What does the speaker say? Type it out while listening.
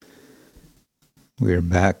We're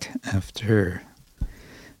back after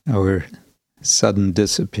our sudden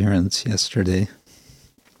disappearance yesterday.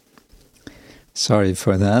 Sorry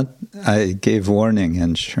for that. I gave warning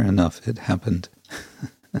and sure enough it happened.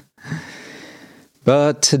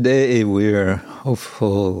 But today we're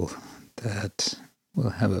hopeful that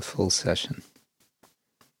we'll have a full session.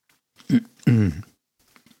 Om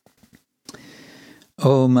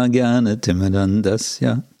Jnana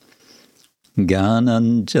Timirandasya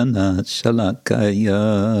Gyananjana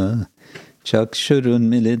Shalakaya Chakshurun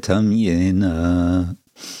Militam Yena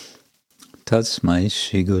Tasmai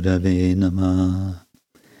Shri Gurave Namah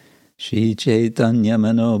Shri Chaitanya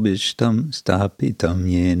Manobishtam Stapitam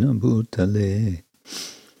Yena Bhutale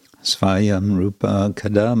Svayam Rupa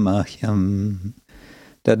Kadamahyam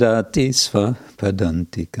Dadati Sva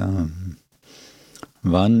Padantikam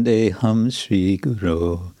Vandeham Shri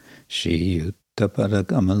Guru Shri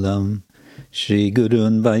Uttaparakamalam Shri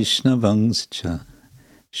Gurun Vaishnavangscha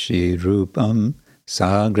Shri Rupam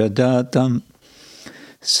Sagradatam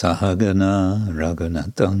Sahagana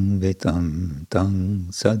Raghunatam Vitam Tang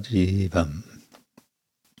Sajivam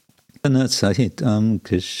Sahitam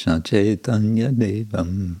Krishna Chaitanya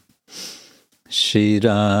Devam Shri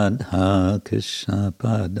Radha Krishna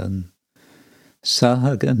Padan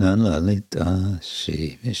Sahagana Lalita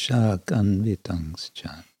Shri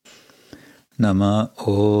Vishakhanvitangscha Nama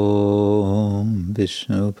Om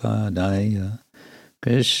Vishnu Padaya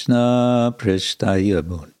Krishna Prishtaya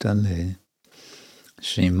Bhutale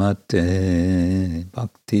Srimate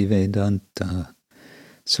Bhaktivedanta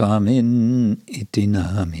Swamin Iti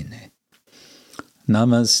Namine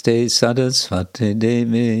Namaste Saraswati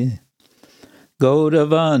Devi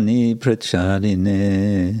Gauravani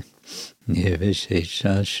Pracharine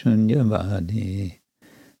Nirvishesha Shunyavadi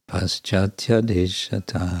Paschatya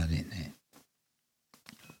Deshatarine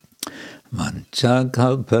Vancha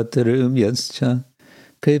Kalpatarubhyascha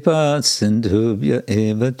Kripa Sindhubhya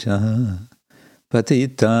Evacha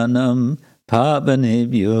Patitanam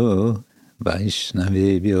Pavanebhyo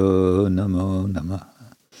Vaishnavebhyo Namo Namah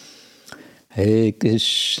He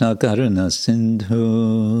Krishna Karuna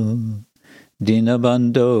Sindhu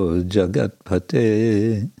Dinabandho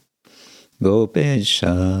Jagatpate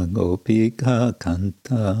Gopesha Gopika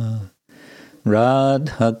Kanta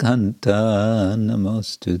Radha Kanta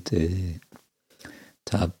Namostute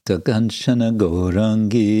Tapta Kanchana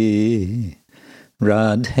Gaurangi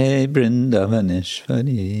Radhe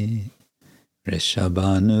Brindavaneshwari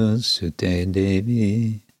Rishabhanu Sute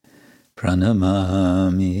Devi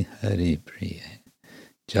Pranamami Haripriye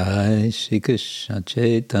Jai Shri Krishna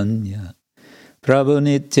Chaitanya Prabhu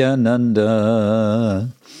Nityananda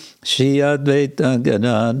Shri Advaita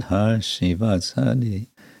Gadadhar Srivasadi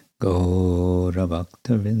Gaura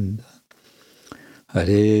Bhaktavinda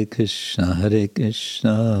Hare Krishna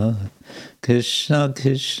Krishna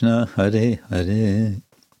Krishna Hare Hare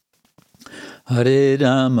Hare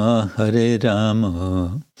Rama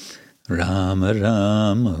Rama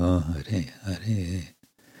Rama Hare Hare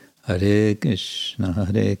Hare Krishna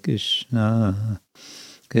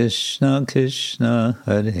Krishna Krishna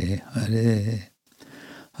Hare Hare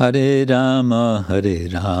Hare Rama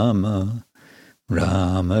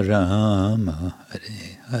Rama Rama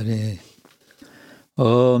Hare Hare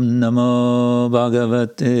Om Namo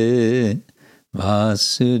Bhagavate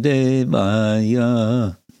Vasudevaya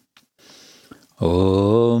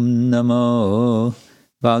Om Namo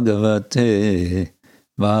Bhagavate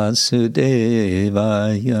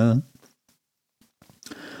Vasudevaya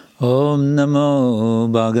Om Namo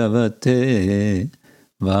Bhagavate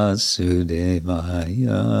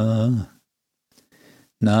Vasudevaya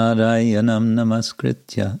Narayanam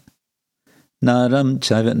Namaskritya Naram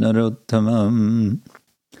Chaiva Narottamam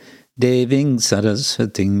Deving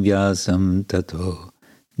Saraswating Vyasam Tato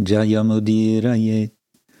Jayamudirayet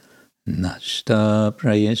Nashta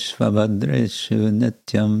Prayeshvabhadreshu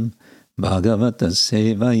Nityam Bhagavata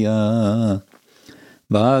Sevaya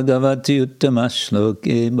Bhagavati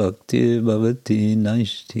Uttamashloke Bhakti Bhavati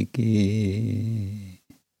Naishtiki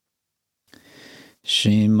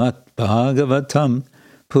Srimad Bhagavatam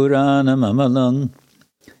Puranam Amalang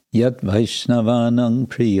Yat Vaishnavanang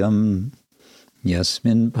Priyam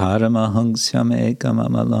Yasmin Paramahansyam Ekam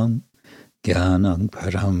Amalam Gyanam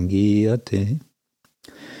Param Giyate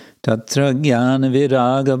Tatra Jnana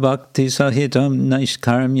Viraga Bhakti Sahitam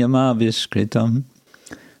Naishkarmyamaviskritam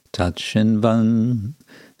Tatshinvan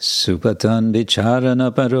Supatan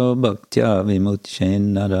Vicharana Paro Bhaktya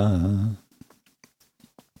Vimuchen Nara.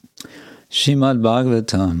 Srimad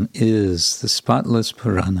Bhagavatam is the spotless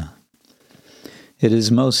Purana. It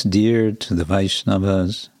is most dear to the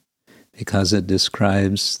Vaishnavas because it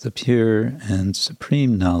describes the pure and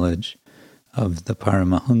supreme knowledge of the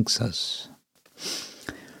Paramahamsas.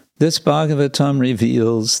 This Bhagavatam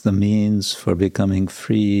reveals the means for becoming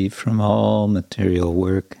free from all material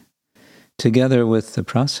work, together with the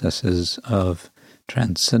processes of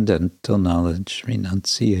transcendental knowledge,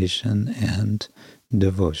 renunciation, and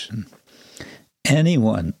devotion.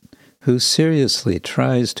 Anyone who seriously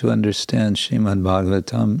tries to understand Srimad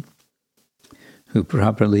Bhagavatam, who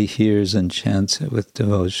properly hears and chants it with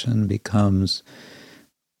devotion, becomes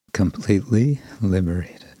completely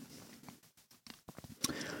liberated.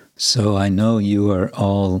 So I know you are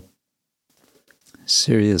all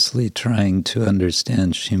seriously trying to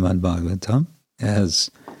understand Srimad Bhagavatam, as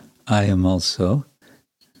I am also.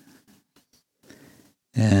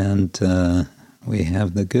 And we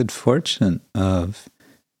have the good fortune of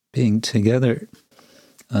being together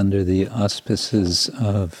under the auspices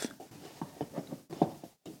of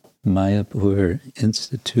Mayapur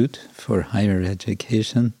Institute for Higher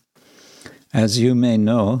Education. As you may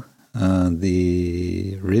know,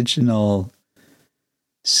 the original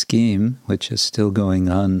scheme, which is still going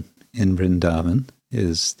on in Vrindavan,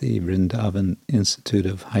 is the Vrindavan Institute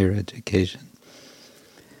of Higher Education.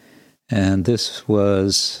 And this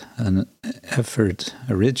was an effort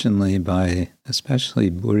originally by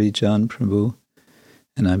especially Burijan Prabhu,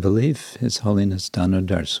 and I believe His Holiness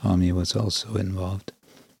Damodar Swami was also involved.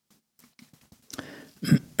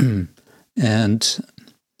 And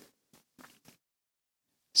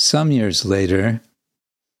some years later,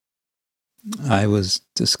 I was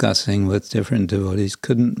discussing with different devotees,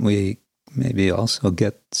 couldn't we maybe also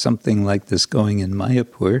get something like this going in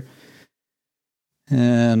Mayapur?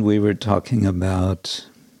 And we were talking about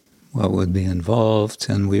what would be involved,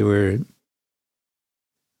 and we were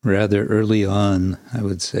rather early on, I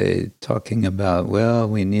would say, talking about, well,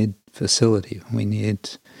 we need facility, we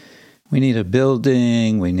need a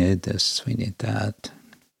building, we need this, we need that.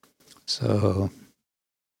 So,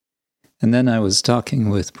 and then I was talking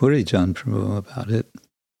with Purijan Prabhu about it,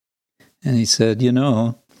 and he said,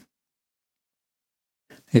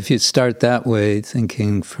 if you start that way,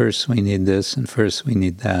 thinking first we need this and first we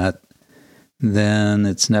need that, then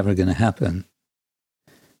it's never going to happen.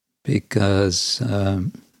 Because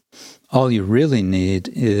all you really need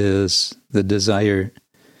is the desire,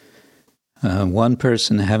 one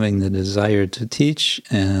person having the desire to teach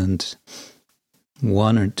and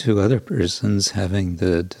one or two other persons having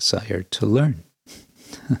the desire to learn.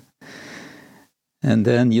 And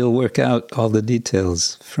then you'll work out all the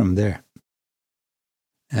details from there.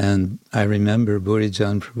 And I remember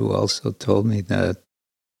Burijan Prabhu also told me that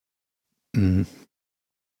Srila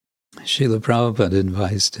Prabhupada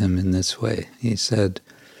advised him in this way. He said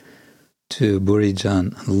to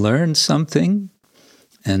Burijan, learn something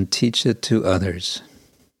and teach it to others.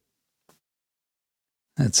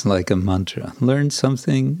 That's like a mantra. Learn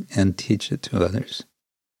something and teach it to others.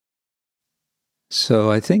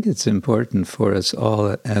 So I think it's important for us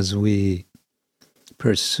all as we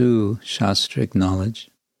pursue Shastric knowledge.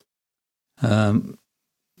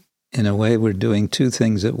 In a way, we're doing two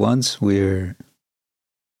things at once. We're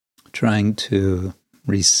trying to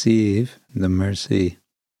receive the mercy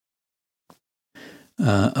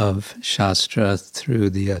of Shastra through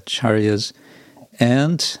the Acharyas,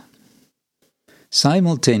 and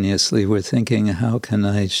simultaneously we're thinking, how can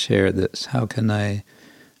I share this? How can I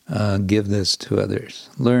give this to others?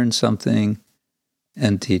 Learn something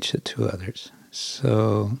and teach it to others.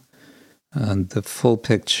 So the full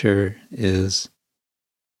picture is,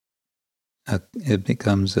 it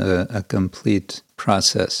becomes a complete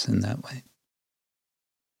process in that way.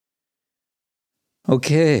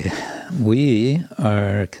 Okay, we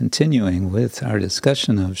are continuing with our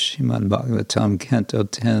discussion of Srimad Bhagavatam, Canto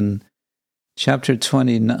 10, Chapter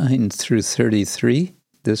 29 through 33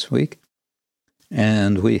 this week.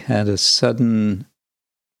 And we had a sudden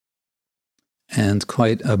and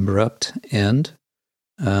quite abrupt end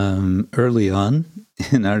early on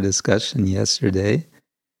in our discussion yesterday.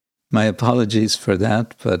 My apologies for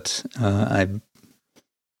that, but I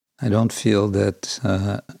don't feel that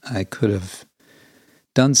I could have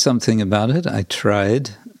done something about it. I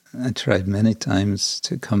tried many times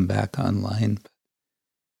to come back online.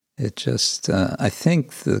 It just, I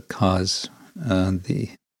think the cause, the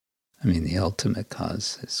ultimate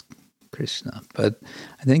cause is Krishna. But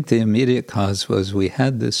I think the immediate cause was we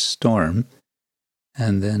had this storm,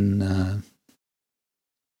 and then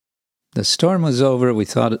the storm was over. We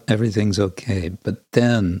thought everything's okay. But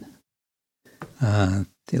then the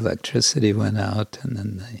electricity went out, and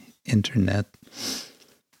then the internet.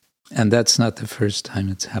 And that's not the first time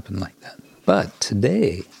it's happened like that. But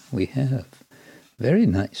today we have a very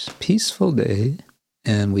nice, peaceful day,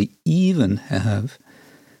 and we even have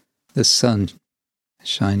the sun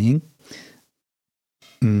shining,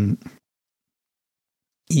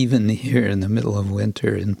 even here in the middle of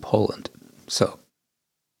winter in Poland. So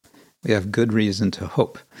we have good reason to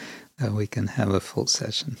hope that we can have a full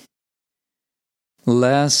session.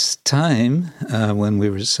 Last time, when we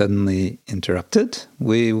were suddenly interrupted,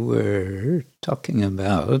 we were talking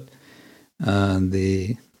about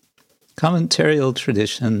the commentarial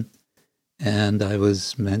tradition, and I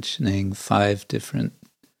was mentioning 5 different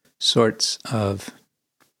sorts of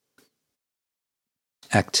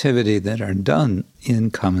activity that are done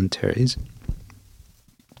in commentaries.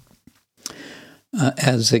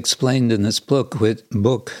 As explained in this book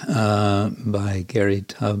by Gary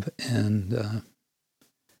Tubb and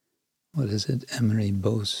Emery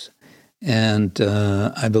Bose. And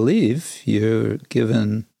I believe you're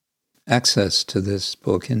given access to this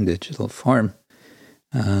book in digital form.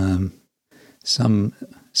 Some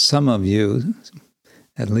of you,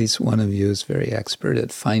 at least one of you, is very expert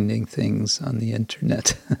at finding things on the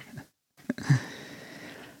internet.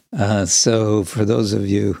 So for those of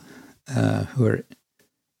you who are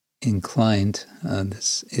inclined,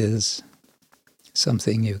 this is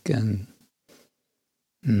something you can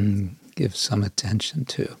give some attention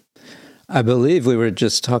to. I believe we were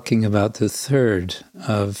just talking about the third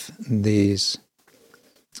of these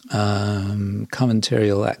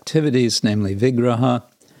commentarial activities, namely Vigraha,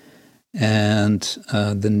 and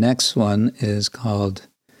the next one is called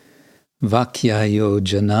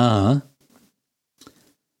Vakyayojana,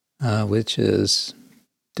 which is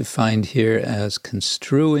defined here as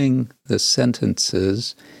construing the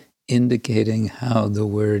sentences, indicating how the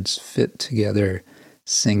words fit together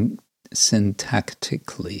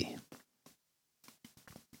syntactically.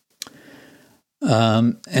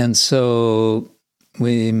 And so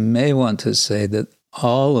we may want to say that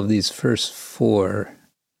all of these first 4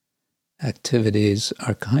 activities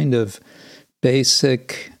are kind of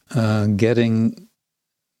basic, getting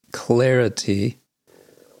clarity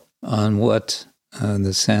on what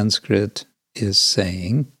the Sanskrit is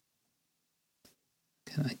saying.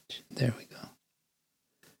 There we go.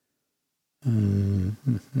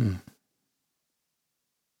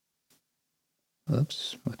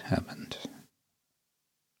 Oops, what happened?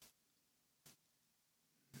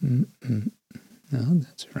 No,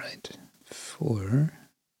 that's right. 4.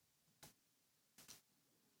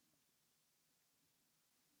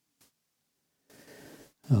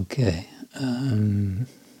 Okay.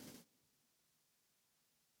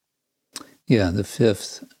 The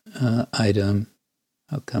 5th item.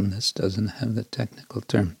 How come this doesn't have the technical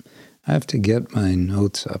term? I have to get my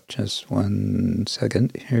notes up. Just 1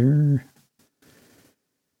 second here.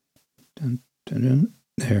 Dun, dun, dun.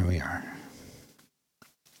 There we are.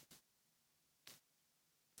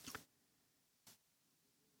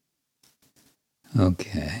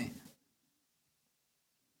 Okay.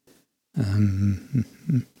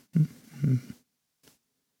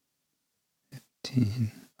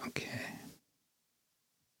 15. Okay.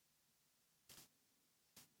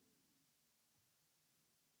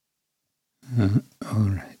 All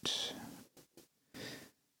right.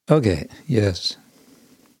 Okay, yes.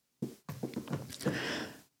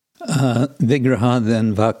 Vigraha,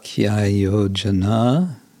 then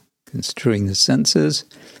Vakyayojana, construing the senses.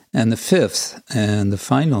 And the 5th and the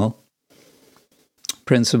final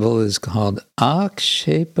principle is called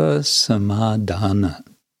Akshepa Samadhana,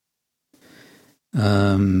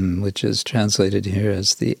 which is translated here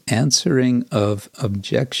as the answering of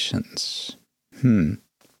objections.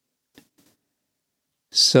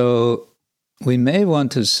 So we may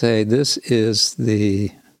want to say this is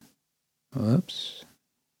the,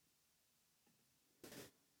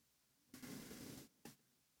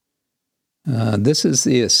 this is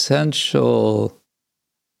the essential,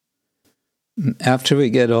 after we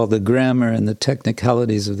get all the grammar and the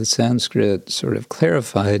technicalities of the Sanskrit sort of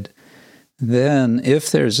clarified, then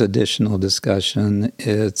if there's additional discussion,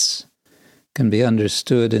 it can be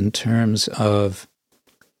understood in terms of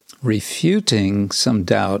refuting some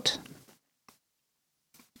doubt.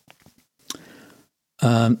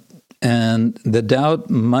 And the doubt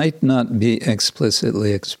might not be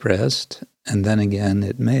explicitly expressed, and then again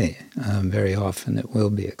it may. Very often it will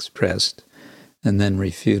be expressed and then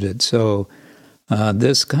refuted. So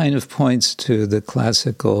this kind of points to the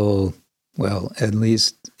classical, well, at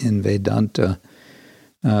least in Vedanta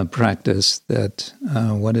practice, that,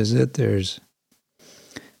 what is it? There's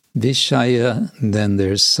Vishaya, then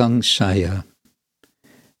there's Sangshaya,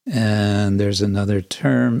 and there's another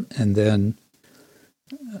term, and then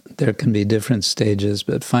there can be different stages,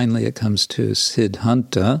 but finally it comes to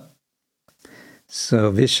Siddhanta.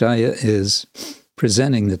 So Vishaya is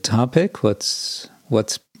presenting the topic, what's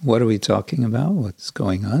what are we talking about? What's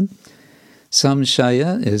going on?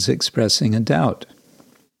 Samshaya is expressing a doubt.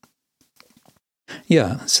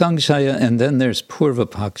 Yeah, Samshaya, and then there's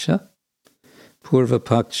Purvapaksha.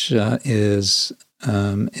 Purvapaksha is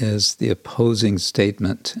the opposing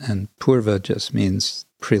statement, and Purva just means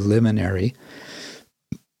preliminary.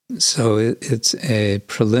 So it's a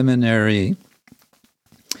preliminary,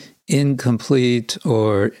 incomplete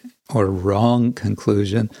or wrong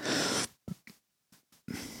conclusion,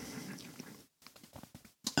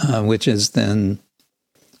 which is then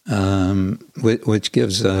which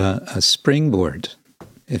gives a springboard,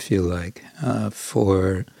 if you like,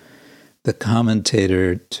 for the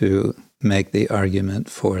commentator to make the argument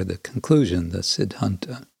for the conclusion, the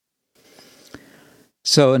Siddhanta.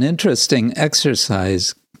 So an interesting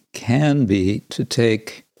exercise can be to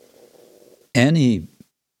take any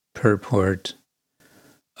purport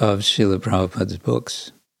of Srila Prabhupada's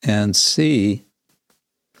books and see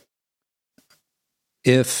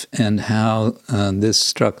if and how this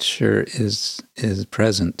structure is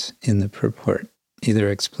present in the purport, either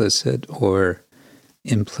explicit or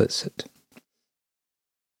implicit.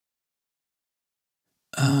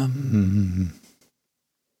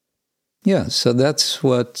 Yeah, so that's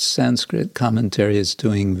what Sanskrit commentary is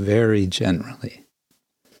doing very generally.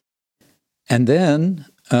 And then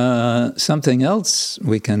something else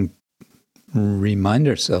we can remind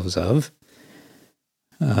ourselves of,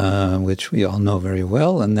 which we all know very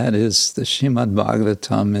well, and that is the Srimad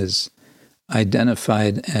Bhagavatam is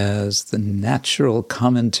identified as the natural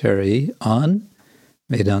commentary on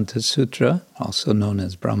Vedanta Sutra, also known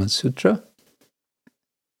as Brahma Sutra.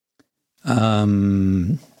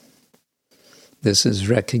 This is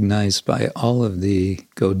recognized by all of the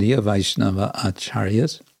Gaudiya Vaishnava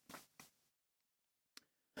Acharyas.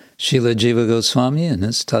 Srila Jiva Goswami in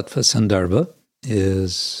his Tattva Sandarbha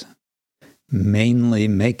is mainly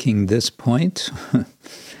making this point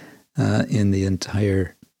in the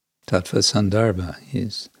entire Tattva Sandarbha.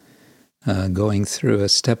 He's going through a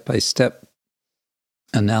step-by-step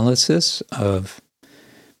analysis of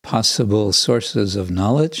possible sources of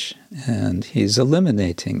knowledge, and he's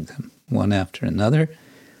eliminating them one after another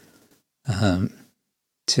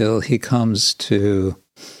till he comes to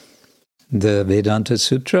the Vedanta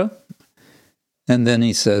Sutra, and then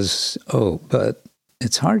he says, oh, but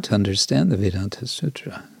it's hard to understand the Vedanta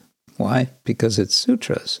Sutra. Why? Because it's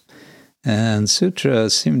sutras. And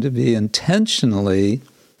sutras seem to be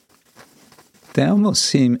they almost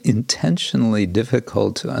seem intentionally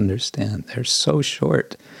difficult to understand. They're so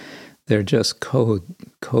short. They're just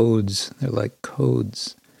codes. They're like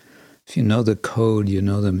codes. If you know the code, you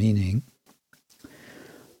know the meaning.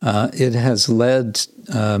 It has led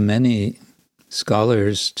many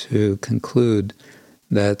scholars to conclude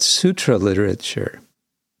that sutra literature,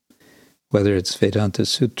 whether it's Vedanta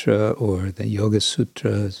Sutra or the Yoga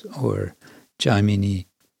Sutras or Jaimini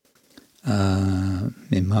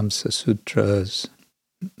Mimamsa Sutras,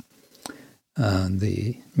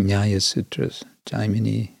 the Nyaya Sutras,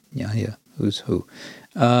 Jaimini, Nyaya, who's who.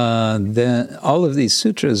 Then all of these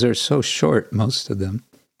sutras are so short, most of them.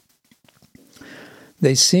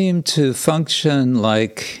 They seem to function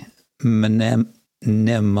like mnemonic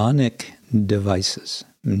devices.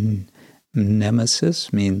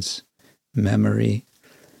 Mnemesis means memory.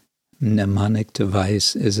 Mnemonic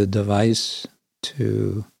device is a device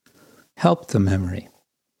to help the memory.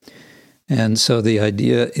 And so the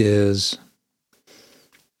idea is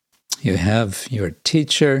you have your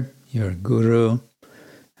teacher, your guru,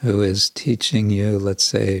 who is teaching you, let's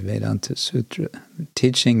say, Vedanta Sutra,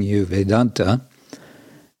 teaching you Vedanta,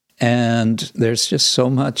 and there's just so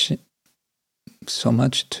much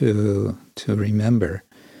to remember.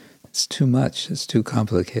 It's too much. It's too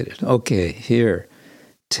complicated. Okay, here,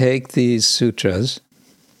 take these sutras.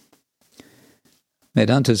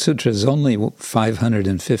 Vedanta Sutra is only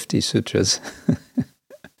 550 sutras.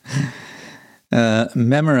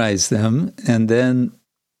 Memorize them, and then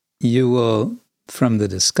you will, from the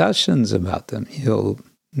discussions about them, you'll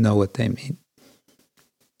know what they mean.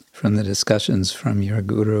 From the discussions from your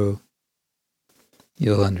guru,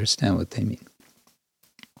 you'll understand what they mean.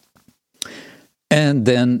 And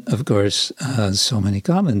then, of course, so many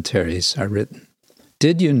commentaries are written.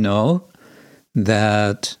 Did you know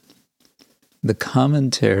that the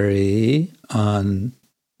commentary on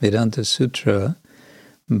Vedanta Sutra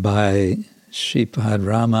by Sripad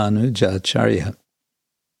Ramanujacharya,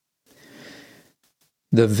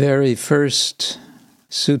 the very first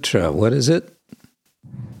sutra, what is it?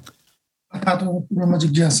 Atato Brahma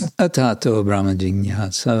Jigyasa. Atato Brahma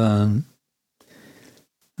Jigyasa.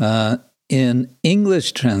 In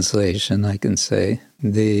English translation, I can say,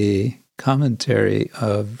 the commentary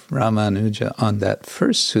of Ramanuja on that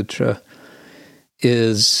first sutra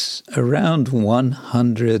is around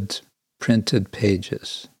 100 printed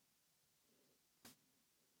pages.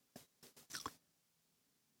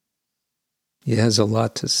 He has a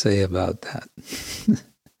lot to say about that.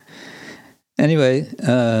 Anyway,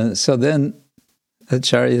 so then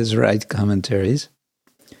acharyas write commentaries,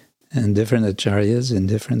 and different acharyas in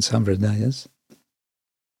different sampradayas.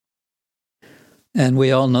 And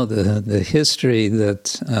we all know the history that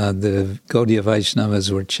the Gaudiya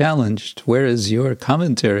Vaishnavas were challenged. Where is your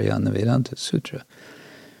commentary on the Vedanta Sutra?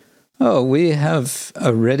 Oh, we have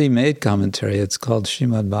a ready-made commentary. It's called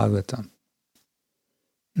Srimad Bhagavatam.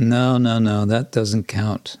 No, that doesn't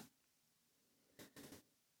count.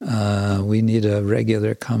 We need a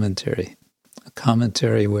regular commentary. A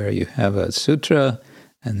commentary where you have a sutra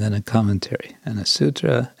and then a commentary, and a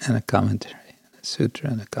sutra and a commentary, and a sutra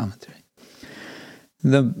and a commentary.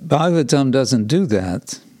 The Bhagavatam doesn't do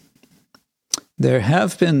that. There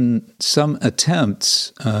have been some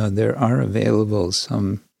attempts. There are available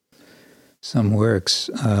some works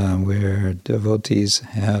where devotees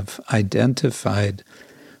have identified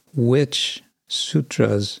which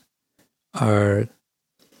sutras are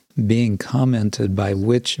being commented by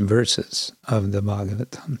which verses of the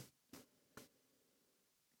Bhagavatam.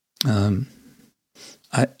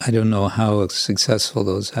 I don't know how successful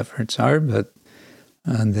those efforts are, but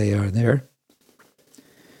they are there.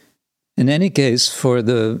 In any case, for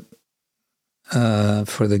the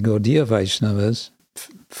Gaudiya Vaishnavas,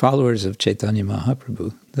 followers of Chaitanya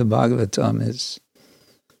Mahaprabhu, the Bhagavatam is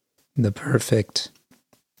the perfect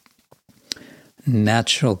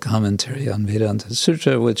natural commentary on Vedanta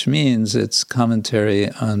Sutra, which means it's commentary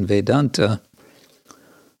on Vedanta,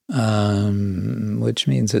 which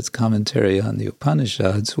means it's commentary on the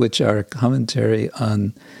Upanishads, which are commentary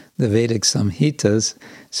on the Vedic Samhitas.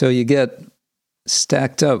 So you get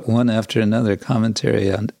stacked up one after another,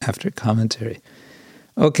 commentary after commentary.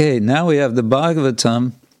 Okay, now we have the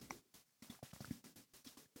Bhagavatam,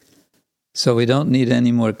 so we don't need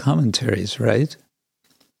any more commentaries, right?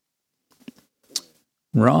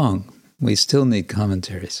 Wrong. We still need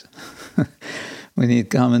commentaries. We need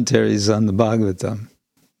commentaries on the Bhagavatam.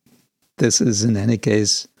 This is, in any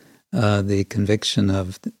case, the conviction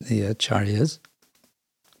of the acharyas.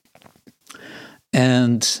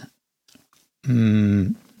 And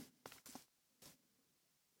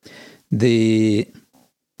the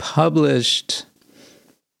published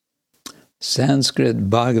Sanskrit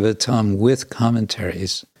Bhagavatam with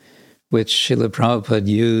commentaries, which Srila Prabhupada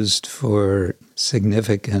used for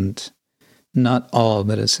significant, not all,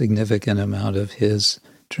 but a significant amount of his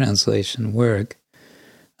translation work,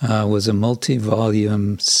 was a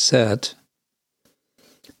multi-volume set.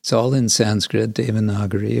 It's all in Sanskrit,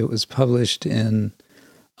 Devanagari. It was published in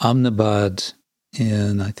Ahmedabad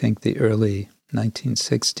in, I think, the early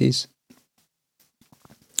 1960s.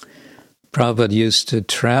 Prabhupada used to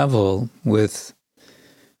travel with,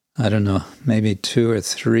 I don't know, maybe 2 or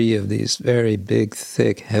 3 of these very big,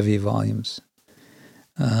 thick, heavy volumes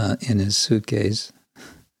in his suitcase.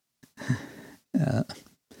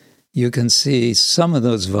 You can see some of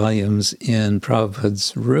those volumes in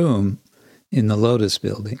Prabhupada's room in the Lotus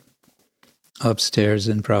Building. Upstairs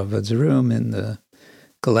in Prabhupada's room, in the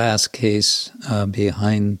glass case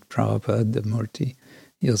behind Prabhupada, the Murti,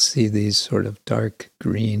 you'll see these sort of dark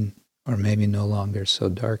green, or maybe no longer so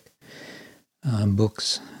dark,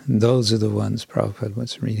 books. Those are the ones Prabhupada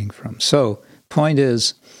was reading from. So, point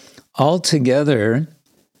is, altogether,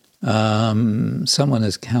 someone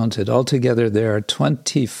has counted, altogether there are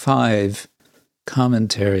 25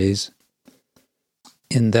 commentaries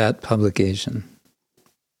in that publication.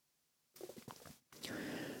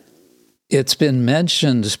 It's been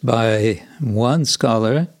mentioned by one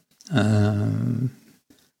scholar in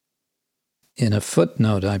a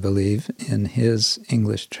footnote, I believe, in his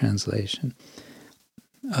English translation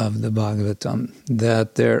of the Bhagavatam,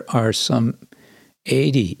 that there are some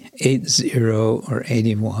 80 or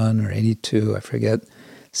 81 or 82, I forget,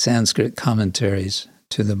 Sanskrit commentaries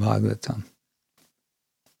to the Bhagavatam.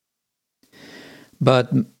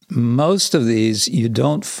 But most of these you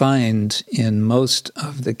don't find in most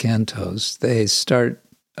of the cantos. They start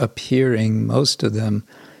appearing, most of them,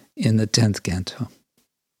 in the 10th canto.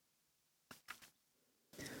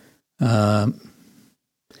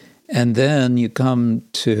 And then you come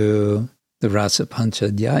to the Rasa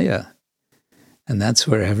Panchadhyaya, and that's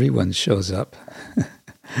where everyone shows up.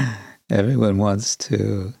 Everyone wants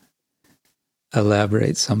to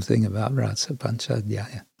elaborate something about Rasa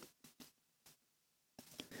Panchadhyaya.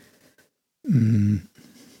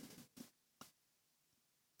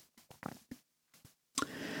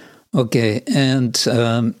 Okay, and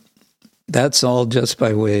that's all just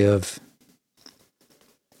by way of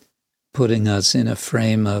putting us in a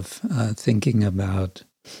frame of thinking about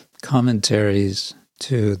commentaries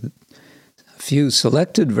to a few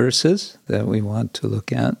selected verses that we want to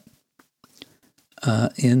look at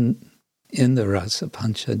in the Rasa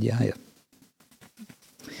Panchadhyaya.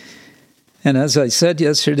 And as I said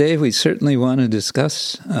yesterday, we certainly want to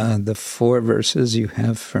discuss the 4 verses you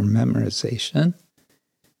have for memorization.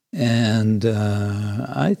 And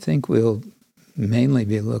I think we'll mainly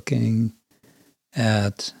be looking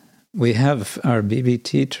at, we have our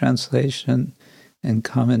BBT translation and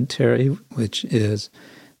commentary, which is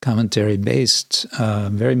commentary based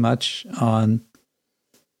very much on,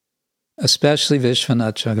 especially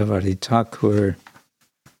Vishwanath Chakravarti Thakur.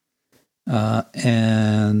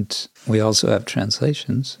 And we also have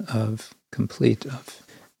translations complete of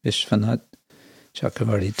Vishwanath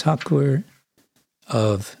Chakravarti Thakur,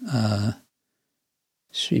 of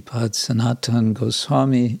Sripad Sanatan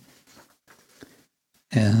Goswami,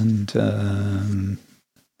 and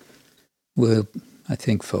we'll, I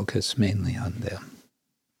think, focus mainly on them.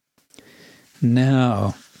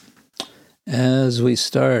 Now, as we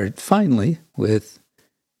start finally with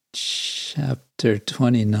chapter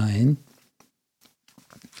 29,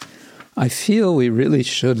 I feel we really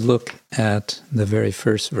should look at the very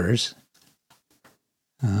first verse,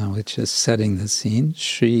 which is setting the scene.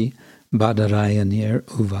 Sri Badarayanir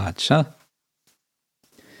Uvacha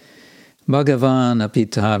Bhagavan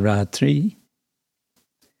Apita Ratri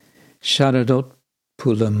Sharadot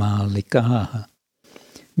Pulamalikaha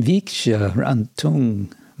Viksha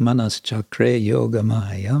Rantung Manaschakre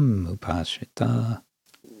Yogamayam Upashrita.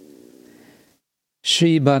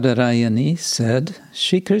 Sri Badarayani said,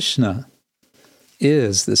 Shri Krishna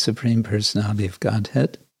is the Supreme Personality of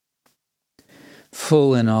Godhead,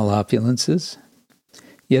 full in all opulences,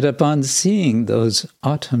 yet upon seeing those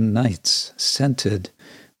autumn nights scented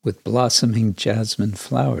with blossoming jasmine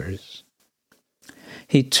flowers,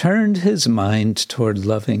 he turned his mind toward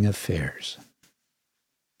loving affairs.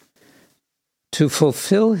 To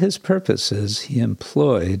fulfill his purposes, he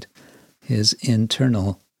employed his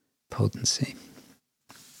internal potency.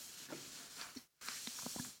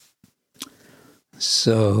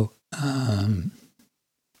 So,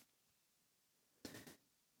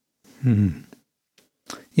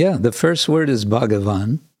 the first word is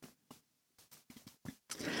Bhagavan.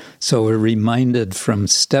 So we're reminded from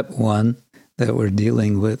step 1 that we're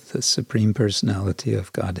dealing with the Supreme Personality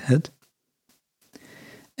of Godhead.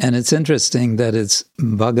 And it's interesting that it's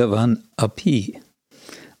Bhagavan Api.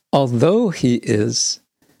 Although he is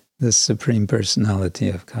the Supreme Personality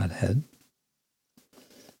of Godhead,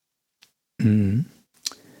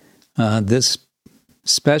 this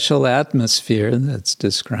special atmosphere that's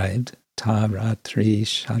described, Taratri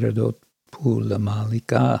Sharadot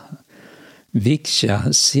Pulamalika,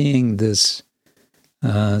 Viksha, seeing this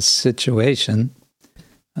situation,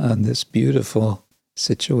 this beautiful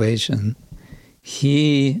situation,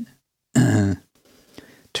 he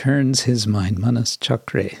turns his mind, Manas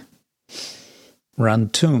Chakre,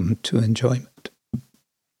 Rantum, to enjoyment.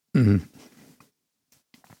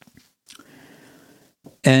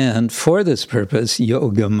 And for this purpose,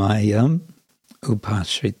 Yogamayam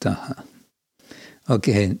Upashritaha.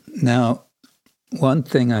 Okay, now, one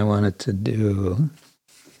thing I wanted to do,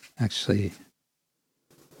 actually,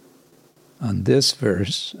 on this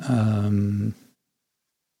verse,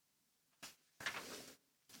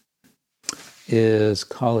 is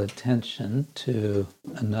call attention to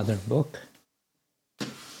another book.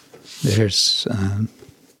 There's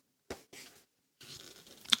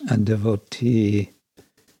a devotee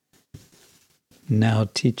now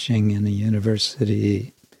teaching in a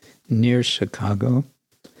university near Chicago,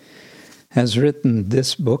 has written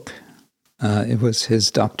this book. It was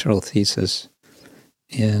his doctoral thesis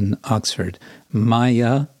in Oxford,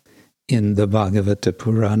 Maya in the Bhagavata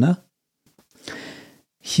Purana,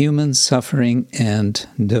 Human Suffering and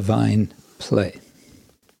Divine Play.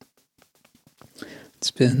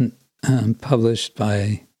 It's been published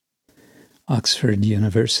by Oxford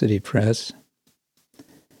University Press.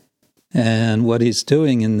 And what he's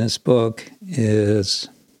doing in this book is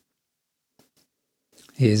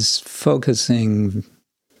he's focusing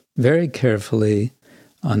very carefully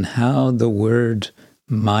on how the word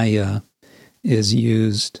Maya is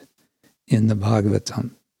used in the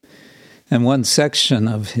Bhagavatam. And one section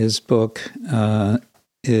of his book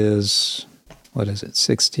is,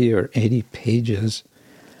 60 or 80 pages.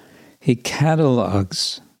 He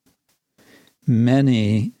catalogs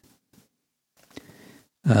many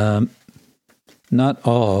Not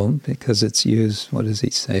all, because it's used, what does he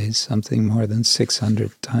say, something more than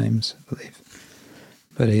 600 times, I believe.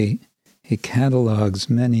 But he catalogs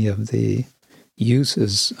many of the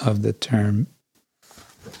uses of the term,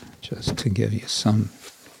 just to give you some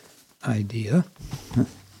idea.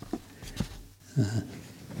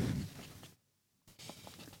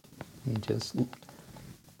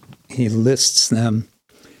 He lists them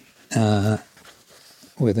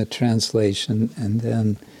with a translation and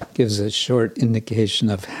then gives a short indication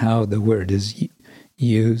of how the word is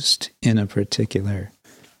used in a particular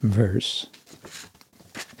verse.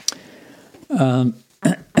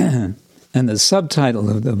 And the subtitle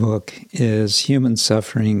of the book is Human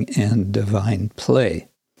Suffering and Divine Play.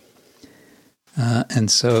 And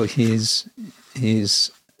so he's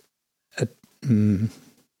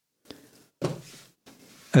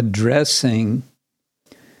addressing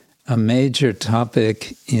a major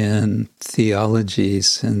topic in theology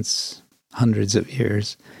since hundreds of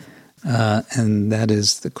years, and that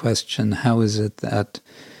is the question, how is it that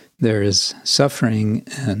there is suffering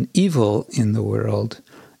and evil in the world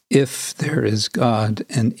if there is God,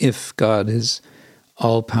 and if God is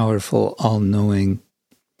all-powerful, all-knowing,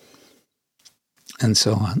 and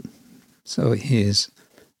so on. So he's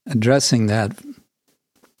addressing that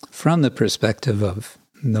from the perspective of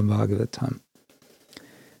the Bhagavatam,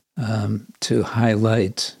 to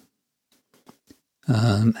highlight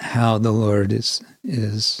how the Lord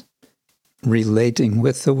is relating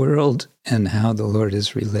with the world and how the Lord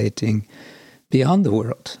is relating beyond the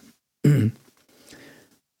world.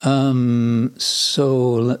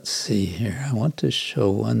 So let's see here. I want to show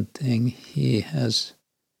one thing he has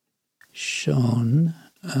shown.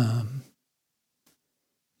 I'm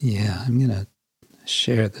going to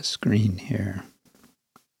share the screen here,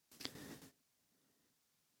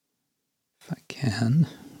 if I can.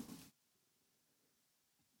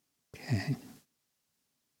 Okay.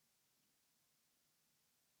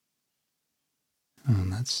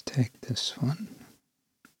 Let's take this one.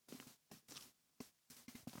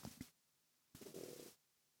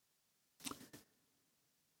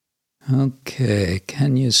 Okay,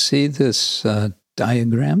 can you see this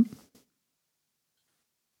diagram?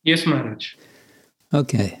 Yes, Maharaj.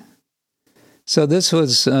 Okay. So this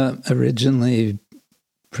was originally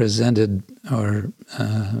presented or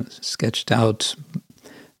sketched out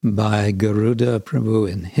by Garuda Prabhu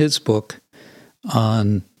in his book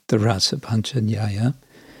on the Rasa Panchadhyaya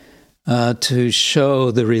to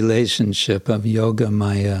show the relationship of Yoga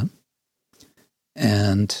Maya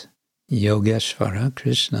and Yogeshvara,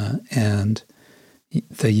 Krishna, and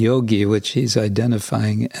the yogi, which he's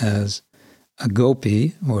identifying as a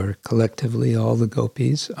gopi, or collectively all the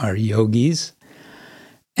gopis are yogis.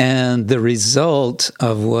 And the result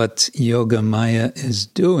of what Yoga Maya is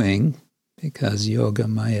doing, because Yoga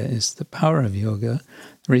Maya is the power of yoga,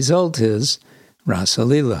 the result is Rasa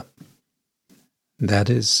Lila. That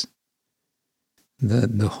is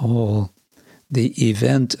the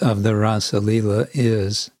event of the Rasa Lila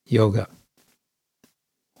is yoga.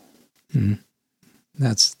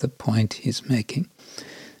 That's the point he's making.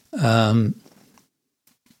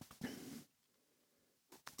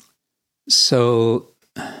 So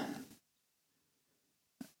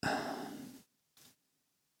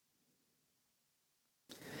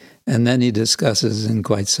and then he discusses in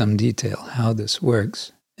quite some detail how this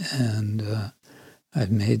works. And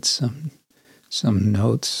I've made some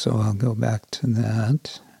notes, so I'll go back to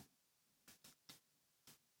that.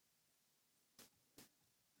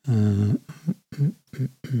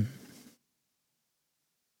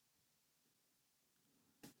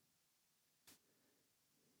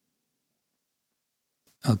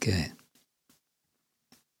 Okay.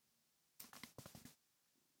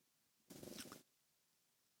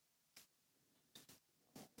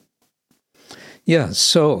 Yeah,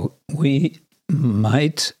 so we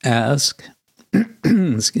might ask,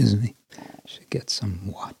 excuse me, I should get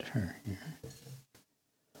some water here.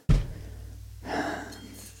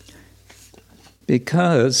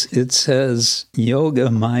 Because it says Yoga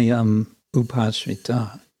Mayam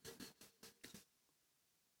Upashrita.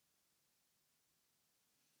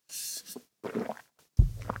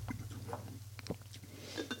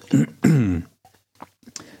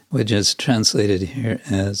 Which is translated here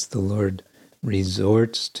as the Lord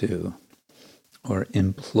resorts to or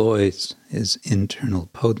employs his internal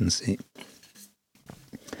potency.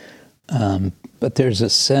 But there's a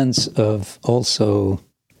sense of also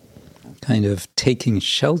kind of taking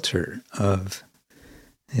shelter of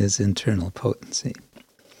his internal potency.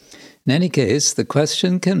 In any case, the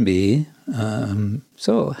question can be,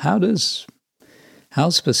 so how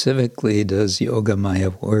specifically does Yoga Maya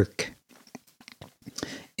work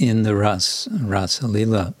in the Rasa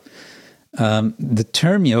Lila. The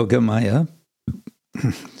term Yogamaya,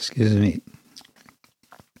 excuse me,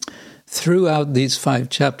 throughout these 5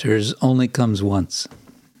 chapters only comes once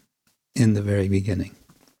in the very beginning.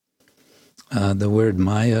 The word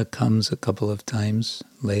Maya comes a couple of times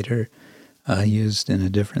later, used in a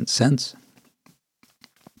different sense.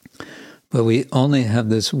 But we only have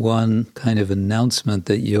this one kind of announcement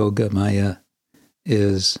that Yogamaya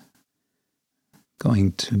is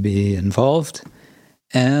going to be involved.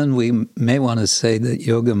 And we may want to say that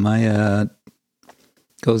Yogamaya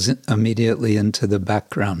goes immediately into the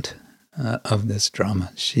background of this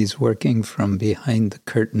drama. She's working from behind the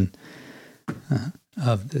curtain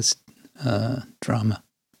of this drama.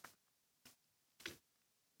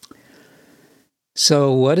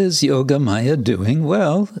 So what is Yogamaya doing?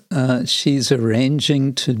 Well, she's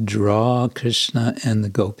arranging to draw Krishna and the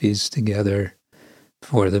gopis together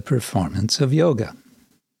for the performance of yoga.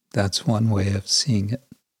 That's one way of seeing it.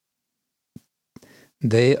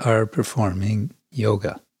 They are performing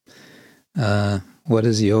yoga. What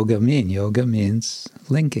does yoga mean? Yoga means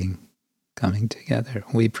linking, coming together.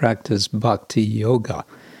 We practice bhakti yoga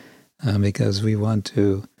because we want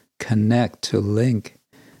to connect, to link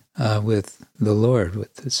with the Lord,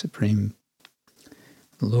 with the Supreme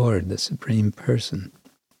Lord, the Supreme Person.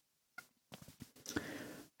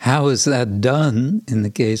 How is that done in the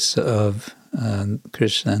case of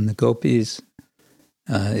Krishna and the gopis?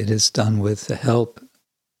 It is done with the help,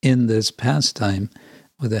 in this pastime,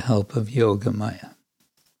 with the help of Yogamaya.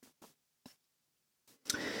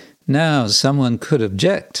 Now, someone could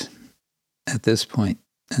object at this point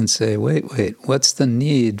and say, wait, what's the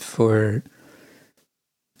need for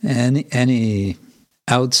any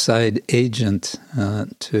outside agent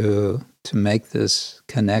to make this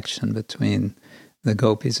connection between the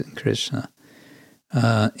gopis and Krishna?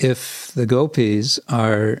 If the gopis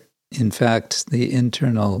are, in fact, the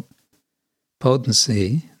internal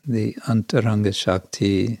potency, the Antaranga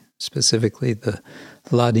Shakti, specifically the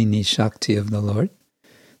Hladini Shakti of the Lord,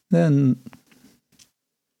 then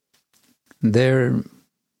they're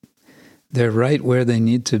right where they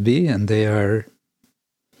need to be, and they are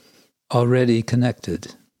already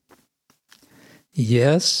connected.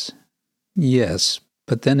 Yes,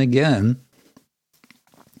 but then again,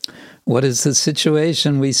 what is the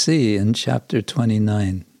situation we see in chapter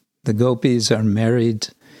 29? The gopis are married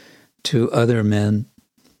to other men.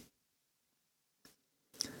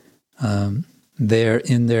 They're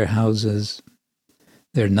in their houses.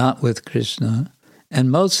 They're not with Krishna. And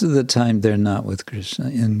most of the time they're not with Krishna.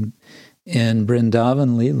 In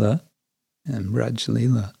Vrindavan Lila, and Braj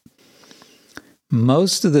Lila,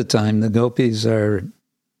 most of the time the gopis are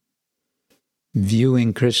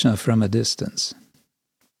viewing Krishna from a distance.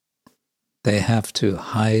 They have to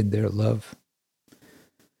hide their love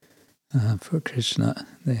for Krishna.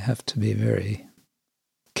 They have to be very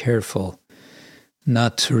careful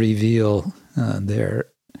not to reveal their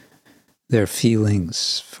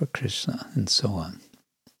feelings for Krishna and so on.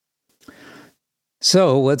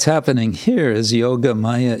 So what's happening here is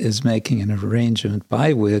Yogamaya is making an arrangement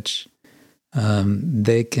by which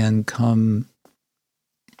they can come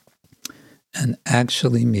and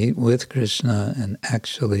actually meet with Krishna and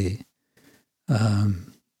actually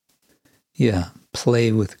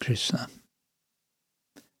play with Krishna.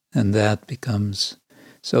 And that becomes,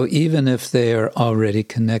 so even if they are already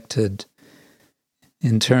connected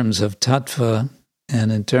in terms of tattva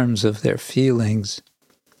and in terms of their feelings,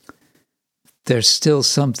 there's still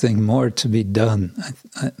something more to be done.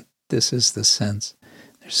 This is the sense.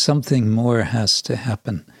 There's something more has to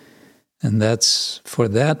happen. And that's, for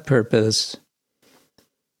that purpose,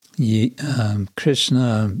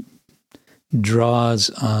 Krishna draws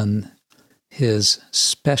on his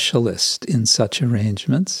specialist in such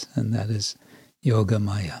arrangements, and that is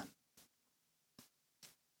Yogamaya.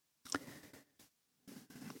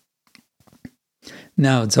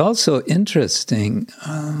 Now, it's also interesting,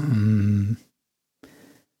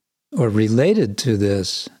 or related to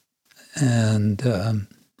this, and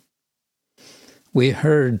we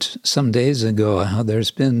heard some days ago how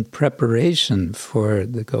there's been preparation for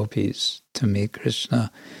the gopis to meet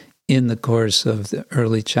Krishna in the course of the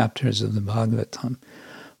early chapters of the Bhagavatam.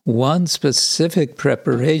 One specific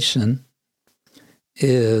preparation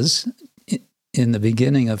is in the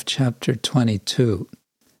beginning of chapter 22,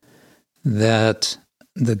 that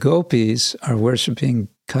the gopis are worshipping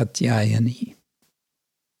Katyayani.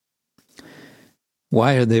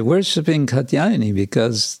 Why are they worshipping Katyayani?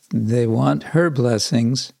 Because they want her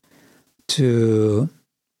blessings to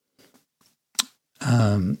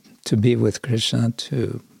be with Krishna,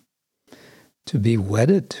 to be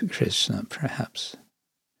wedded to Krishna, perhaps.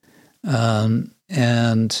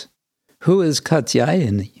 And who is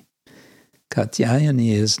Katyayani?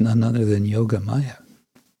 Katyayani is none other than Yogamaya.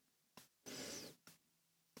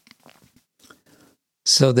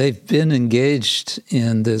 So they've been engaged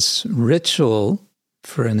in this ritual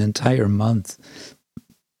for an entire month,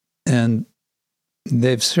 and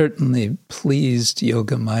they've certainly pleased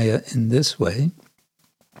Yogamaya in this way.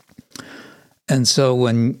 And so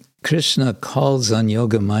when Krishna calls on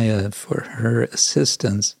Yogamaya for her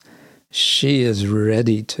assistance, she is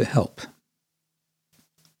ready to help.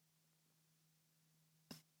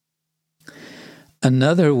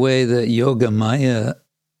 Another way that Yogamaya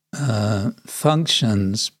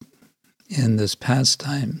functions in this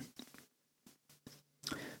pastime,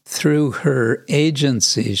 through her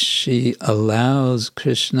agency, she allows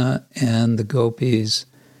Krishna and the gopis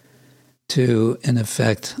to, in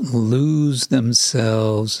effect, lose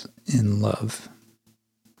themselves in love.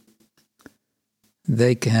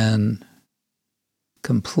 They can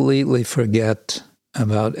completely forget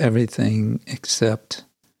about everything except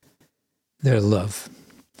their love.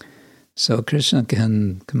 So Krishna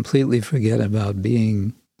can completely forget about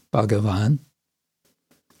being Bhagavan.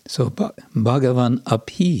 So Bhagavan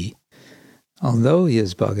api, although he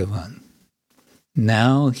is Bhagavan,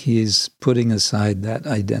 now he's putting aside that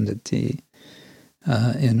identity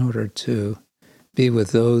in order to be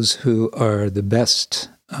with those who are the best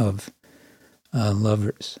of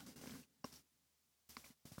lovers.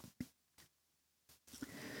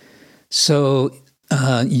 So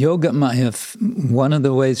Yogamaya, one of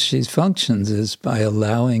the ways she functions is by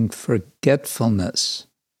allowing forgetfulness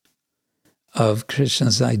of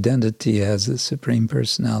Krishna's identity as the Supreme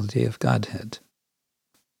Personality of Godhead.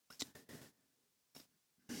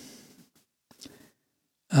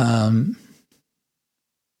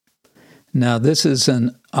 Now, this is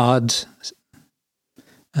an odd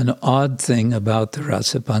thing about the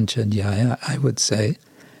Rasa Panchadhyaya, I would say,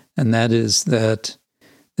 and that is that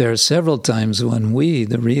there are several times when we,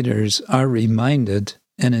 the readers, are reminded,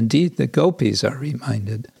 and indeed the gopis are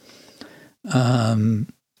reminded,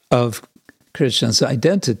 of Krishna's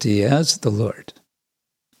identity as the Lord.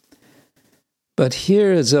 But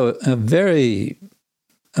here is a very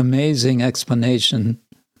amazing explanation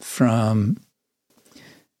from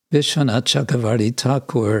Vishwanath Chakravarti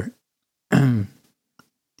Thakur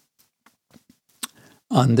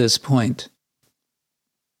on this point.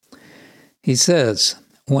 He says,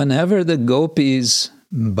 whenever the gopis'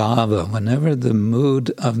 bhava, whenever the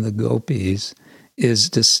mood of the gopis is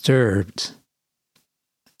disturbed,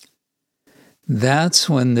 that's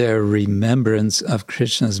when their remembrance of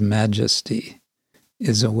Krishna's majesty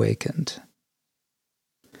is awakened.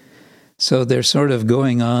 So they're sort of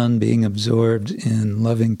going on being absorbed in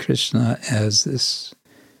loving Krishna as this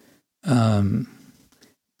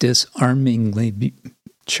disarmingly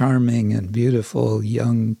charming and beautiful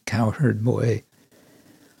young cowherd boy.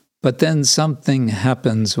 But then something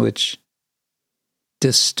happens which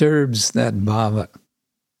disturbs that bhava.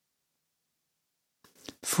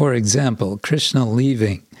 For example, Krishna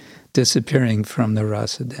leaving, disappearing from the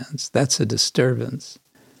rasa dance. That's a disturbance.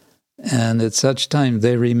 And at such time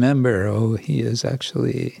they remember, oh, he is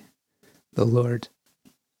actually the Lord.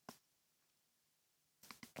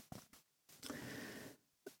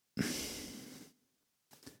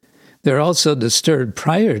 They're also disturbed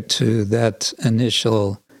prior to that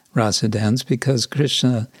initial rasa dance because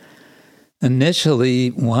Krishna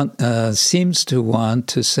initially seems to want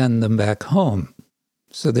to send them back home.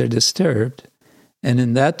 So they're disturbed. And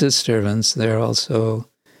in that disturbance, they're also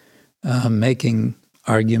making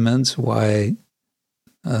arguments why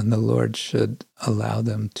the Lord should allow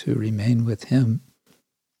them to remain with him.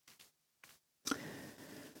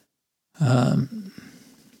 And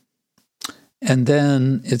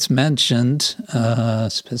then it's mentioned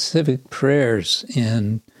specific prayers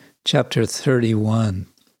in chapter 31.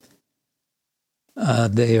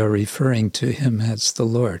 They are referring to him as the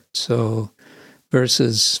Lord. So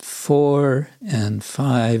verses 4 and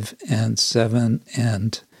 5 and 7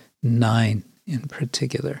 and 9 in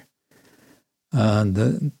particular,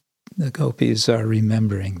 the gopis are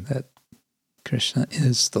remembering that Krishna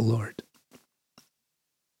is the Lord.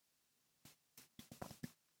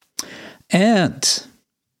 And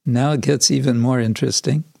now it gets even more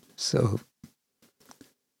interesting, so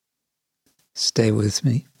stay with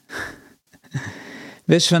me.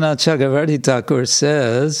 Vishwanath Chakravarti Thakur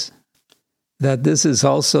says that this is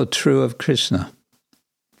also true of Krishna.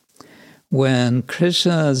 When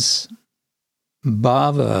Krishna's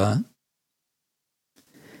bhava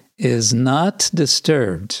is not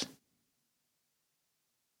disturbed,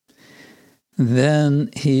 then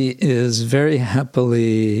he is very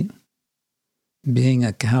happily being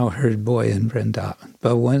a cowherd boy in Vrindavan.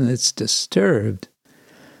 But when it's disturbed,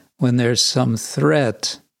 when there's some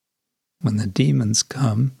threat, when the demons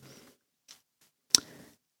come,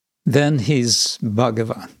 then he's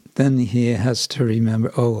Bhagavan. Then he has to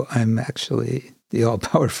remember, oh, I'm actually the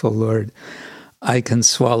all-powerful Lord. I can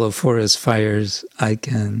swallow forest fires. I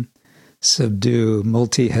can subdue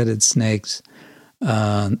multi-headed snakes,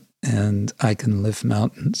 and I can lift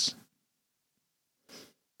mountains.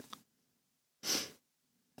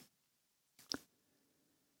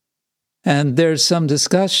 And there's some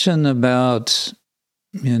discussion about,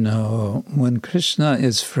 when Krishna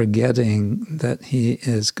is forgetting that he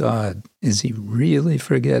is God, is he really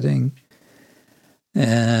forgetting?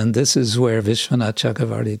 And this is where Vishwanath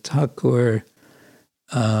Chakravarti Thakur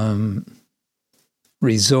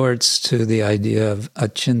resorts to the idea of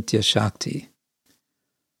Achintya Shakti,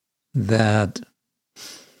 that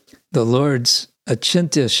the Lord's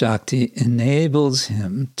Achintya Shakti enables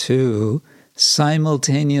him to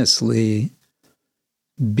simultaneously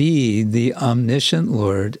be the omniscient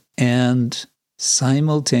Lord and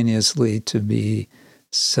simultaneously to be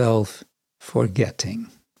self-forgetting.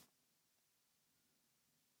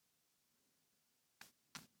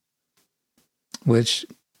 Which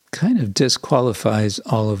kind of disqualifies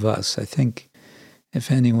all of us. I think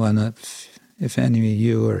if any of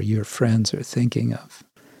you or your friends are thinking of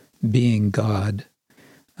being God,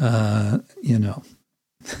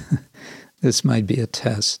 this might be a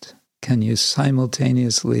test. Can you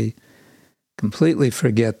simultaneously completely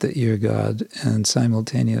forget that you're God and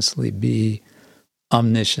simultaneously be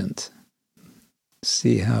omniscient?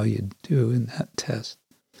 See how you do in that test.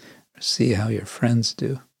 Or see how your friends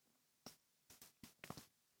do.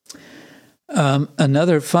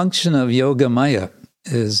 Another function of Yoga Maya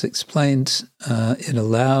is explained.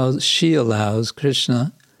 She allows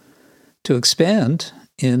Krishna to expand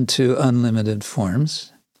into unlimited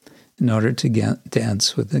forms in order to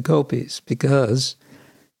dance with the gopis, because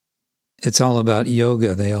it's all about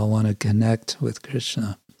yoga. They all want to connect with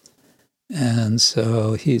Krishna. And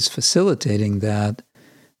so he's facilitating that,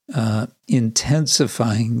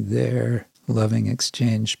 intensifying their loving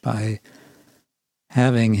exchange by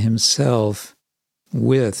having himself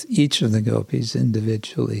with each of the gopis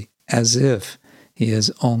individually, as if he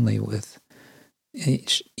is only with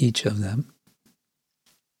each of them.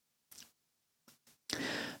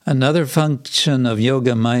 Another function of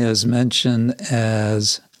Yoga Maya is mentioned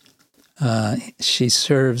as she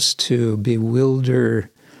serves to bewilder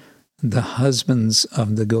the husbands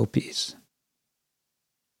of the gopis,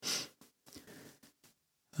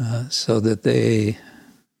 so that they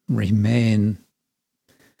remain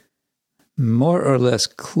more or less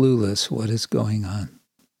clueless what is going on.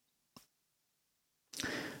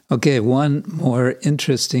 Okay, one more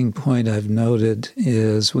interesting point I've noted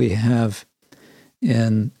is we have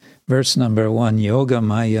in verse number 1, Yoga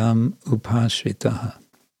Mayam Upashritaha.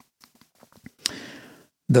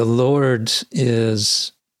 The Lord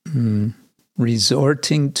is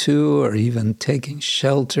resorting to or even taking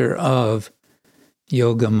shelter of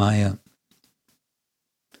Yoga Maya.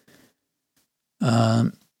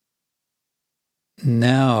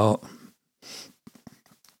 Now,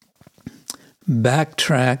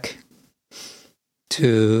 backtrack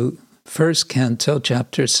to 1st Canto,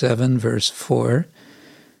 chapter 7, verse 4.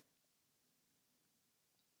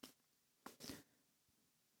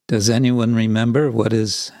 Does anyone remember what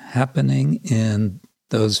is happening in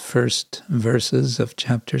those first verses of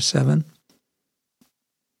chapter 7?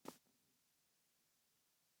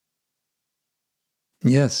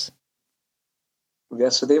 Yes.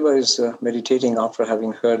 Vyasadeva is meditating after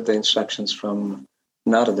having heard the instructions from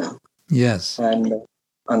Narada. Yes. And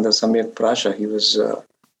under Samyak Prasha, he was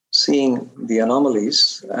seeing the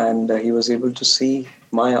anomalies, and he was able to see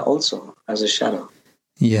Maya also as a shadow.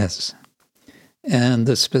 Yes. And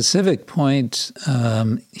the specific point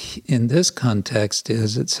in this context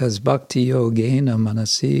is it says, Bhakti yogena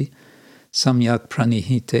manasi samyak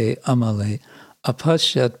pranihite amale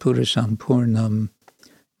apashyat purusham purnam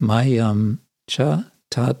mayam cha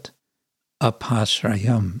tat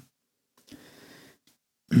apashrayam.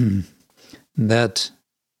 That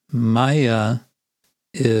Maya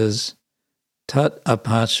is tat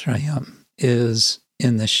apashrayam, is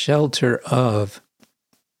in the shelter of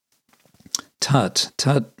Tat.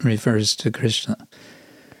 Tat refers to Krishna,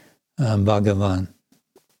 Bhagavan.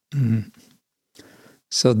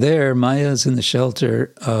 So there, Maya is in the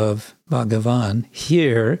shelter of Bhagavan.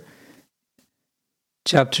 Here,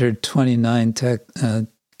 chapter 29,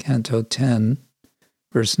 Canto 10,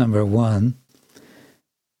 verse number 1,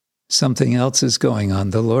 something else is going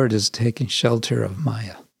on. The Lord is taking shelter of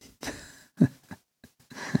Maya.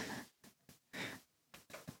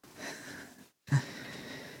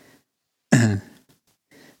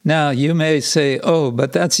 Now, you may say, oh,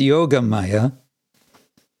 but that's Yoga Maya.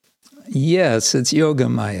 Yes, it's Yoga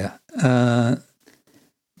Maya.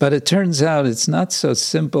 But it turns out it's not so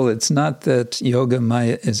simple. It's not that Yoga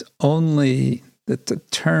Maya is only, that the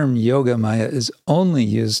term Yoga Maya is only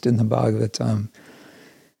used in the Bhagavatam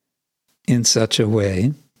in such a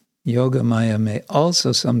way. Yoga Maya may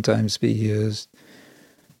also sometimes be used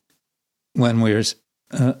when we're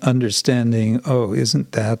understanding, oh,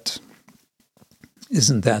 isn't that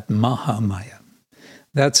Mahamaya?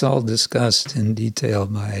 That's all discussed in detail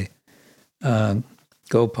by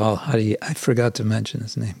Gopal Hari. I forgot to mention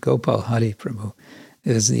his name. Gopal Hari Prabhu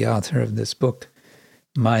is the author of this book,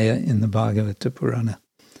 Maya in the Bhagavata Purana.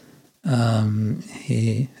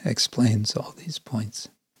 He explains all these points.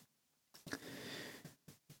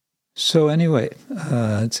 So anyway,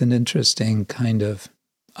 it's an interesting kind of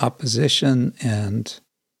opposition and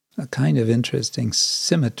a kind of interesting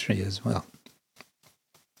symmetry as well.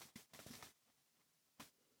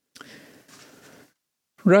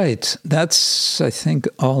 Right, that's, I think,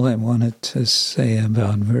 all I wanted to say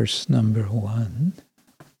about verse number 1.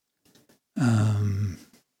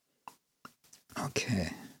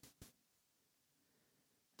 Okay.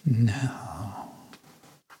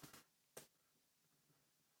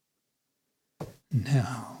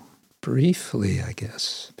 Now, briefly, I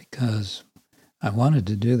guess, because I wanted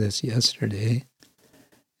to do this yesterday,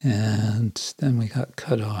 and then we got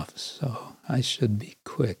cut off, so I should be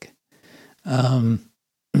quick.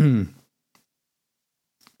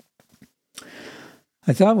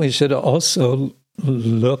 I thought we should also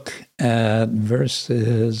look at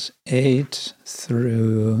verses 8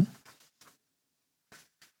 through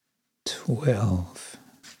 12.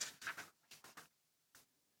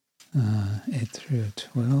 8 through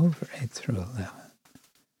 12 or 8 through 11?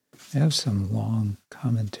 I have some long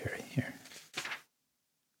commentary here.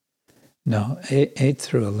 No, 8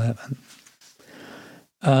 through 11.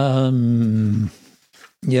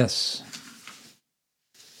 Yes.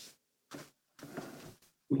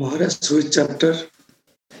 Maharaj, which chapter?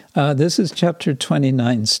 This is chapter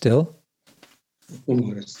 29 still. Oh,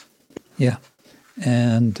 Maharaj. Yeah.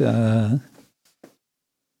 And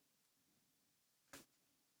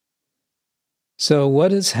so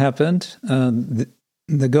what has happened?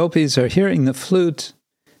 The gopis are hearing the flute.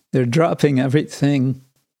 They're dropping everything.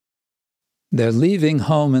 They're leaving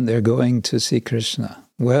home and they're going to see Krishna.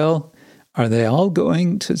 Well, are they all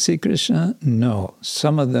going to see Krishna? No.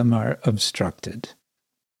 Some of them are obstructed.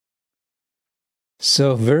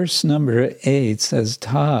 So verse number 8 says,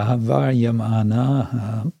 Ta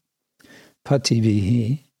varyamanaha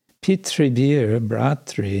patibihi pitribir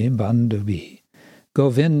bratri bandhubi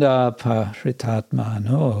Govinda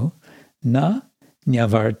pahritatmano na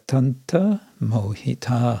nyavartanta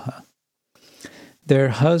mohitaha. Their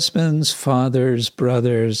husbands, fathers,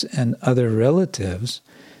 brothers, and other relatives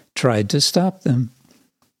tried to stop them.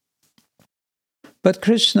 But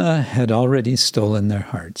Krishna had already stolen their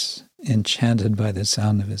hearts. Enchanted by the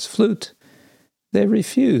sound of his flute, they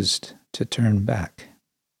refused to turn back.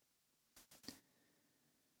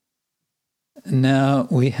 Now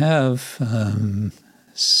we have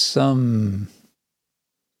some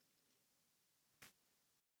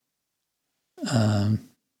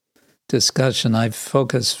discussion. I've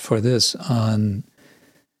focused for this on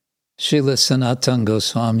Srila Sanatana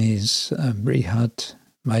Goswami's Brihat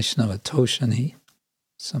Vaishnava Toshani,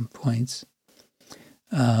 some points.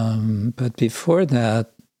 But before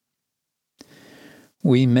that,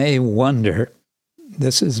 we may wonder,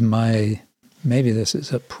 maybe this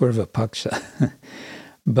is a Purva Paksha,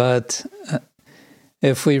 but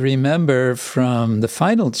if we remember from the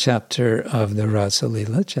final chapter of the Rasa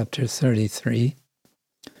Lila, chapter 33,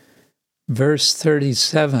 verse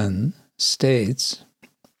 37 states,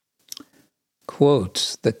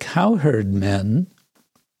 quote, the cowherd men,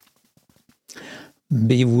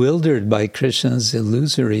 bewildered by Krishna's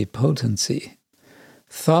illusory potency,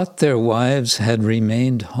 thought their wives had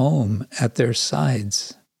remained home at their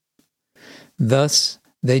sides. Thus,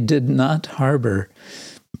 they did not harbor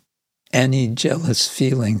any jealous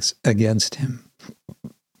feelings against him.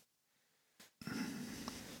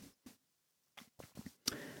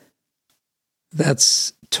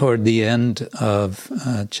 That's toward the end of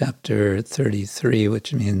chapter 33,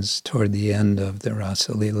 which means toward the end of the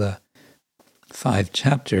Rasa Lila 5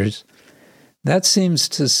 chapters. That seems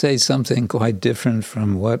to say something quite different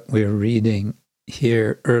from what we're reading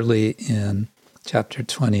here early in chapter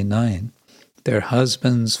 29. Their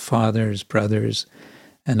husbands, fathers, brothers,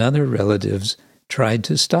 and other relatives tried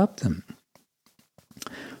to stop them.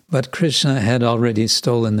 But Krishna had already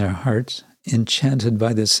stolen their hearts. Enchanted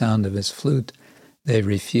by the sound of his flute, they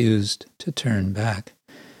refused to turn back.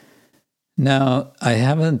 Now, I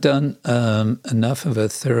haven't done enough of a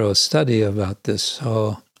thorough study about this,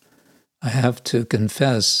 so I have to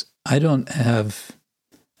confess, I don't have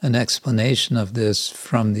an explanation of this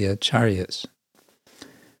from the Acharyas.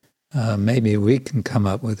 Maybe we can come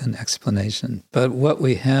up with an explanation. But what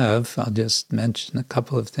we have, I'll just mention a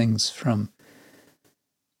couple of things from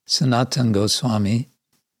Sanatana Goswami.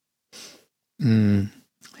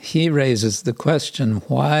 He raises the question,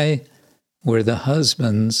 why were the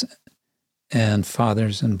husbands and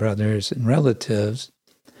fathers and brothers and relatives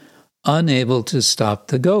unable to stop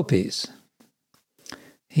the gopis?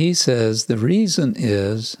 He says the reason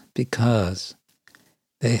is because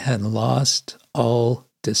they had lost all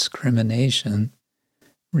discrimination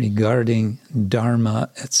regarding dharma,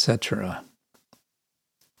 etc.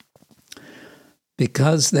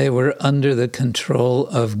 Because they were under the control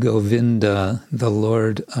of Govinda, the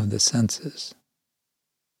Lord of the senses.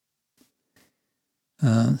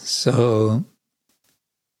 So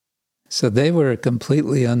they were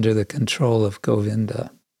completely under the control of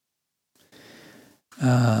Govinda.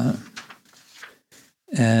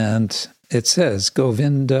 And it says,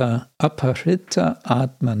 Govinda aparita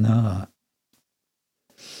atmana.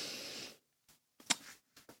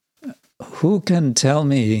 Who can tell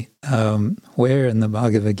me where in the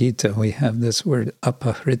Bhagavad Gita we have this word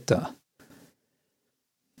aparita?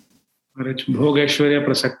 Bhogeshwarya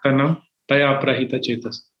prasaktanam taya prahita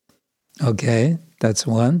chetas. Okay, that's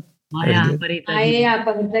one.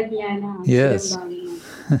 Yes,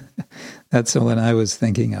 that's the one I was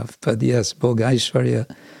thinking of. But yes, Bhogeshwarya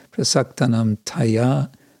prasaktanam taya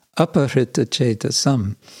aparita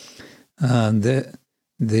chetasam.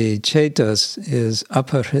 The chetas is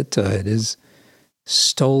aparita, it is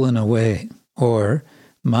stolen away, or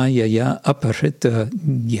mayaya aparita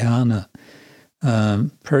jnana,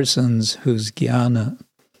 persons whose jnana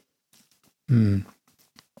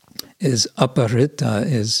is aparita,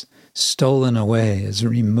 is stolen away, is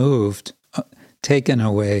removed, taken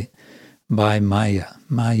away by maya.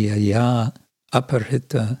 Mayaya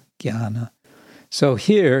aparita jnana. So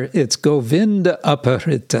here it's Govinda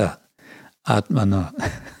aparita atmana.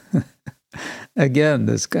 Again,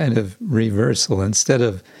 this kind of reversal. Instead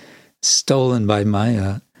of stolen by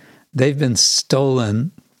maya, they've been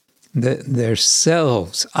stolen, their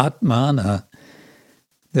selves, atmana,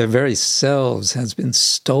 their very selves has been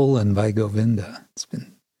stolen by Govinda. It's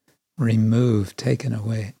been removed, taken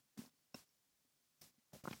away.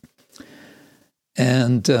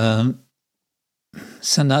 And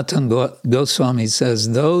Sanatana Goswami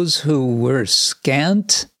says, those who were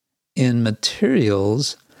scant in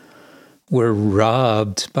materials were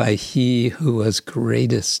robbed by he who was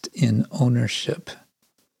greatest in ownership.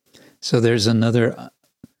 So there's another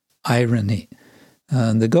irony.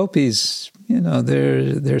 The gopis,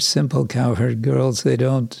 they're simple cowherd girls.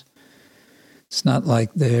 It's not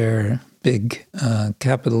like they're big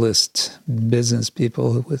capitalist business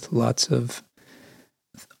people with lots of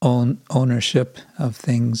ownership of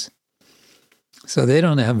things. So they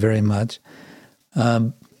don't have very much.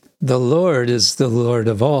 The Lord is the Lord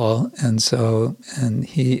of all, and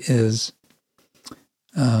He is,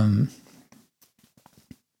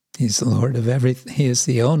 He's the Lord of everything. He is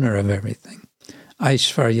the owner of everything.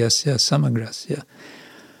 Aishvaryasya samagrasya.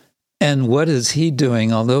 And what is He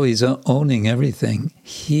doing? Although He's owning everything,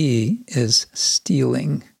 He is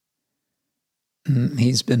stealing.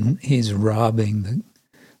 He's robbing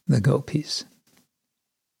the gopis.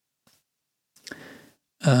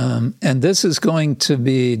 And this is going to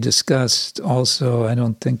be discussed also. I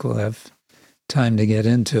don't think we'll have time to get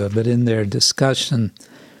into it, but in their discussion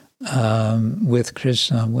with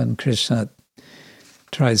Krishna, when Krishna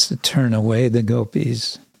tries to turn away the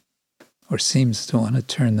gopis, or seems to want to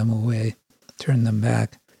turn them away, turn them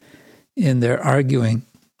back, in their arguing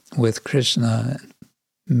with Krishna,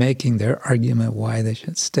 making their argument why they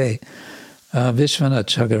should stay, Vishwanath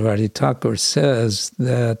Chakravarti Thakur says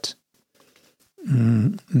that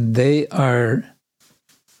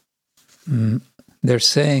they're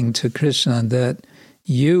saying to Krishna that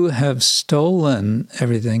you have stolen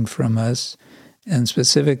everything from us, and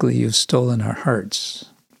specifically you've stolen our hearts.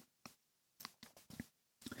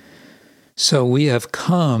 So we have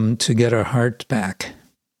come to get our heart back.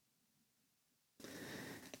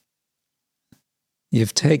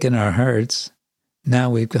 You've taken our hearts, now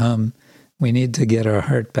we've come, we need to get our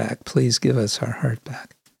heart back. Please give us our heart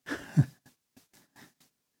back.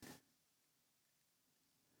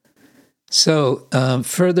 So,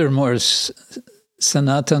 furthermore,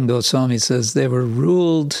 Sanatana Goswami says the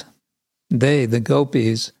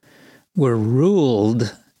gopis, were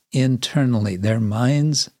ruled internally. Their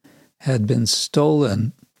minds had been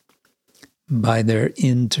stolen by their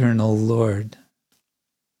internal Lord.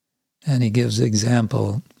 And he gives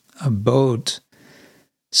example, a boat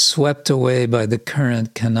swept away by the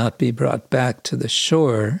current cannot be brought back to the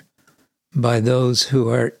shore by those who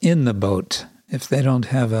are in the boat. If they don't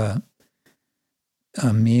have a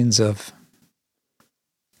means of,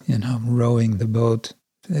 rowing the boat,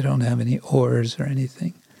 if they don't have any oars or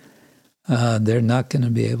anything, they're not going to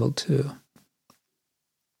be able to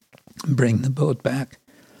bring the boat back.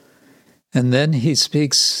 And then he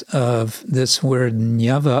speaks of this word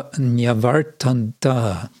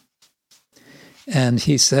nyavartanta. And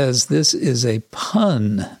he says this is a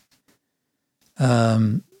pun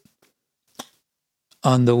on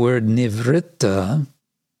the word nivritta,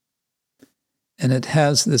 and it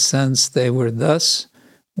has the sense they were thus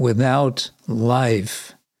without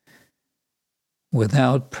life,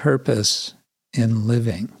 without purpose in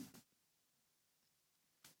living.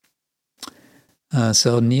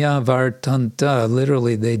 So nyavartanta,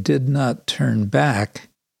 literally, they did not turn back.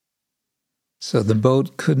 So the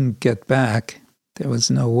boat couldn't get back. There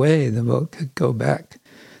was no way the boat could go back.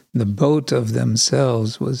 The boat of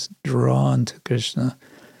themselves was drawn to Krishna.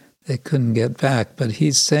 They couldn't get back. But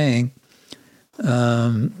he's saying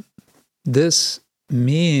this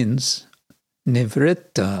means,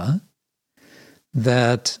 nivritta,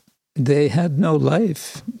 that they had no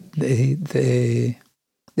life. They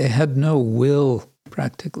had no will,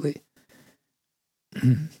 practically.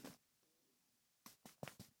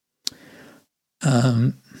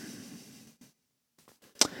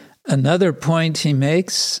 Another point he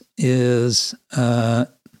makes is that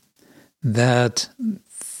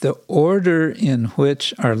the order in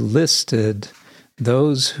which are listed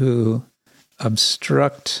those who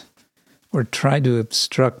obstruct or try to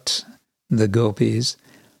obstruct the gopis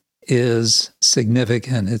is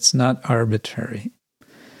significant. It's not arbitrary.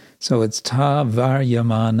 So it's ta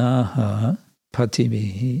varyamanaha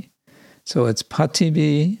patibhi. So it's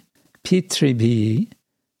patibhi, pitribhi,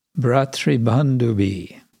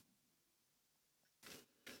 bhratribandhubhi.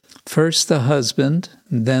 First the husband,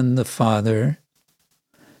 then the father,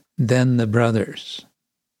 then the brothers.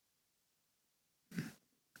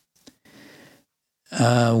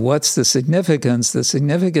 What's the significance? The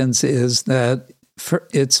significance is that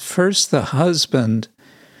it's first the husband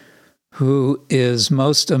who is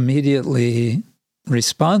most immediately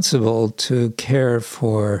responsible to care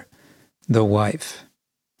for the wife.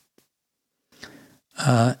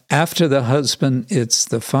 After the husband, it's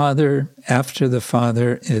the father. After the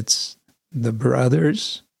father, it's the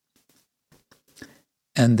brothers,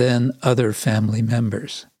 and then other family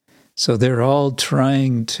members. So they're all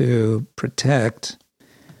trying to protect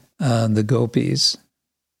the gopis,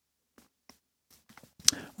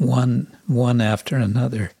 one after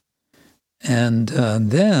another. And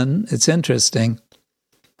then, it's interesting,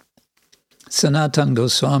 Sanatana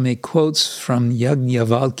Goswami quotes from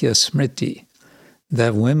Yajnavalkya Smriti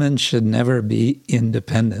that women should never be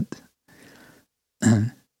independent.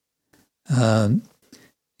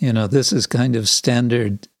 This is kind of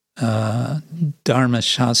standard Dharma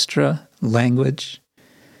Shastra language,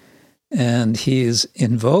 and he is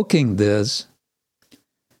invoking this,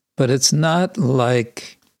 but it's not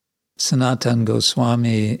like Sanatana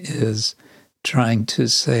Goswami is trying to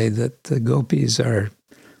say that the gopis are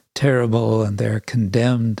terrible and they're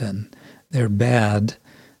condemned and they're bad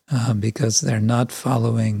because they're not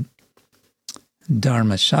following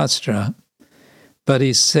Dharma Shastra. But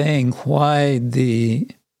he's saying why the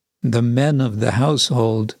men of the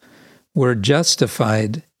household were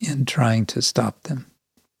justified in trying to stop them.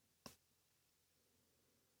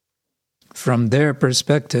 From their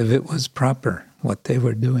perspective, it was proper what they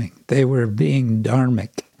were doing. They were being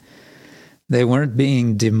dharmic. They weren't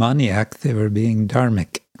being demoniac, they were being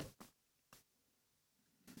dharmic.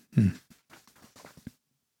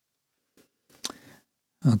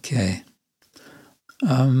 Okay.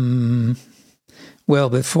 Well,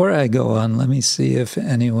 before I go on, let me see if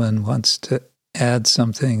anyone wants to add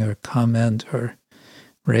something or comment or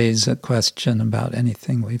raise a question about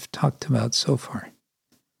anything we've talked about so far.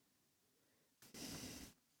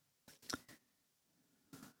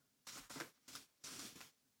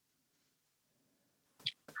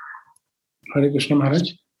 Hare Krishna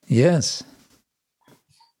Maharaj. Yes.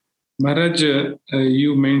 Maharaj,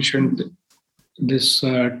 you mentioned this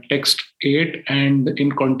text 8, and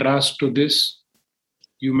in contrast to this,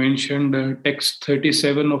 you mentioned text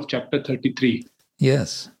 37 of chapter 33.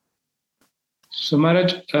 Yes. So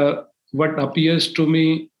Maharaj, what appears to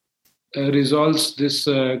me resolves this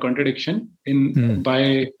contradiction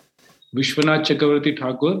by Vishwanath Chakravarti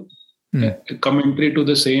Thakur, a commentary to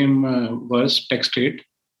the same verse, text 8.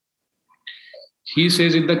 he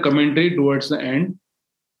says in the commentary towards the end,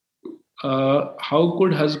 how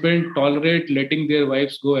could husband tolerate letting their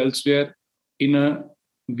wives go elsewhere in a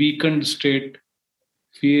weakened state,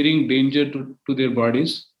 fearing danger to their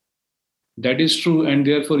bodies? That is true, and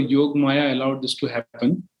therefore Yog Maya allowed this to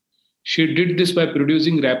happen. She did this by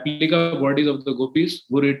producing replica bodies of the gopis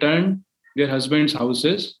who returned their husbands'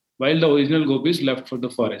 houses while the original gopis left for the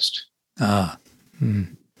forest. Does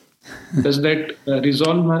that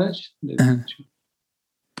resolve, Maharaj?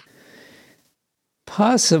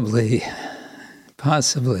 Possibly.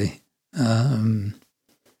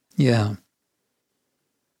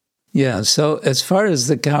 Yeah, so as far as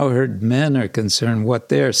the cowherd men are concerned, what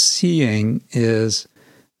they're seeing is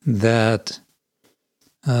that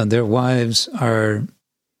their wives are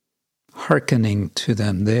hearkening to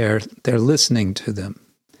them. They're listening to them,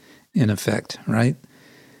 in effect, right?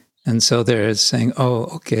 And so they're saying, oh,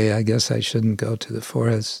 okay, I guess I shouldn't go to the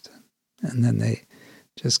forest. And then they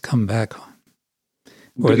just come back home.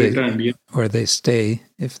 Or they stay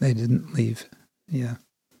if they didn't leave. Yeah.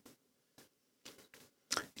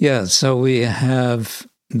 Yeah, so we have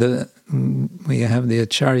the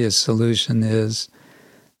Acharya solution is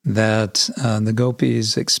that the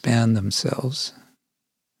gopis expand themselves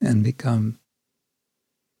and become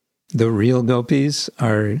the real gopis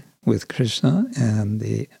are with Krishna, and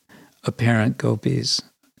the apparent gopis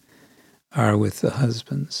are with the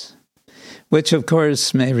husbands, which of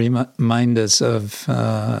course may remind us of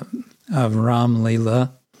Ram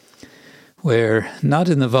Leela, where not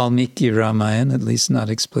in the Valmiki Ramayana, at least not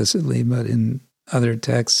explicitly, but in other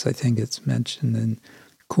texts, I think it's mentioned in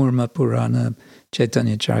Kurma Purana,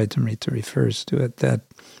 Chaitanya Charitamrita refers to it, that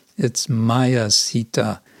it's Maya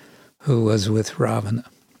Sita who was with Ravana.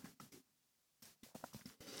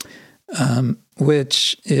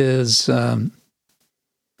 Which is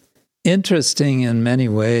interesting in many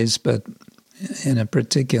ways, but in a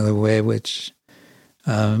particular way, which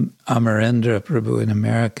Amarendra Prabhu in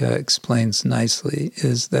America explains nicely,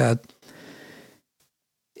 is that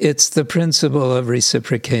it's the principle of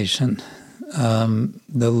reciprocation.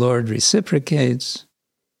 The Lord reciprocates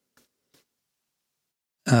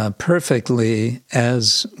perfectly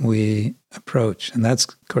as we approach. And that's,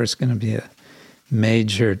 of course, going to be a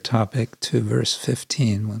major topic to verse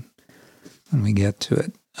 15 when we get to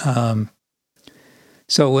it.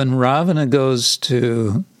 So when Ravana goes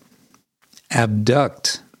to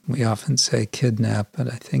abduct, we often say kidnap,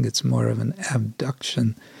 but I think it's more of an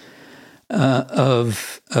abduction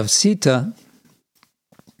of Sita,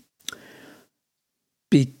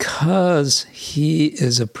 because he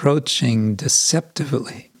is approaching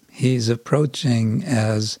deceptively. He's approaching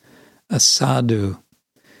as a sadhu,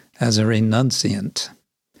 as a renunciant.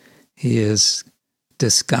 He is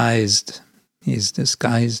disguised. He's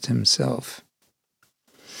disguised himself.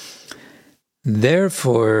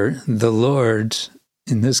 Therefore, the Lord,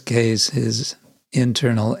 in this case, his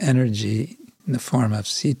internal energy in the form of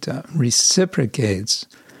Sita, reciprocates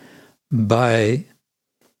by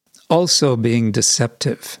also being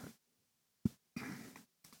deceptive,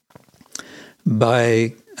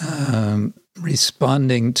 by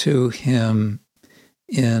responding to him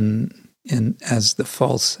in as the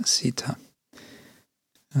false Sita.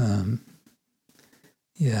 And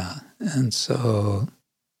so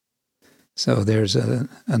there's a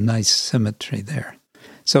nice symmetry there.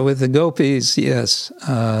 So with the gopis, yes,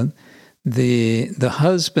 the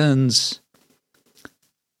husbands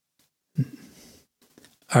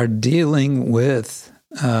are dealing with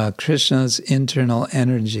Krishna's internal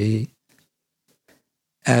energy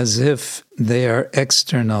as if they are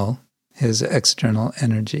external, his external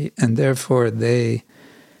energy, and therefore they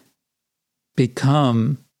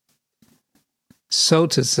become, so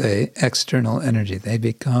to say, external energy. They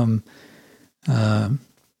become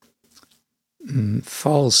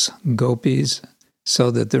false gopis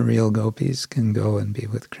so that the real gopis can go and be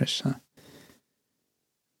with Krishna.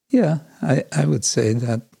 Yeah, I would say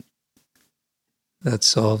that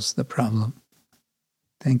solves the problem.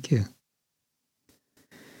 Thank you.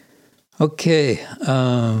 Okay,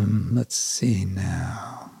 let's see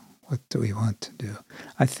now. What do we want to do?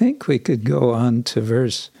 I think we could go on to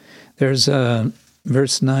verse 9.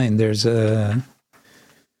 There's a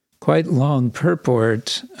quite long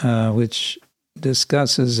purport which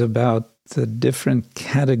discusses about the different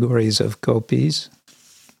categories of gopis.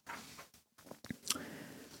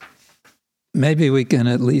 Maybe we can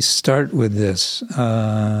at least start with this.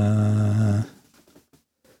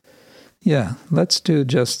 Let's do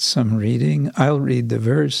just some reading. I'll read the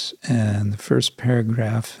verse and the first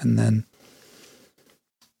paragraph, and then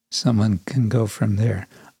someone can go from there.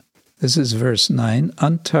 This is verse 9.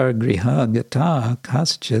 Antar griha gata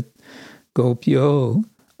kaschit gopyo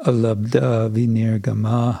alabda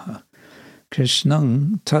vinirgamaha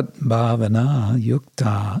krishnang tat bhavana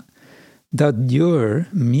yukta dadyur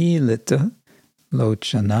milita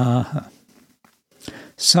lochanaha.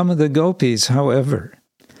 Some of the gopis, however,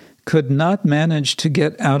 could not manage to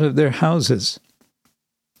get out of their houses,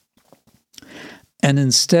 and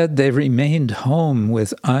instead they remained home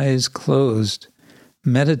with eyes closed,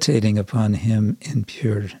 meditating upon him in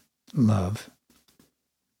pure love.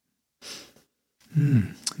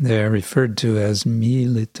 They are referred to as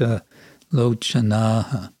milita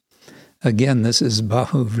lochanaha. Again, this is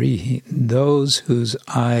bahuvrihi, those whose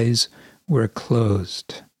eyes were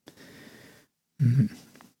closed.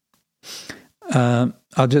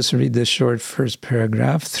 I'll just read this short first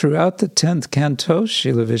paragraph. Throughout the 10th canto,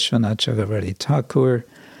 Srila Vishwanath Chakravarti Thakur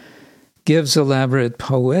gives elaborate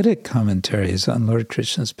poetic commentaries on Lord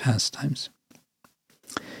Krishna's pastimes.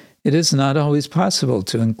 It is not always possible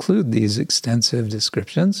to include these extensive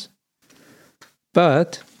descriptions,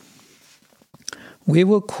 but we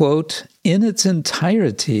will quote in its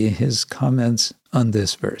entirety his comments on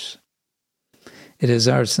this verse. It is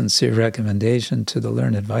our sincere recommendation to the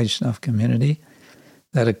learned Vaishnava community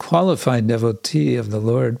that a qualified devotee of the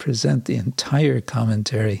Lord present the entire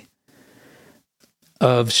commentary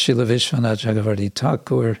of Srila Vishwanath Chakravarti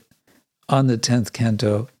Thakur on the 10th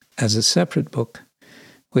canto as a separate book,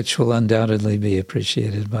 which will undoubtedly be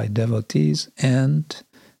appreciated by devotees and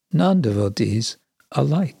non-devotees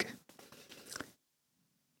alike.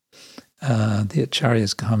 The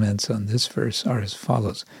Acharya's comments on this verse are as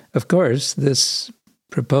follows. Of course, this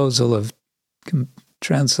proposal of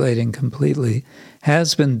translating completely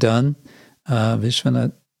has been done. His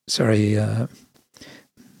Holiness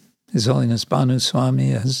Bhanu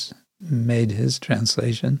Swami has made his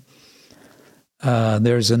translation.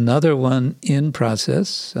 There's another one in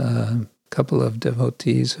process. A couple of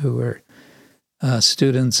devotees who were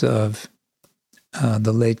students of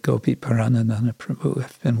the late Gopi Paranadhana Prabhu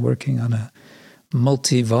have been working on a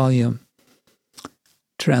multi-volume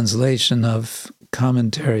translation of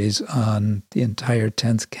commentaries on the entire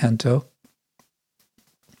 10th canto,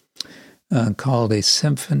 called A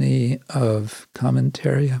Symphony of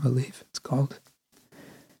Commentary, I believe it's called.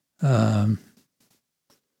 And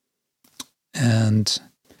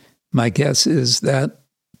my guess is that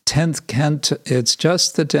 10th canto, it's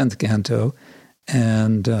just the 10th canto,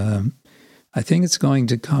 and I think it's going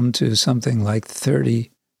to come to something like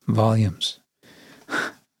 30 volumes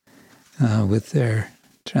with their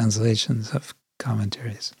translations of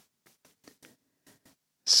commentaries.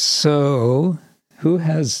 So, who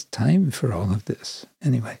has time for all of this?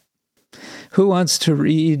 Anyway, who wants to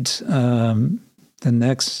read the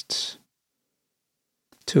next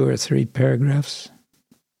 2 or 3 paragraphs?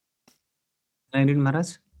 I read,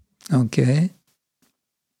 Maharaj. Okay.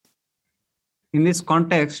 In this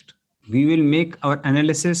context, we will make our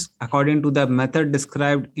analysis according to the method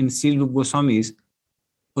described in Srila Rupa Goswami's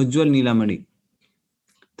Ujjwal Nilamani.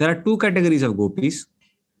 There are 2 categories of gopis,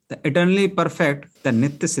 the eternally perfect, the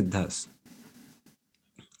Nitya Siddhas,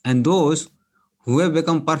 and those who have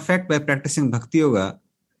become perfect by practicing Bhakti Yoga,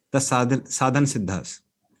 the Sadhan Siddhas.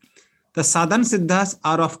 The Sadhan Siddhas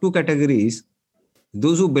are of 2 categories,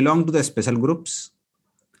 those who belong to the special groups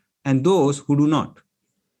and those who do not.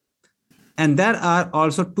 And there are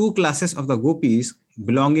also 2 classes of the gopis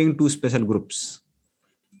belonging to special groups,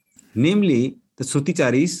 namely the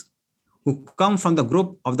Sruticharis, who come from the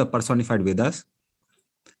group of the personified Vedas,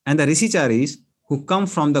 and the Rishicharis, who come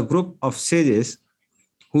from the group of sages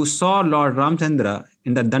who saw Lord Ramchandra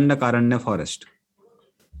in the Dandakaranya forest.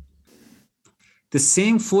 The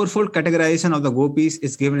same 4-fold categorization of the gopis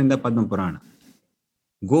is given in the Padma Purana.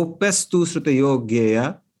 Gopastu Srutayo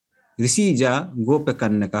Gyeya, Rishija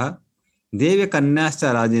Gopakannaka, Deve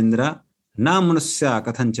Kanyascha Rajendra, Na Manusya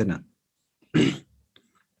Kathanchana.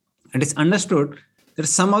 It is understood that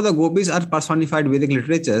some of the gopis are personified Vedic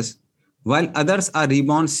literatures, while others are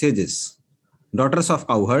reborn sages, daughters of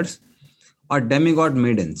cowherds, or demigod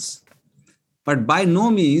maidens. But by no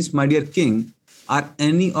means, my dear king, are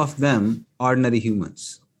any of them ordinary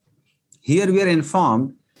humans. Here we are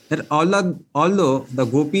informed that although the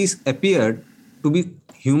gopis appeared to be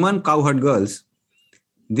human cowherd girls,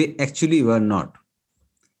 they actually were not.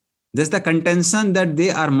 Thus the contention that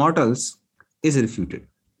they are mortals is refuted.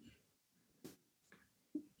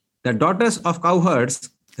 The daughters of cowherds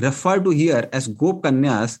referred to here as Gop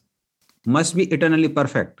Kanyas must be eternally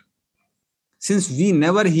perfect, since we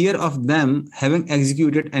never hear of them having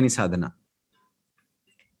executed any sadhana.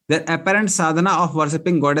 Their apparent sadhana of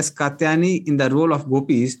worshipping goddess Katyayani in the role of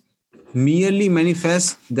gopis merely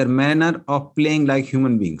manifests their manner of playing like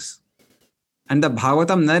human beings. And the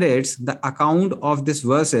Bhagavatam narrates the account of this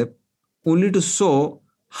worship only to show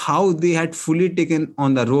how they had fully taken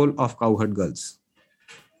on the role of cowherd girls.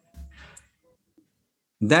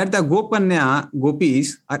 That the Gopanya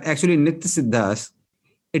gopis are actually Nitya Siddhas,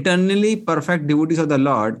 eternally perfect devotees of the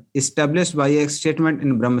Lord, established by a statement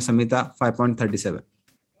in Brahma Samhita 5.37.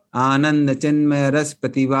 Ananda Chenmaya Ras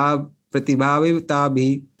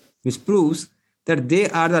Pratibhavita, which proves that they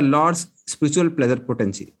are the Lord's spiritual pleasure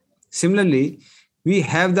potency. Similarly, we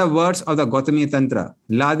have the words of the Gautami Tantra,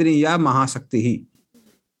 Ladriya Mahashaktihi.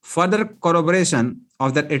 Further corroboration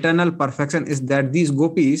of that eternal perfection is that these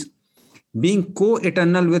gopis, being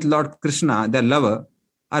co-eternal with Lord Krishna, their lover,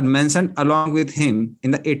 are mentioned along with him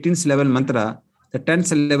in the 18th level mantra, the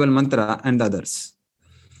 10th level mantra, and the others.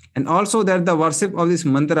 And also that the worship of these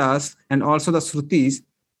mantras and also the Shrutis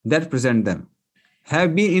that present them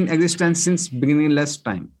have been in existence since beginningless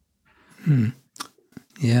time.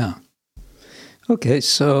 Yeah. Okay,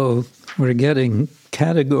 so we're getting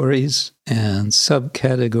categories and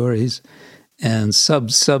subcategories and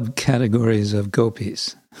sub-subcategories of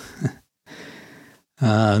gopis.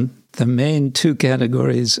 The main two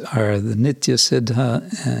categories are the Nitya Siddha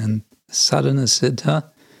and Sadhana Siddha.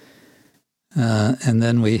 And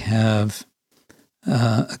then we have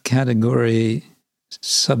a category,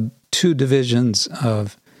 two divisions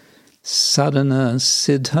of Sadhana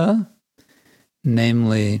Siddha,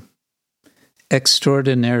 namely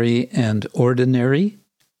extraordinary and ordinary.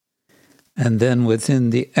 And then within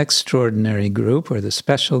the extraordinary group, or the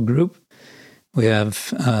special group, we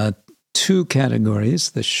have two categories,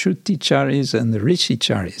 the Shruticharis and the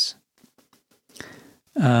Rishicharis.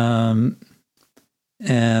 And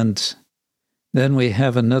then we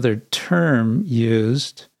have another term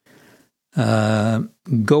used, Gopakanya,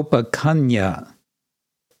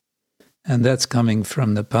 and that's coming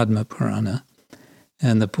from the Padma Purana.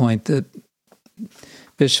 And the point that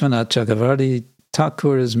Vishwanath Chakravarti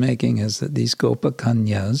Thakur is making is that these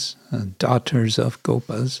Gopakanyas, daughters of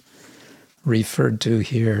Gopas, referred to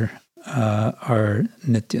here are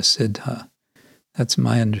Nitya Siddha. That's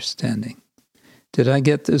my understanding. Did I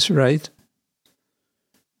get this right?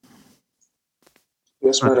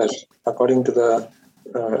 Yes, Maharaj. According to the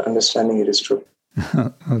understanding, it is true.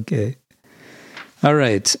 Okay. All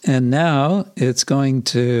right. And now it's going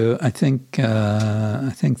to, I think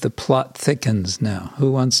the plot thickens now.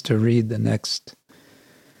 Who wants to read the next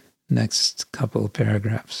couple of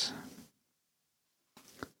paragraphs?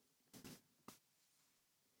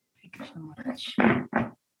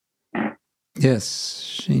 Yes,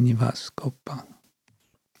 Srinivas Gopal.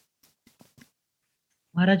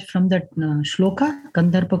 Maharaj, from that shloka,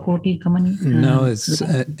 Kandharpa Koti Kamani? No, it's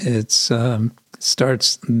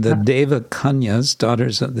starts the Deva Kanyas,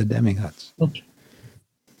 daughters of the demigods. Okay.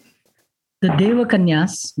 The Deva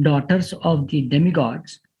Kanyas, daughters of the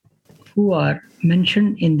demigods, who are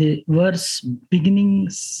mentioned in the verse beginning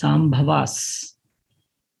Sambhavastva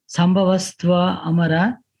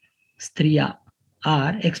Amara Striya,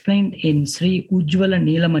 are explained in Sri Ujjvala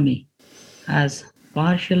Nilamani as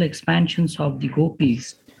partial expansions of the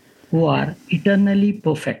gopis who are eternally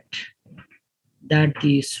perfect. That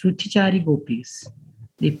the Shrutichari gopis,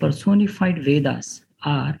 the personified Vedas,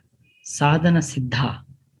 are Sadhana Siddha,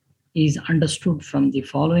 is understood from the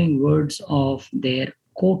following words of their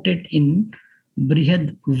quoted in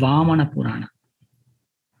Brihad Vamana Purana.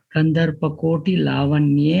 Kandharpa Koti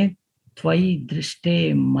Lavanye Tvai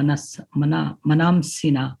Drishte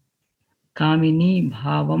Manamsina Kamini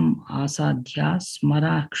Bhavam Asadhya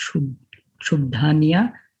Smara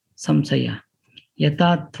Kshuddhanya Samsaya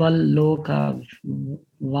Yata Tval Loka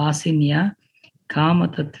Vasinya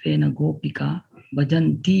Kamatatvena Gopika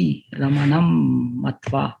Bhajanti Ramanam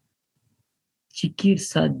Matva Chikir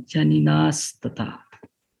Sajjaninas Tata.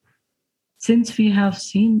 Since we have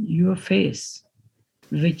seen your face,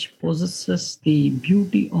 which possesses the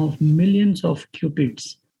beauty of millions of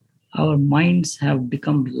cupids, our minds have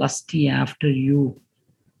become lusty after you,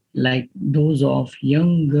 like those of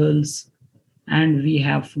young girls, and we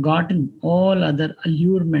have forgotten all other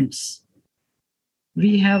allurements.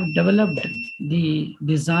 We have developed the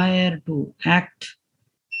desire to act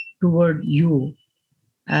toward you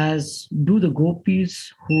as do the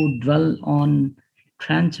gopis who dwell on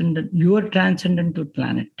your transcendental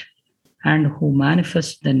planet and who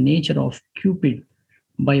manifest the nature of Cupid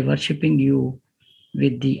by worshipping you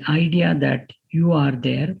with the idea that you are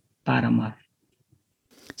their Paramar.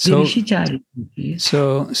 So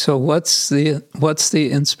what's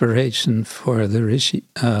the inspiration for the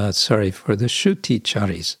for the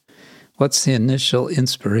Shruticharis? What's the initial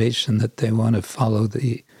inspiration that they want to follow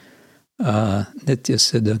the Nitya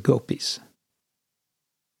Siddha gopis?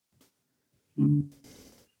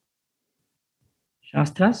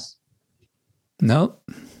 Shastras? No.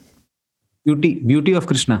 Beauty of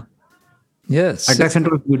Krishna. Yes. Attraction to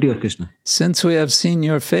the beauty of Krishna. Since we have seen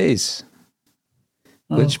your face,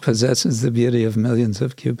 which possesses the beauty of millions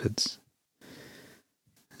of cupids.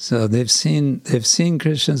 So they've seen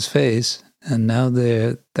Krishna's face, and now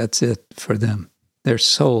that's it for them. They're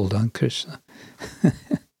sold on Krishna.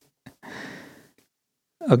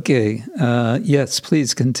 Okay, yes,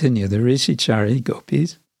 please continue. The Rishichari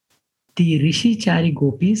gopis. The Rishichari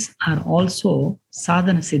gopis are also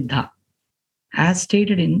sadhana siddha. As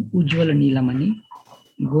stated in Ujjvala Nilamani,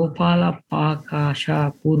 Gopala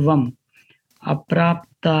Pakasha Purvam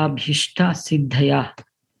Aprapta Bhishta Siddhaya.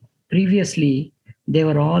 Previously, they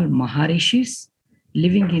were all Maharishis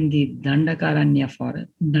living in the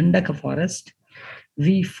Dandaka forest.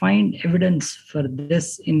 We find evidence for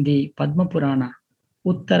this in the Padma Purana,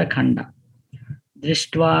 Uttarakhanda.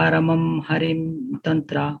 Drishtvaramam Harim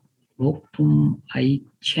Tantra Bhoktum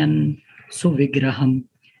Aichan Suvigraham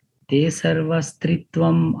Te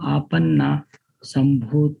Sarvastritvam Apanna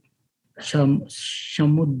Sambhut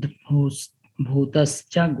Shamudbhutascha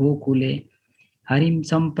Gokule Harim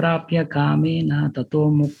Samprapya Kamena Tato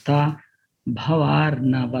Mukta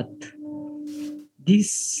Bhavarnavat.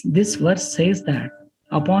 This verse says that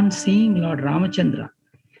upon seeing Lord Ramachandra,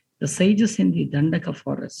 the sages in the Dandaka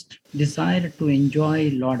forest desired to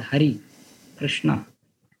enjoy Lord Hari, Krishna.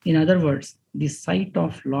 In other words, the sight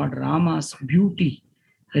of Lord Rama's beauty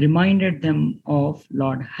reminded them of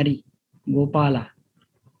Lord Hari, Gopala,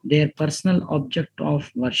 their personal object of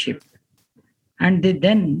worship. And they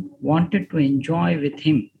then wanted to enjoy with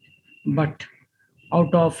him, but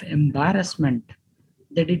out of embarrassment,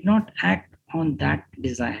 they did not act on that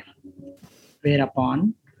desire.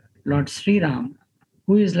 Whereupon Lord Sri Ram,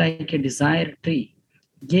 who is like a desire tree,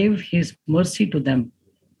 gave his mercy to them,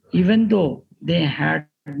 even though they had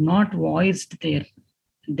not voiced their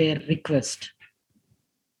request.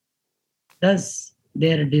 Thus,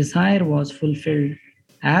 their desire was fulfilled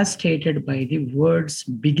as stated by the words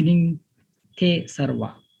beginning Te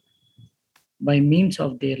Sarva. By means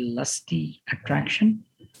of their lusty attraction,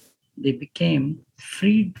 they became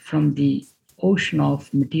freed from the ocean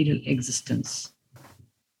of material existence.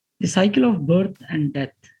 The cycle of birth and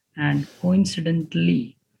death, and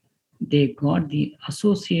coincidentally, they got the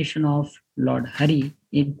association of Lord Hari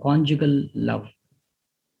in conjugal love.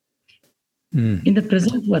 In the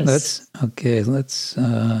present verse... Let's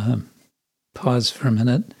pause for a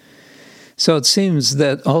minute. So it seems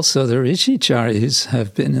that also the Rishicharis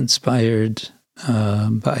have been inspired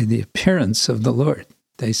by the appearance of the Lord.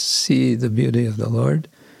 They see the beauty of the Lord,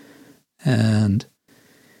 and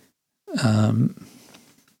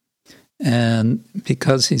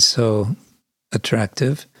because he's so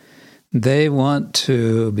attractive, they want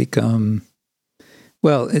to become,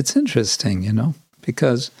 well, it's interesting,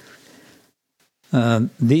 because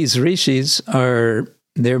these rishis they're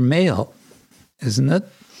male, isn't it?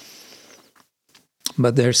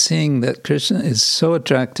 But they're seeing that Krishna is so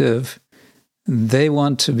attractive, they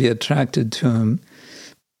want to be attracted to him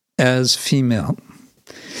as female.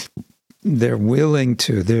 They're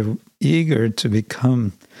eager to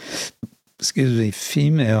become,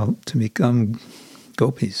 female, to become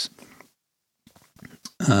gopis.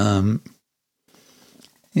 In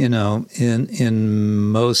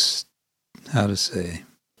most,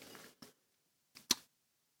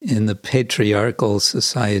 in the patriarchal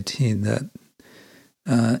society that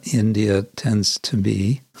India tends to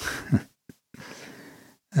be,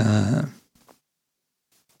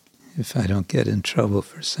 if I don't get in trouble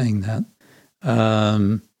for saying that,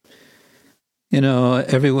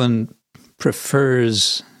 everyone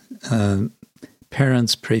prefers,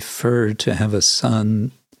 parents prefer to have a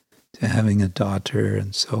son to having a daughter,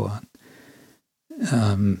 and so on.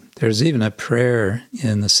 There's even a prayer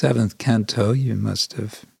in the 7th canto, you must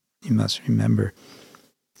remember.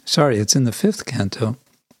 Sorry, it's in the 5th canto.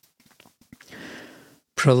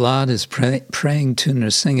 Prahlad is praying to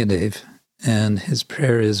Nrsingadev, and his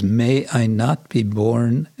prayer is, "May I not be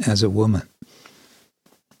born as a woman."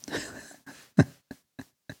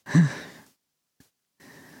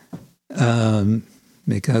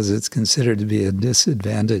 Because it's considered to be a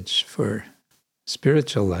disadvantage for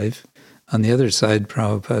spiritual life. On the other side,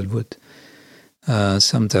 Prabhupada would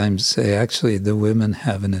sometimes say, actually, the women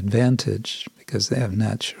have an advantage because they have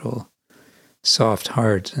natural soft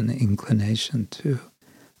heart and inclination to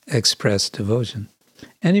express devotion.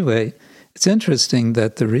 Anyway, it's interesting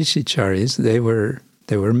that the Rishicharis, they were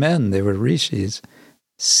men, they were rishis.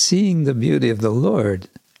 Seeing the beauty of the Lord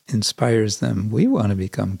inspires them. We want to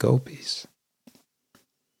become gopis.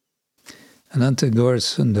 Anantagor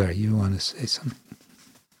Sundar, you want to say something?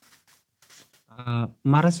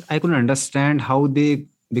 Maharaj, I couldn't understand how they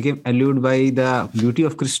became allured by the beauty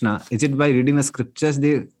of Krishna. Is it by reading the scriptures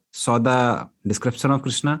they saw the description of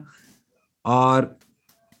Krishna? Or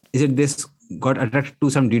is it this got attracted to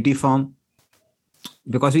some deity form?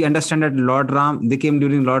 Because we understand that Lord Ram, they came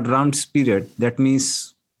during Lord Ram's period. That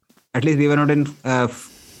means at least they were not in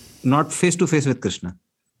not face to face with Krishna.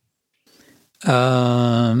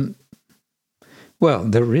 Well,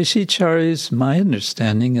 the Rishicharis, my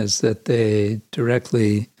understanding is that they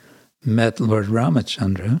directly met Lord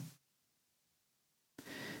Ramachandra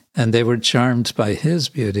and they were charmed by his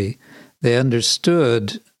beauty. They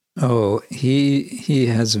understood, he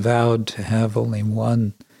has vowed to have only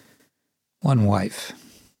one wife.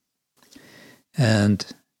 And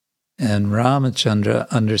Ramachandra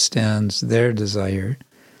understands their desire.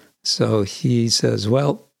 So he says,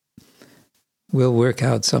 well, we'll work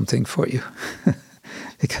out something for you.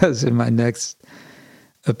 Because in my next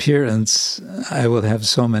appearance, I will have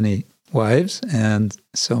so many wives and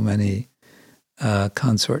so many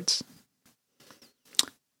consorts.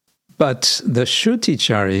 But the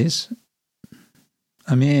Shruticharis,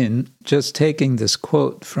 I mean, just taking this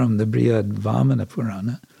quote from the Brihad Vamana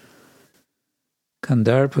Purana,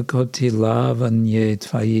 Kandarpakoti lavanye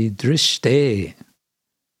tvayi drishte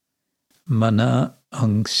mana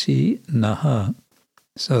angshi naha.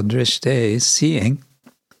 So drishte is seeing,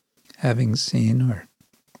 having seen, or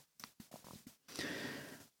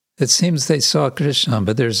it seems they saw Krishna,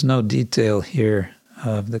 but there's no detail here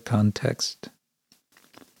of the context.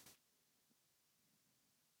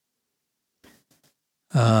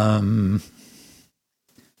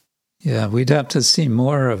 Yeah, we'd have to see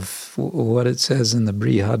more of what it says in the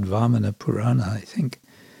Brihad Vamana Purana, I think,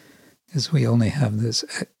 because we only have this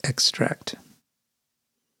extract.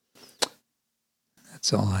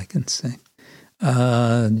 That's all I can say.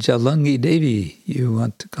 Jalangi Devi, you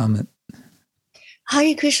want to comment?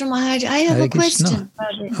 Hare Krishna Maharaj, I have Hare a Krishna.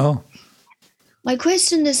 question. Oh, My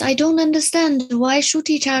question is, I don't understand why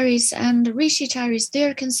Shruticharis and Rishicharis, they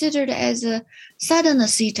are considered as sadhana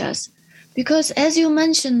sitas. Because as you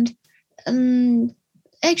mentioned,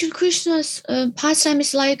 actually Krishna's pastime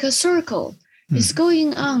is like a circle. It's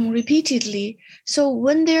going on repeatedly. So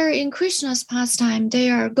when they're in Krishna's pastime, they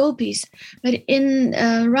are gopis. But in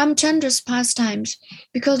Ramchandra's pastimes,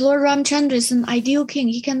 because Lord Ramchandra is an ideal king,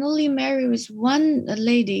 he can only marry with one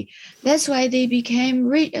lady. That's why they became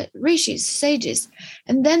rishis, sages.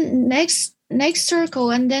 And then next circle,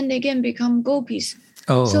 and then they again become gopis.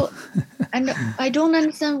 oh. So, and I don't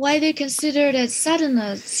understand why they consider that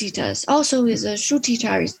sadhana sitas also is a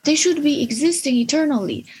Shruticharis. They should be existing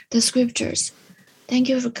eternally, the scriptures. Thank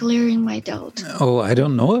you for clearing my doubt. Oh, I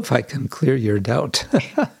don't know if I can clear your doubt.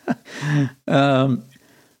 My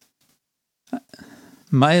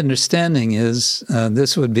understanding is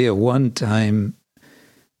this would be a one-time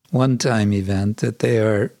event, that they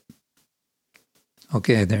are,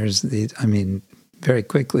 okay, there's the, I mean, very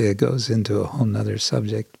quickly it goes into a whole nother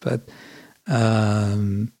subject, but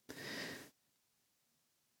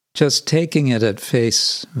just taking it at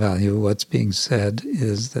face value, what's being said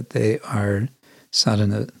is that they are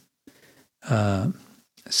sadhana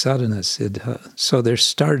siddha. So they're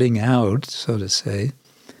starting out, so to say,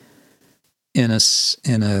 in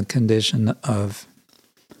a condition of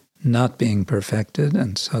not being perfected,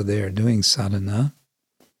 and so they are doing sadhana.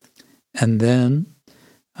 And then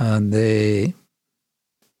they,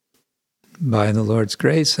 by the Lord's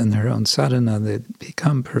grace and their own sadhana, they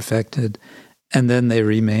become perfected, and then they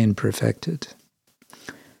remain perfected.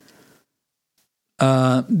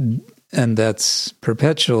 And that's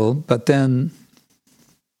perpetual, but then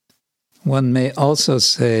one may also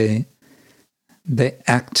say they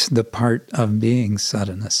act the part of being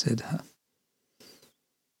sadhana siddha.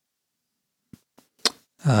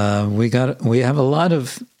 We have a lot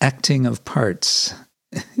of acting of parts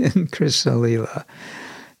in Krishna Lila,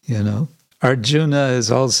 you know. Arjuna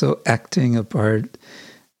is also acting a part.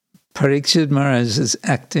 Parikshit Maharaj is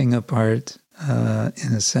acting a part,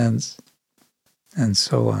 in a sense, and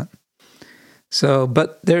so on. So,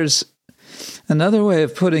 but there's another way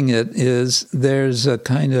of putting it is there's a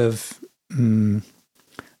kind of inbuilt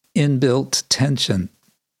tension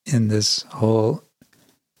in this whole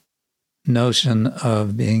notion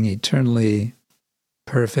of being eternally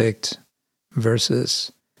perfect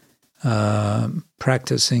versus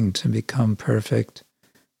practicing to become perfect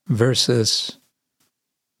versus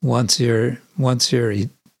once you're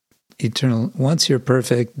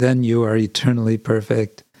perfect, then you are eternally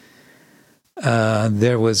perfect.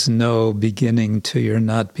 There was no beginning to your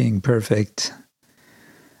not being perfect.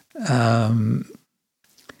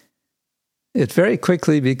 it very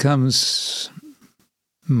quickly becomes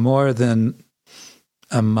more than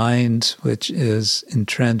a mind which is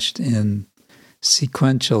entrenched in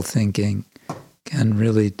sequential thinking can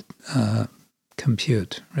really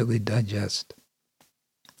compute, really digest.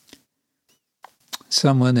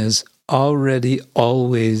 Someone is already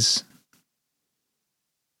always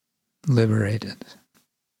liberated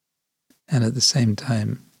and at the same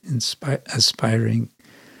time aspiring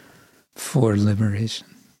for liberation.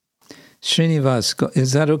 Srinivas,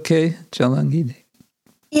 is that okay, Jalangidi?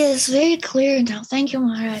 Yes, very clear now. Thank you,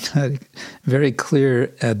 Maharaj. Very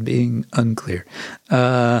clear at being unclear.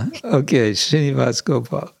 Okay, Srinivas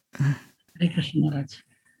Gopal. Hare Krishna, Maharaj.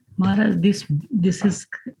 Maharaj, this is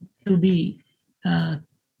to be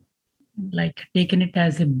like taken it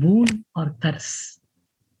as a boon or curse.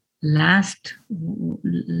 Last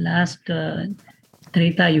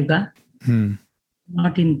Treta Yuga,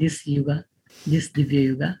 not in this Yuga, this Divya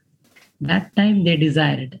Yuga. That time they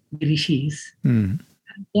desired, the rishis.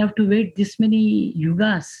 They have to wait this many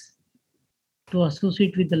yugas to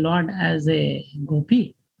associate with the Lord as a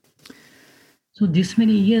gopi. So this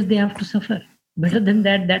many years they have to suffer. Better than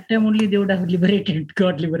that time only they would have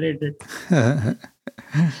got liberated.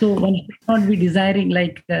 So one should not be desiring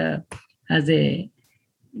like as a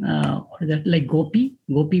like gopi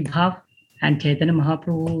bhav, and Chaitanya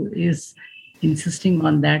Mahaprabhu is insisting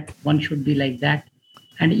on that. One should be like that.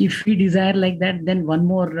 And if we desire like that, then one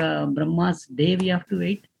more Brahma's day we have to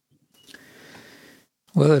wait.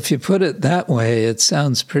 Well, if you put it that way, it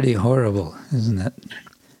sounds pretty horrible, isn't it?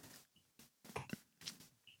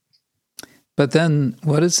 But then,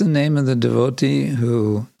 what is the name of the devotee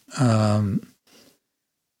who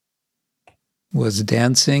was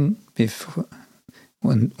dancing before?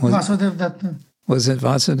 Vasudev Datta. Was it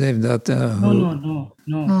Vasudev Datta?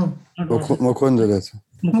 No. Mukunda Datta.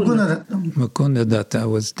 Mukunda Datta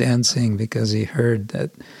was dancing because he heard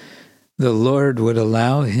that the Lord would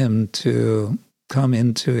allow him to come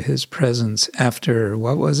into his presence after,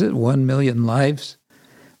 1 million lives?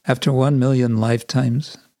 After 1 million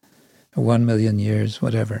lifetimes, or 1 million years,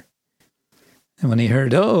 whatever. And when he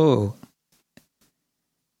heard,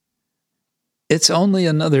 it's only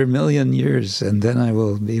another 1,000,000 years and then I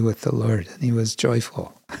will be with the Lord. And he was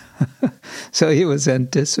joyful. So he was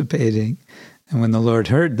anticipating. And when the Lord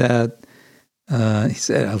heard that, he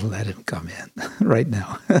said, I'll let him come in right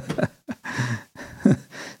now.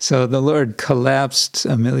 So the Lord collapsed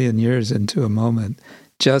 1,000,000 years into a moment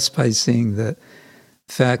just by seeing the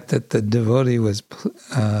fact that the devotee was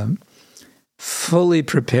fully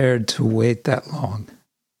prepared to wait that long.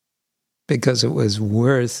 Because it was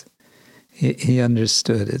worth, he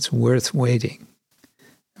understood, it's worth waiting.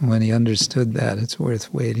 And when he understood that, it's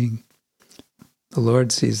worth waiting, the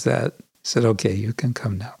Lord sees that. He said, okay, you can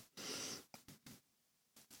come now.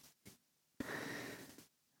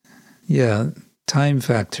 Yeah, time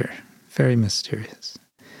factor, very mysterious.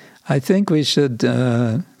 I think we should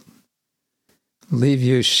leave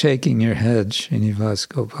you shaking your head, Srinivas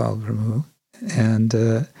Gopal Prabhu, and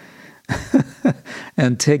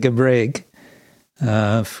and take a break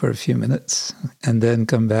for a few minutes, and then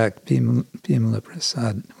come back. Bimala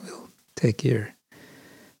Prasad will take your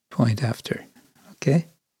point after. Okay?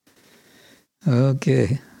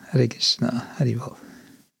 Okay. Hare Krishna. Haribol.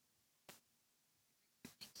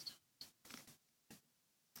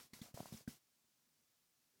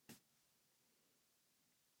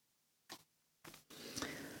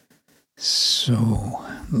 So,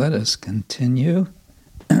 let us continue.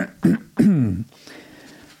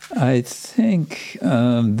 I think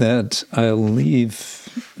that I'll leave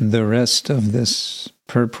the rest of this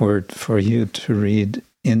purport for you to read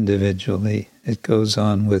individually. It goes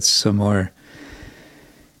on with some more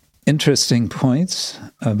interesting points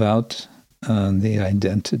about the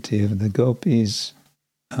identity of the gopis,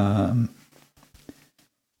 but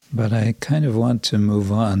I kind of want to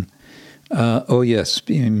move on. Yes,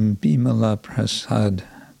 Bimala Prasad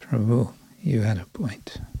Prabhu, you had a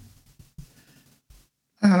point.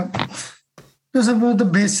 It was about the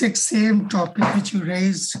basic same topic which you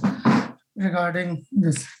raised regarding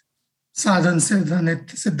this sadhan siddha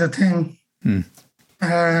nitya siddha thing.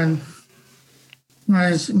 And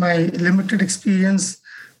my limited experience,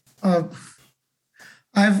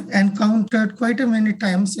 I've encountered quite a many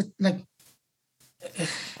times.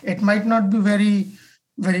 It might not be very,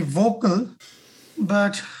 very vocal,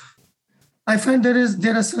 but I find there is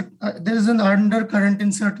an undercurrent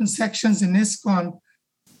in certain sections in ISKCON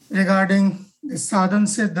regarding the sadhan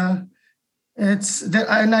siddha.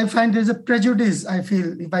 And I find there's a prejudice, I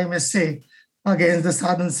feel, if I may say, against the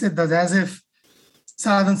sadhan siddhas, as if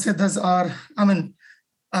sadhan siddhas are,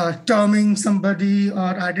 terming somebody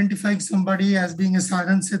or identifying somebody as being a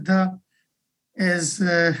sadhana siddha is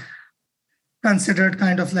considered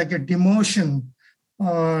kind of like a demotion,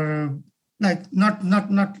 or like not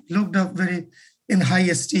looked up very in high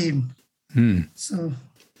esteem. So,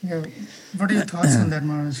 yeah, what are your thoughts on that,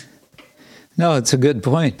 Maharaj? No, it's a good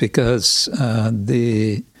point, because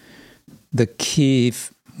the key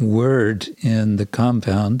word in the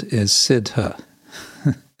compound is siddha.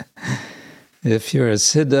 If you're a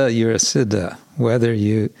siddha, you're a siddha.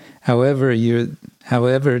 However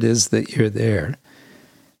it is that you're there.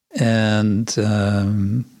 And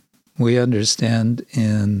we understand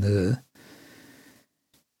in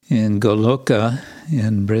Goloka,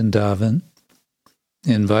 in Vrindavan,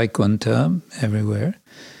 in Vaikuntha, everywhere,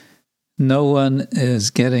 no one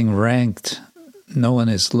is getting ranked. No one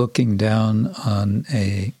is looking down on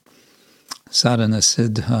a sadhana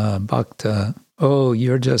siddha bhakta. Oh,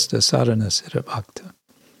 you're just a sadhana siddha bhakta.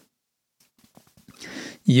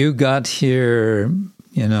 You got here,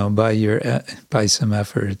 by some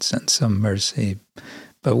efforts and some mercy,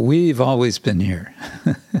 but we've always been here.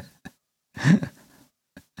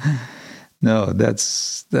 No,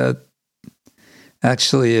 that.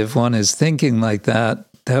 Actually, if one is thinking like that,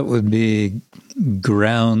 that would be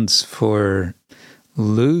grounds for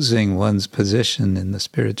losing one's position in the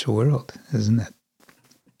spiritual world, isn't it?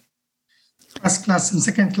 First class and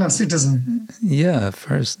second class citizen. Yeah,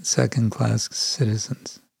 first and second class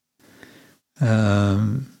citizens.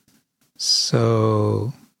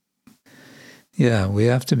 So, yeah, we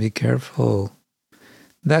have to be careful.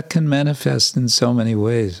 That can manifest in so many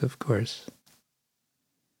ways, of course.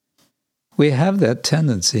 We have that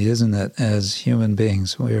tendency, isn't it, as human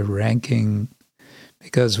beings? We're ranking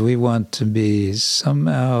because we want to be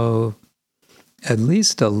somehow at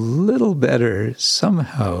least a little better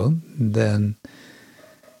somehow than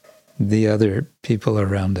the other people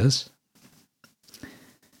around us.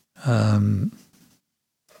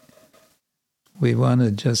 We want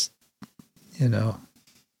to just,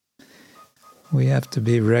 we have to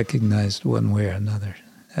be recognized one way or another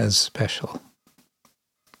as special.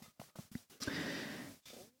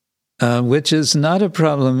 Which is not a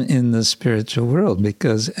problem in the spiritual world,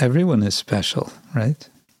 because everyone is special, right?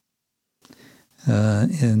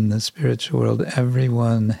 In the spiritual world,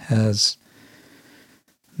 everyone has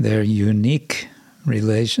their unique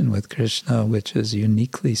relation with Krishna, which is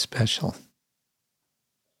uniquely special.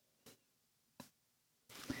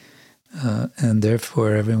 And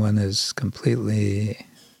therefore, everyone is completely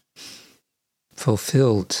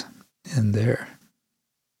fulfilled in their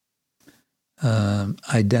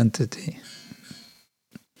identity.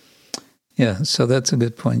 Yeah, so that's a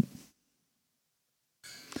good point.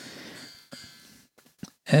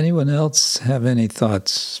 Anyone else have any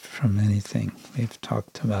thoughts from anything we've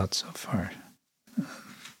talked about so far?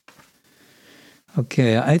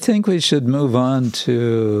 Okay, I think we should move on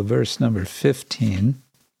to verse number 15.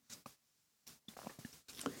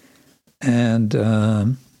 And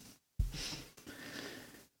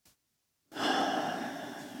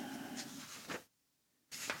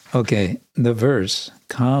okay, the verse,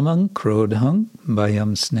 Kamang krodhang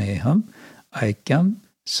bhayam sneham aikyam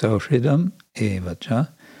sauhridam evacha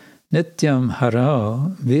nityam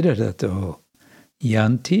harao viradato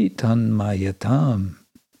yanti tanmayatam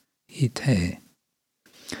ite.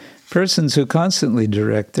 Persons who constantly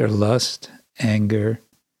direct their lust, anger,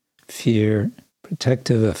 fear,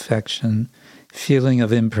 protective affection, feeling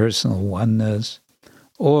of impersonal oneness,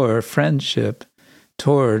 or friendship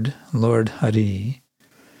toward Lord Hari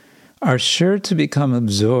are sure to become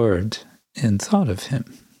absorbed in thought of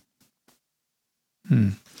him.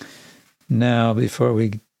 Now, before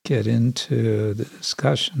we get into the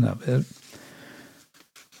discussion of it,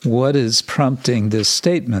 what is prompting this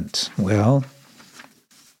statement? Well,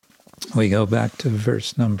 we go back to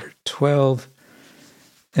verse number 12,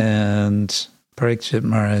 and Parikshit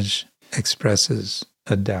Maharaj expresses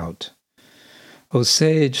a doubt. O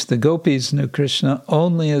sage, the gopis knew Krishna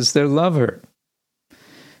only as their lover,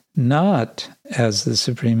 not as the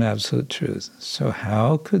supreme absolute truth. So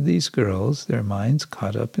how could these girls, their minds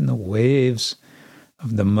caught up in the waves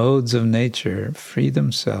of the modes of nature, free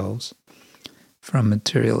themselves from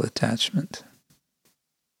material attachment?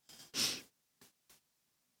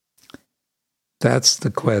 That's the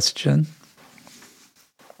question.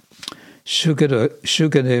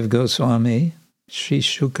 Shukadev Goswami, Sri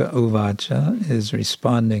Shuka Uvacha, is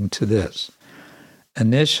responding to this,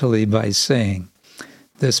 initially by saying,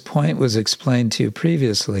 this point was explained to you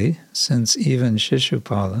previously, since even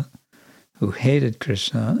Shishupala, who hated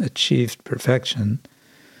Krishna, achieved perfection.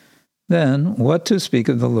 Then, what to speak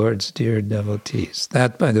of the Lord's dear devotees?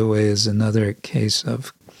 That, by the way, is another case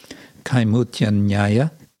of Kaimutya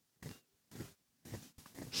Nyaya.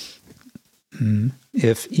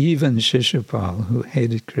 If even Shishupal, who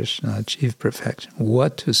hated Krishna, achieved perfection,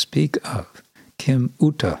 what to speak of Kim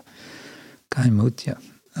Uta Kaimutya?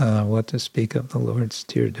 What to speak of the Lord's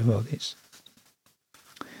dear devotees?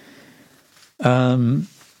 I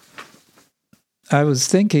was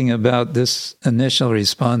thinking about this initial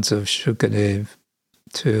response of Shukadev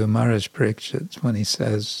to Maharaj Parikshit when he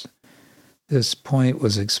says, this point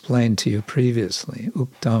was explained to you previously,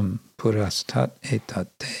 Uktam Purastat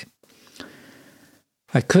Etate.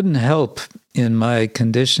 I couldn't help in my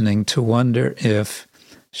conditioning to wonder if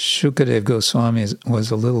Shukadev Goswami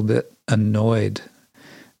was a little bit annoyed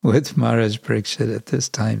with Maharaj Parikshit at this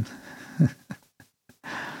time.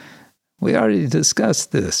 We already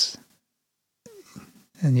discussed this,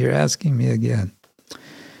 and you're asking me again.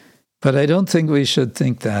 But I don't think we should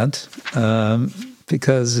think that,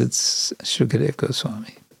 because it's Shukadev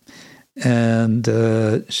Goswami. And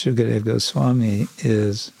Shukadev Goswami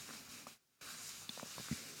is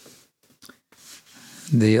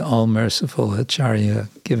the all-merciful Acharya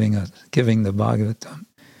giving the Bhagavatam.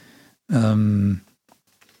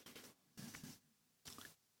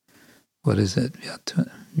 What is it?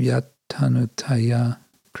 Vyatanutaya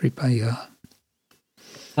Kripaya.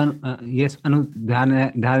 Yes,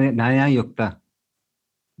 Anudhaya Yukta.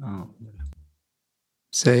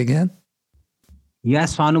 Say again? Ya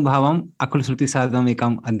Swanubhavam Akul Sruti Sadam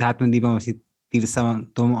Ekam Adhyatma Deepam Asi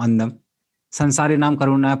Tirsavam Tom Andam Sansari Nam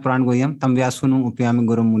Karuna Puran Goyam Tam Vyasunum Upyami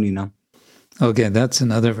Gurum Muninam. Okay, that's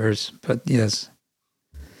another verse, but yes.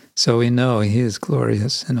 So we know he is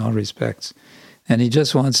glorious in all respects. And he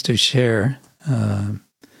just wants to share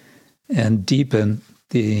and deepen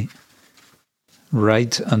the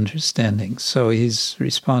right understanding. So he's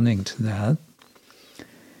responding to that.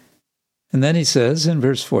 And then he says in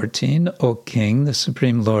verse 14, O King, the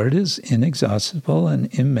Supreme Lord is inexhaustible and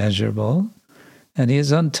immeasurable, and he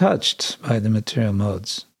is untouched by the material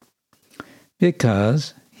modes,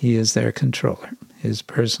 because he is their controller. His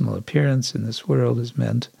personal appearance in this world is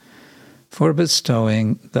meant for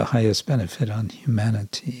bestowing the highest benefit on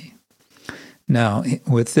humanity. Now,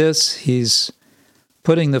 with this, he's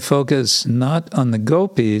putting the focus not on the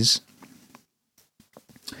gopis,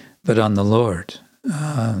 but on the Lord.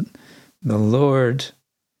 The Lord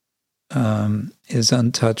is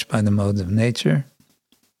untouched by the modes of nature.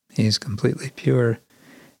 He's completely pure.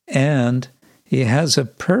 And he has a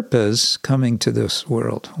purpose coming to this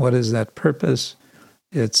world. What is that purpose?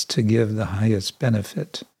 It's to give the highest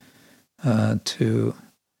benefit to,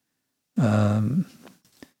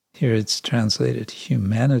 here it's translated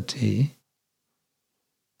humanity.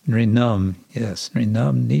 Nrinam, yes,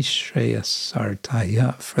 Nrinam Nishreya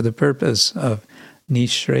Sartaya, for the purpose of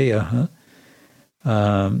Nishreya,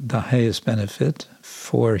 the highest benefit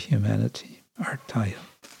for humanity, Artaya,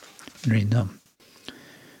 Nrinam.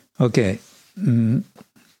 Okay,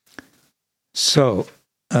 so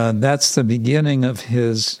that's the beginning of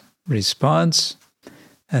his response.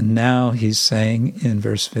 And now he's saying in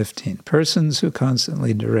verse 15, persons who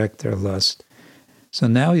constantly direct their lust. So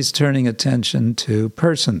now he's turning attention to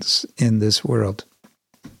persons in this world.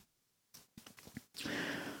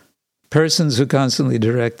 Persons who constantly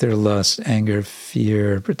direct their lust, anger,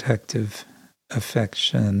 fear, protective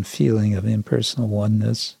affection, feeling of impersonal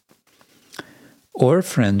oneness, or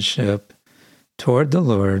friendship toward the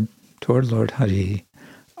Lord, toward Lord Hari,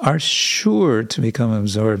 are sure to become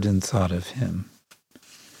absorbed in thought of him.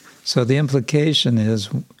 So the implication is,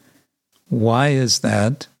 why is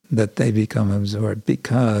that they become absorbed?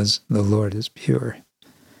 Because the Lord is pure.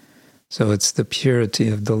 So it's the purity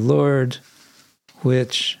of the Lord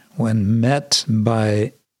which, when met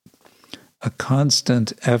by a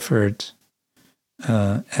constant effort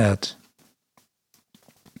at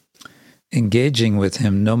engaging with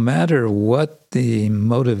him, no matter what the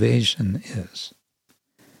motivation is.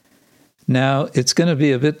 Now, it's going to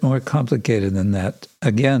be a bit more complicated than that.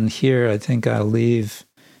 Again, here, I think I'll leave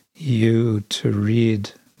you to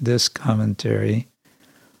read this commentary,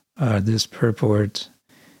 this purport.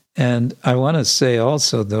 And I want to say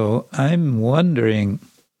also, though, I'm wondering,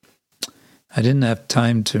 I didn't have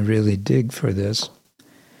time to really dig for this,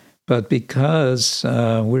 but because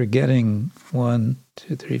we're getting 1,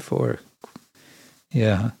 2, 3, 4,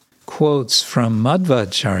 quotes from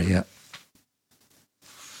Madhvacharya,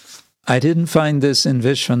 I didn't find this in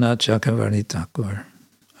Vishwanath Chakravarti Thakur.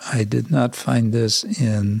 I did not find this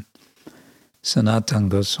in Sanatana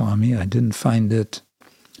Goswami. I didn't find it.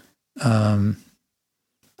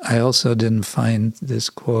 I also didn't find this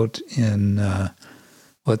quote in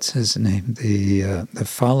what's his name, the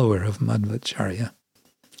follower of Madhvacharya.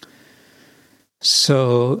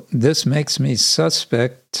 So this makes me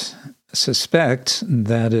suspect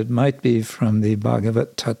that it might be from the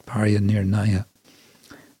Bhagavat Tatparya Nirnaya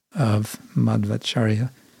of Madhvacharya.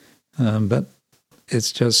 But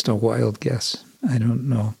it's just a wild guess. I don't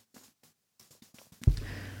know.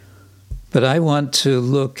 But I want to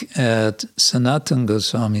look at Sanatana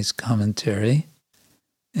Goswami's commentary,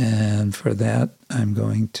 and for that I'm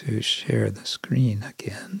going to share the screen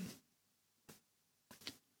again.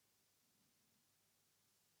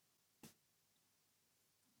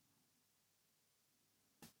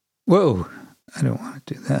 Whoa, I don't want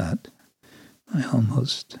to do that. I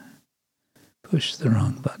almost pushed the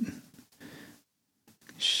wrong button.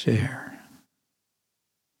 Share.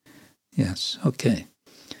 Yes, okay.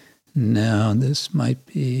 Now this might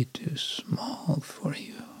be too small for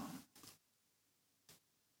you.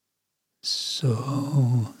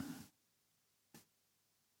 So,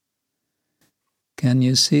 can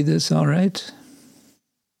you see this all right?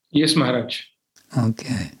 Yes, Maharaj.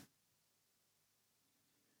 Okay.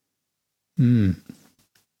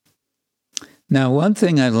 Now, one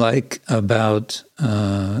thing I like about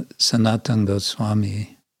Sanatana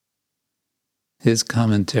Goswami, his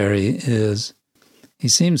commentary, is he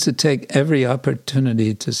seems to take every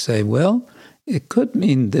opportunity to say, well, it could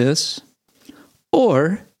mean this,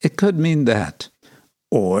 or it could mean that,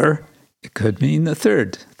 or it could mean the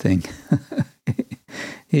third thing.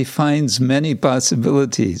 He finds many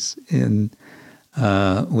possibilities in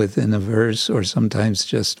within a verse, or sometimes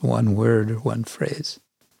just one word or one phrase.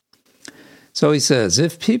 So he says,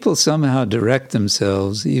 if people somehow direct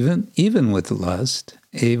themselves, even with lust,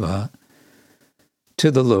 eva,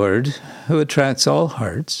 to the Lord, who attracts all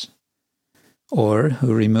hearts, or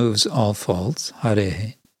who removes all faults,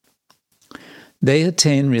 hare, they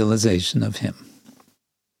attain realization of him.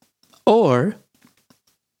 Or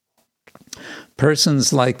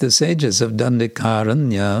persons like the sages of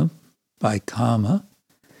Dandakaranya by Kama,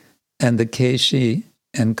 and the Keshi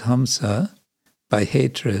and Kamsa by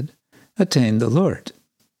hatred, attain the Lord.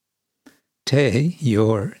 Te,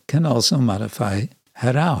 your, can also modify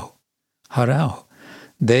harau. Harau.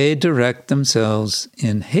 They direct themselves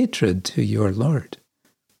in hatred to your Lord.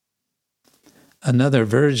 Another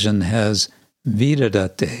version has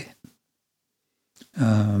viradate.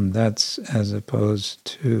 That's as opposed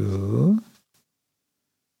to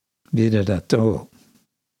vidadato.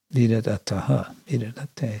 Vidadataha.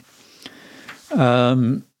 Vidadate.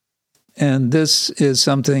 And this is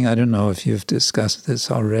something, I don't know if you've discussed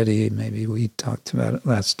this already, maybe we talked about it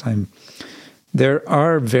last time. There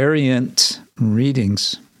are variant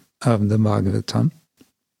readings of the Bhagavatam.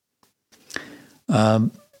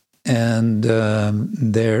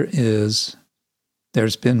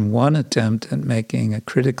 There's been one attempt at making a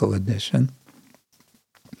critical edition,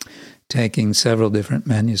 taking several different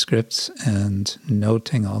manuscripts and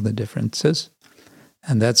noting all the differences.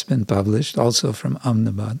 And that's been published, also from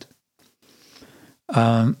Ahmedabad.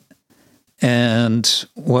 And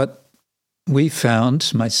what we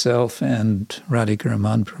found, myself and Radhika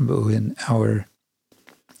Raman Prabhu, in our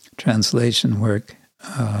translation work,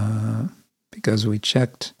 because we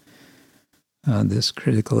checked this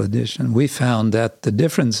critical edition, we found that the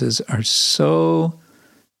differences are so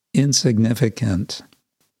insignificant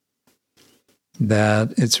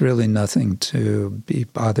that it's really nothing to be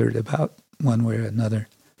bothered about one way or another.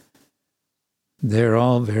 They're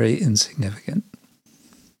all very insignificant.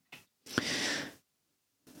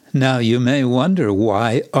 Now, you may wonder,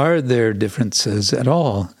 why are there differences at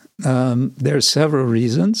all? There are several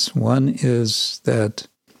reasons. One is that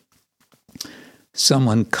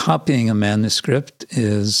someone copying a manuscript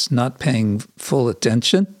is not paying full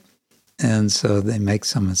attention, and so they make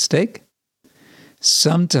some mistake.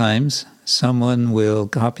 Sometimes someone will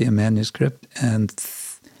copy a manuscript and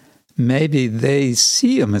maybe they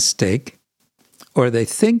see a mistake, or they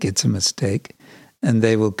think it's a mistake, and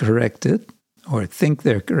they will correct it, or think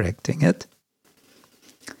they're correcting it.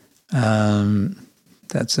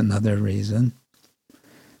 That's another reason.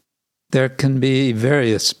 There can be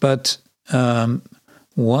various, but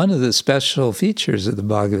one of the special features of the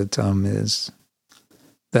Bhagavatam is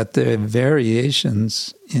that the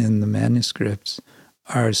variations in the manuscripts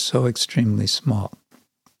are so extremely small.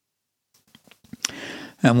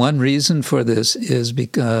 And one reason for this is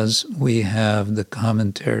because we have the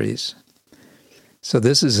commentaries. So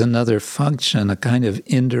this is another function, a kind of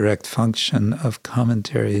indirect function of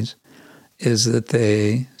commentaries, is that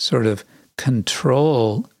they sort of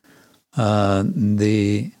control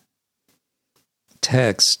the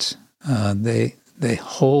text. They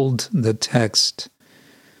hold the text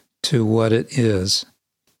to what it is.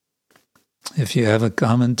 If you have a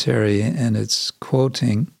commentary and it's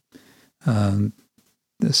quoting the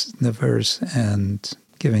verse and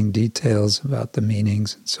giving details about the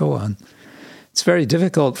meanings and so on, it's very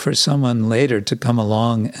difficult for someone later to come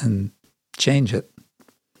along and change it,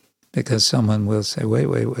 because someone will say,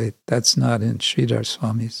 wait, that's not in Sridhar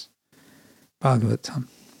Swami's Bhagavatam.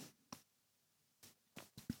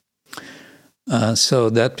 So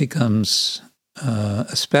that becomes,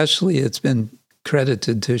 especially it's been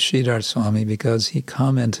credited to Sridhar Swami because he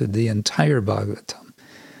commented the entire Bhagavatam,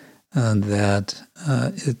 that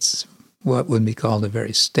it's what would be called a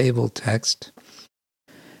very stable text.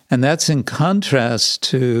 And that's in contrast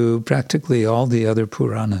to practically all the other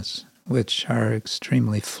Puranas, which are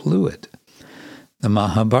extremely fluid. The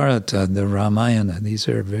Mahabharata, the Ramayana, these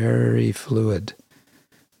are very fluid.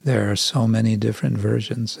 There are so many different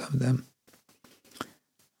versions of them.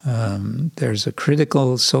 There's a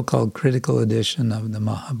so-called critical edition of the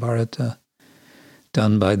Mahabharata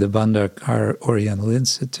done by the Bhandarkar Oriental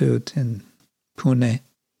Institute in Pune.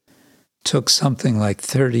 Took something like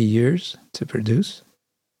 30 years to produce.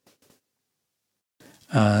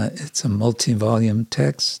 It's a multi-volume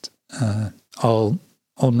text,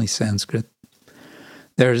 only Sanskrit.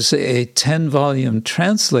 There's a 10-volume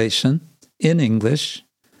translation in English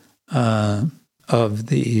of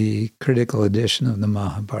the critical edition of the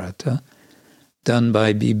Mahabharata, done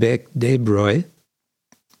by Bibek Debroy,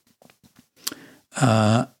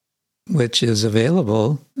 which is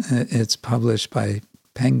available. It's published by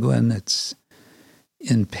Penguin. It's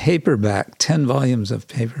in paperback, 10 volumes of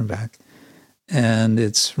paperback, and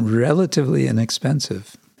it's relatively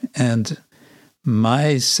inexpensive. And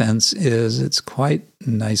my sense is it's quite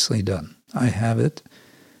nicely done. I have it,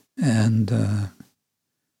 and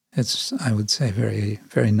it's, I would say, very,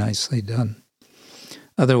 very nicely done.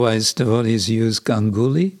 Otherwise, devotees use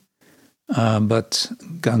Ganguly, but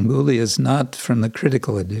Ganguly is not from the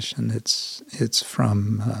critical edition. It's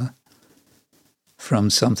from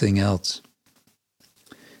something else.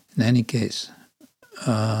 In any case,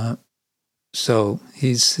 so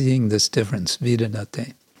he's seeing this difference,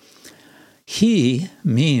 Vidadate. He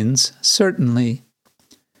means certainly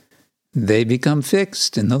they become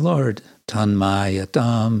fixed in the Lord,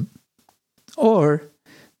 tanmayatam, or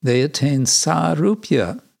they attain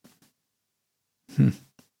sarupya.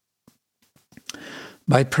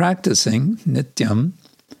 By practicing nityam,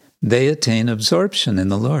 they attain absorption in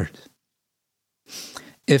the Lord.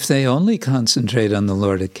 If they only concentrate on the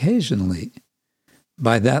Lord occasionally,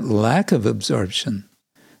 by that lack of absorption,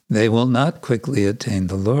 they will not quickly attain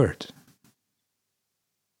the Lord.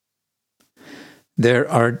 There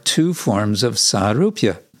are two forms of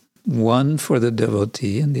sarupya, one for the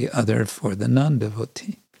devotee and the other for the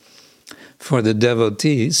non-devotee. For the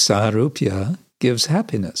devotee, sarupya gives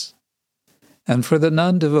happiness, and for the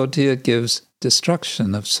non-devotee it gives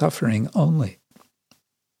destruction of suffering only.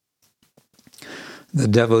 The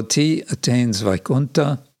devotee attains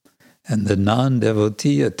Vaikuntha, and the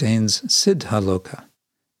non-devotee attains Siddhaloka,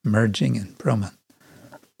 merging in Brahman.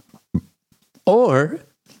 Or,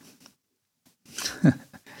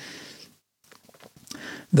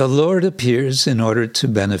 the Lord appears in order to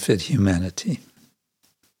benefit humanity.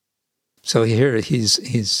 So here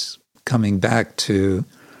he's coming back to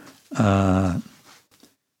the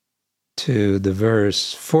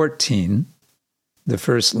verse 14, the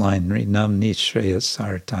first line, Rinam Nishreya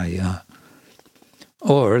Sartaya.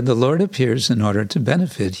 Or the Lord appears in order to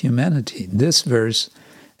benefit humanity. This verse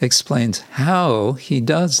explains how he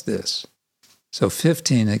does this. So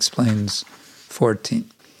 15 explains 14.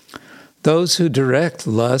 Those who direct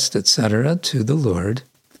lust, etc., to the Lord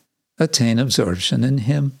attain absorption in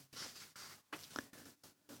him.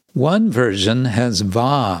 One version has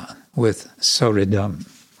va with soridam.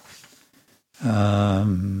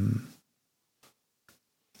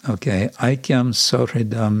 Aikyam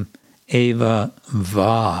soridam eva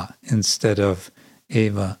va instead of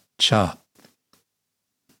eva cha.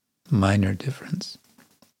 Minor difference.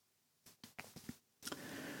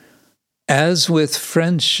 As with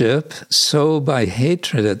friendship, so by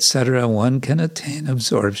hatred, etc., one can attain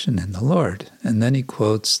absorption in the Lord. And then he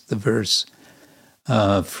quotes the verse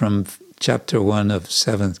from chapter 1 of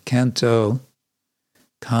 7th canto,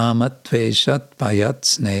 Kamat tveshat payat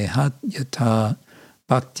snehat yata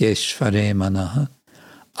bhaktyeshvare manaha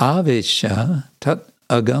avesha tat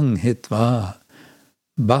agang hitva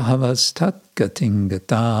bhavas tat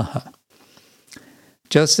gatingataha.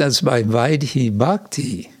 Just as by Vaidhi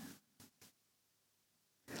Bhakti,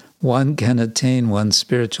 one can attain one's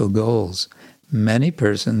spiritual goals, many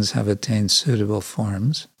persons have attained suitable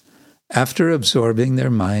forms after absorbing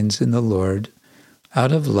their minds in the Lord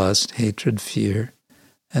out of lust, hatred, fear,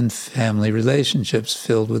 and family relationships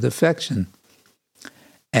filled with affection.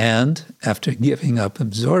 and after giving up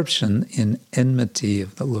absorption in enmity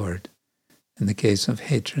of the Lord, in the case of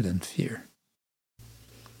hatred and fear.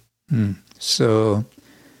 So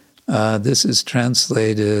this is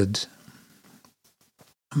translated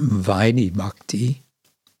Vaidhi Bhakti.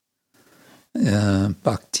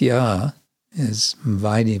 Bhaktya is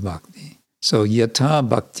Vaidhi Bhakti. So Yata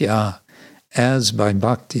Bhaktya, as by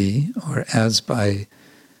Bhakti, or as by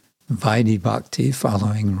Vaidhi Bhakti,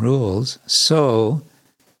 following rules, so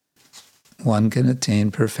one can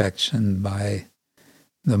attain perfection by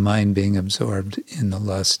the mind being absorbed in the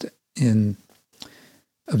lust,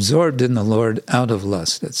 absorbed in the Lord out of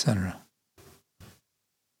lust, etc.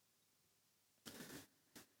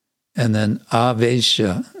 And then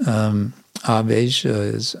avesha.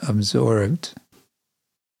 Avesha is absorbed.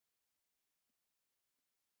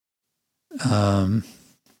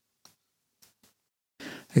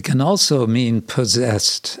 It can also mean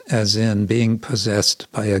possessed, as in being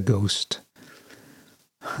possessed by a ghost.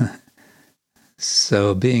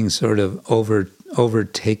 So being sort of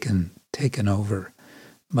overtaken, taken over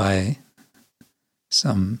by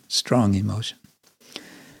some strong emotion.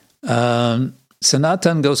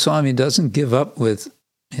 Sanatana Goswami doesn't give up with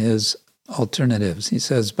his alternatives. He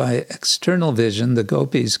says, by external vision, the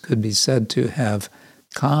gopis could be said to have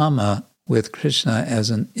kama with Krishna as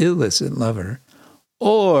an illicit lover,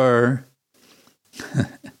 or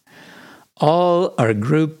all are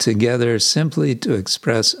grouped together simply to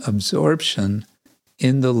express absorption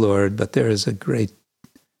in the Lord, but there is a great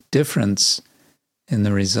difference in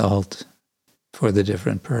the result for the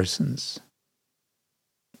different persons.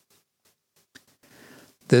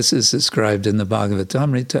 This is described in the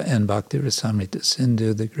Bhagavatamrita and Bhakti Rasamrita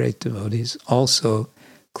Sindhu. The great devotees also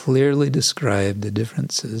clearly describe the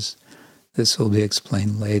differences. This will be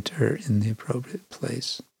explained later in the appropriate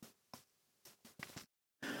place.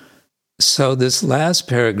 So this last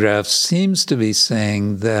paragraph seems to be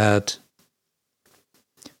saying that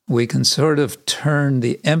we can sort of turn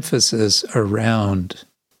the emphasis around.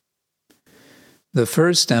 The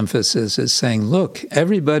first emphasis is saying, look,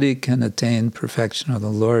 everybody can attain perfection of the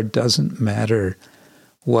Lord. Doesn't matter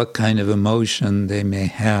what kind of emotion they may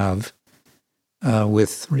have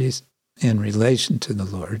in relation to the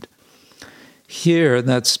Lord. Here,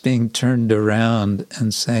 that's being turned around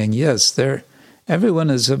and saying, yes, everyone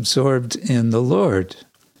is absorbed in the Lord.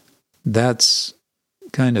 That's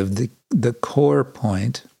kind of the core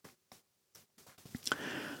point.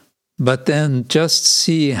 But then just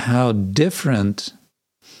see how different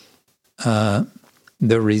the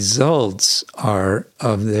results are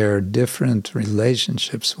of their different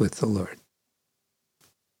relationships with the Lord.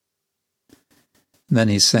 And then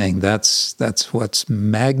he's saying that's what's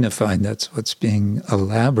magnified, that's what's being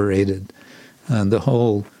elaborated. The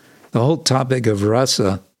whole topic of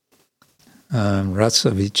rasa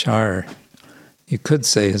vichar, you could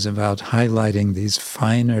say, is about highlighting these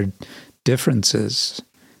finer differences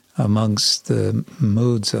amongst the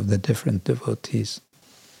moods of the different devotees.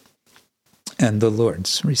 And the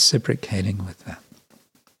Lord's reciprocating with that.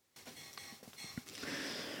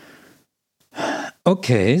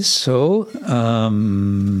 Okay, so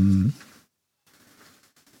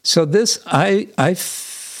this I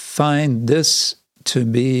find this to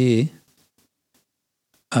be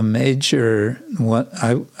a major, what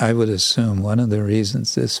I would assume, one of the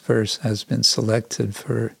reasons this verse has been selected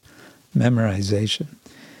for memorization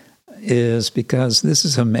is because this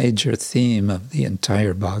is a major theme of the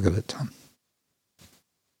entire Bhagavatam.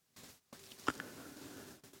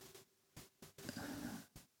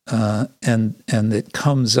 And it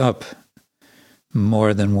comes up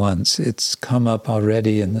more than once. It's come up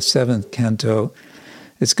already in the 7th canto.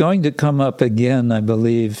 It's going to come up again, I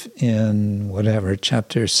believe, in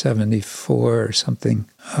chapter 74 or something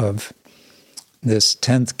of this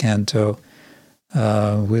 10th canto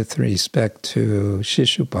with respect to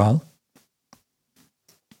Shishupal.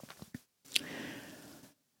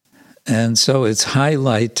 And so it's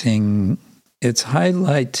highlighting,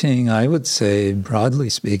 I would say, broadly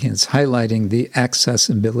speaking, it's highlighting the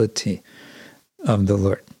accessibility of the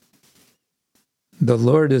Lord. The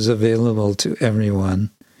Lord is available to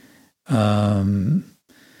everyone. The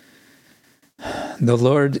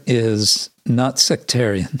Lord is not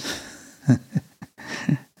sectarian.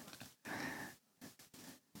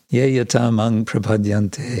 Ye yatamang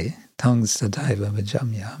prapadyante tang sadaiva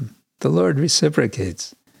vajamyam. The Lord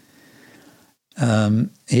reciprocates.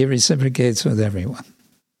 He reciprocates with everyone.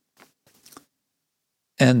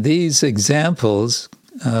 And these examples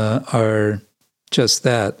are just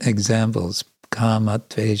that, examples. Kamat,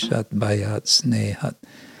 Tveshat, Bhayat, Snehat.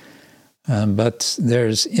 But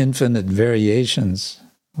there's infinite variations,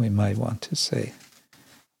 we might want to say,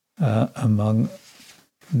 among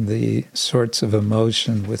the sorts of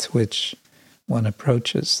emotion with which one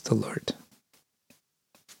approaches the Lord.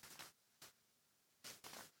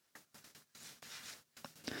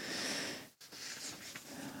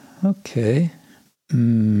 Okay.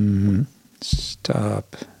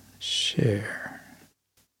 Stop. Share.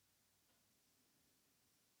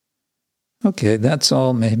 Okay, that's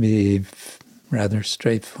all maybe rather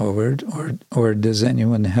straightforward. Or does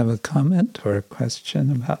anyone have a comment or a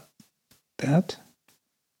question about that?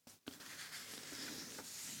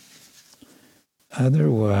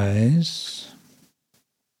 Otherwise,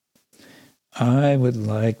 I would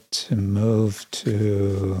like to move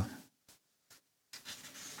to,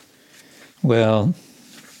 well,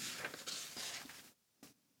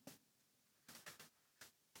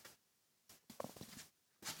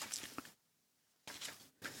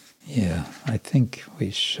 yeah, I think we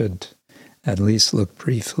should at least look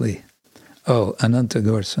briefly. Oh, Ananta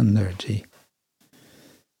Gaur Sundarji.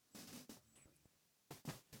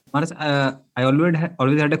 Maharaj, I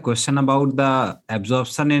always had a question about the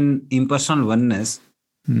absorption in impersonal oneness.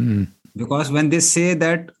 Because when they say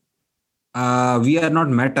that we are not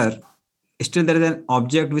matter, still there is an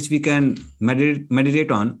object which we can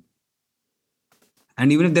meditate on.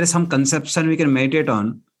 And even if there is some conception we can meditate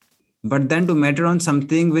on, but then to meditate on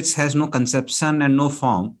something which has no conception and no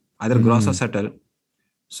form, either gross or subtle.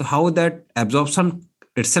 So how that absorption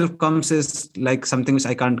itself comes is like something which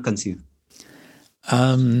I can't conceive.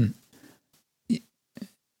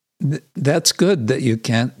 That's good that you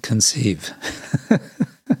can't conceive.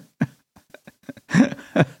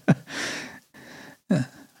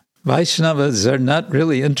 Vaishnavas are not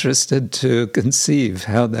really interested to conceive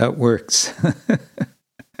how that works.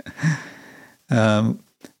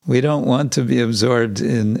 We don't want to be absorbed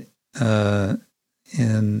in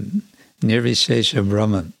Nirvishesha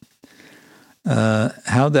Brahman.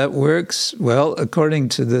 How that works? Well, according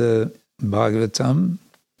to the Bhagavatam,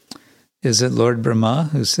 is it Lord Brahma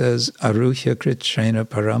who says, Aruhya Kritshrena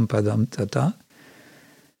Parampadam Tata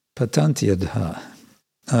Patantyadha.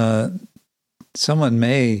 Someone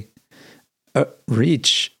may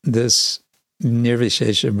reach this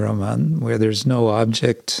Nirvishesha Brahman where there's no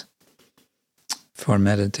object for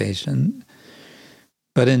meditation.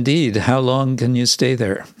 But indeed, how long can you stay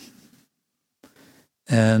there?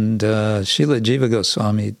 And Srila Jiva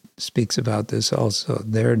Goswami speaks about this also.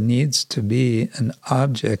 There needs to be an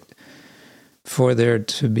object for there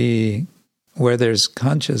to be, where there's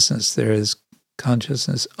consciousness, there is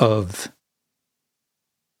consciousness of.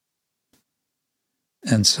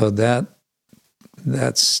 And so that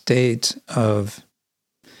state of,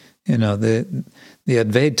 the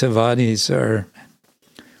Advaitavadis are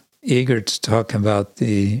eager to talk about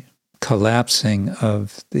the collapsing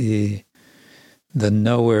of the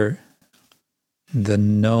knower, the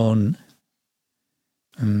known,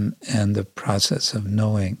 and the process of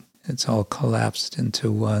knowing. It's all collapsed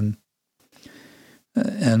into one.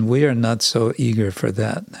 And we are not so eager for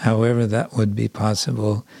that. However that would be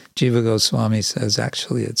possible, Jiva Goswami says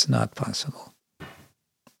actually it's not possible.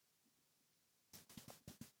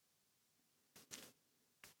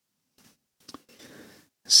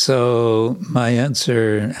 So my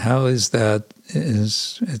answer, how is that,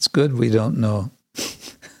 is it's good we don't know.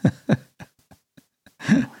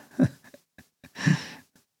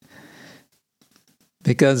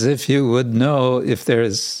 Because if you would know, if there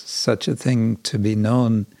is such a thing to be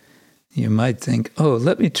known, you might think, oh,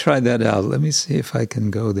 let me try that out. Let me see if I can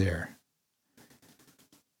go there.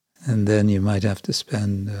 And then you might have to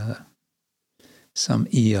spend some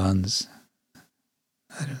eons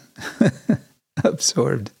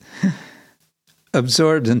absorbed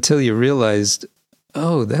until you realized,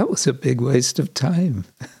 oh, that was a big waste of time.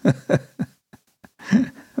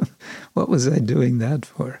 What was I doing that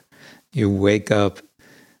for? You wake up.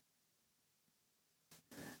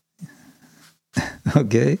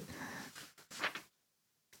 Okay.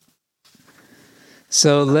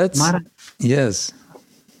 So let's... Yes.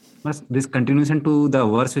 This continuation to the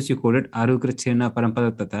verse which you quoted, Arukrachena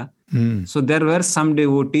Parampadatata. So there were some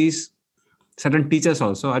devotees, certain teachers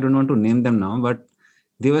also, I don't want to name them now, but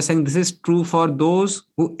they were saying this is true for those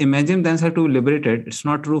who imagine themselves to be liberated. It's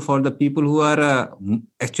not true for the people who are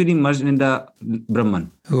actually merged in the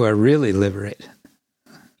Brahman. Who are really liberated.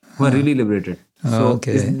 Who are really liberated. So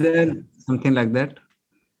okay. Is there something like that?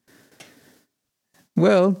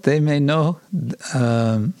 Well, they may know.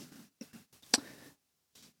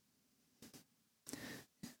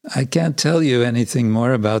 I can't tell you anything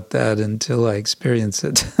more about that until I experience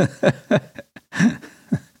it.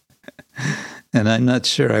 And I'm not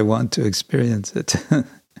sure I want to experience it.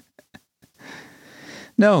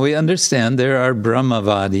 No, we understand there are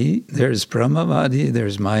Brahmavadi. There's Brahmavadi,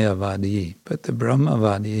 there's Mayavadi. But the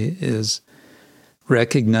Brahmavadi is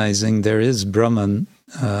recognizing there is Brahman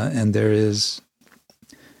and there is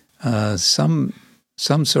some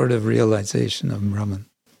sort of realization of Brahman,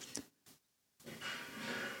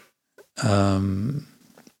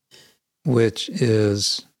 which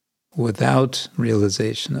is without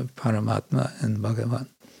realization of Paramatma and Bhagavan.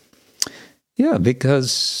 Yeah,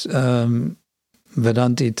 because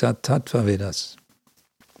Vedanti tattva vedas.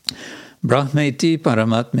 Brahmeti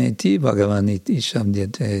paramatmeti bhagavaniti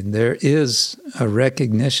shabdyate. There is a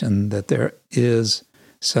recognition that there is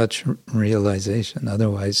such realization.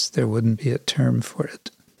 Otherwise, there wouldn't be a term for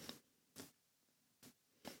it.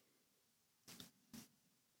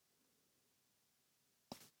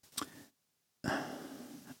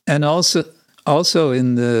 And also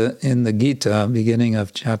in the Gita, beginning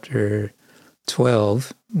of chapter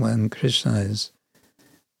 12, when Krishna is,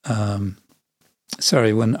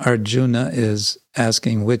 when Arjuna is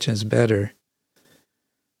asking which is better,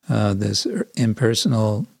 this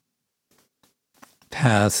impersonal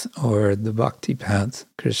path or the bhakti path,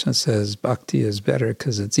 Krishna says bhakti is better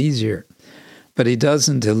because it's easier. But he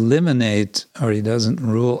doesn't eliminate or he doesn't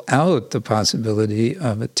rule out the possibility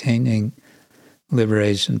of attaining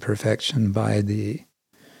liberation, perfection by the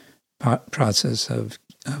process of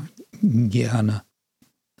jnana.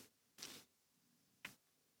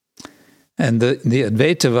 And the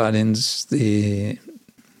Advaitavadins, the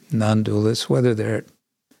non-dualists, whether they're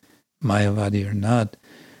Mayavadi or not,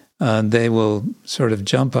 they will sort of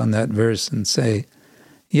jump on that verse and say,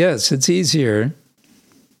 yes, it's easier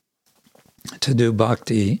to do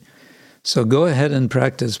bhakti, so go ahead and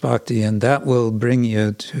practice bhakti, and that will bring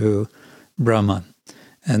you to Brahman.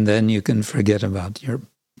 And then you can forget about you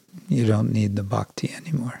don't need the bhakti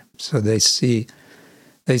anymore. So they see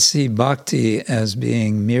bhakti as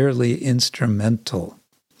being merely instrumental.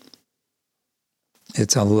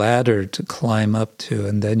 It's a ladder to climb up to,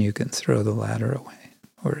 and then you can throw the ladder away.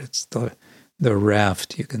 Or it's the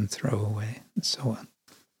raft you can throw away, and so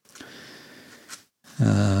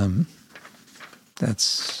on.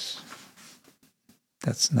 That's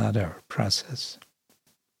not our process.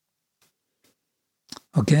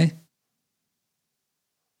 Okay?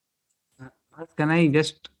 Can I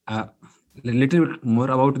just a little bit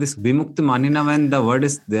more about this Vimukta Manina when the word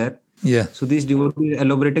is there? Yeah. So these devotees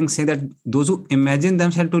elaborating say that those who imagine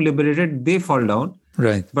themselves to liberated, they fall down.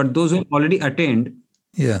 Right. But those who already attained,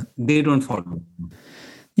 they don't fall down.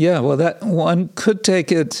 Yeah, well, that one could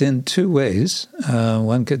take it in two ways.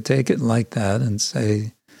 One could take it like that and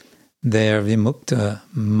say they are Vimukta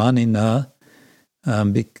Manina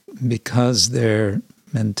because their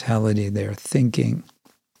mentality, their thinking,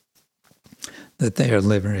 that they are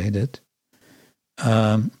liberated.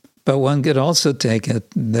 But one could also take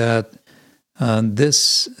it that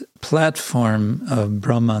this platform of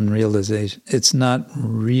Brahman realization, it's not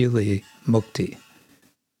really mukti.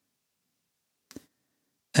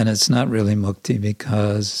 And it's not really mukti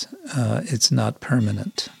because it's not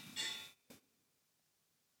permanent.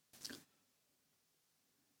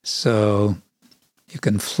 So you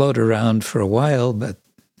can float around for a while, but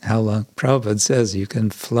how long? Prabhupada says you can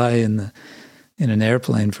fly in an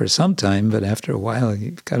airplane for some time, but after a while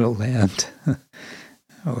you've got to land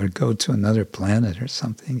or go to another planet or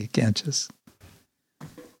something. You can't just...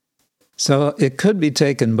 So it could be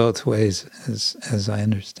taken both ways, as I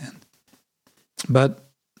understand. But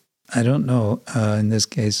I don't know. In this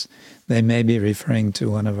case, they may be referring to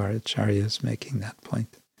one of our acharyas making that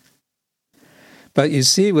point. But you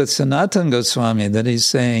see with Sanatana Goswami that he's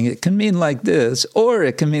saying it can mean like this, or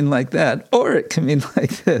it can mean like that, or it can mean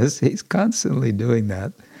like this. He's constantly doing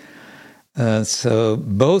that. So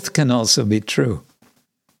both can also be true,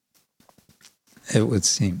 it would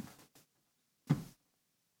seem.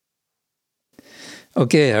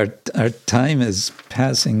 Okay, our time is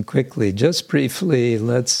passing quickly. Just briefly,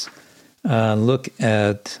 let's look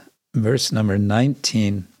at verse number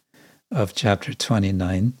 19 of chapter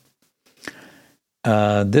 29.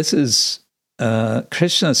 This is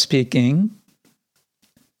Krishna speaking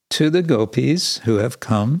to the gopis who have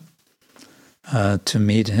come to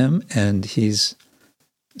meet him, and he's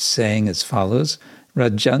saying as follows,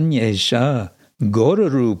 Rajanyesha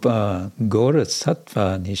Gorarupa Gora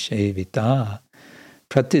Sattva Nishevita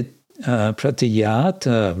Pratiyata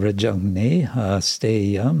Rajagneha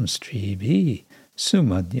Steyam Strivi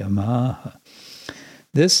Sumadhyamaha.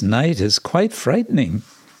 This night is quite frightening,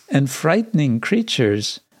 and frightening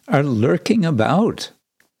creatures are lurking about.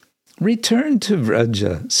 Return to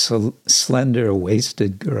Vraja, slender,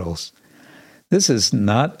 wasted girls. This is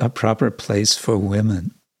not a proper place for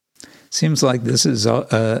women. Seems like this is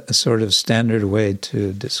a sort of standard way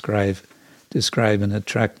to describe an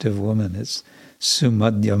attractive woman. It's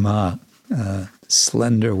sumadhyama,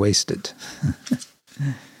 slender-waisted.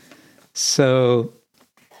 So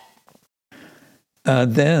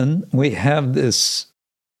then we have this.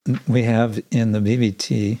 We have in the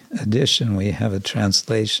BBT edition, we have a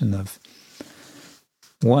translation of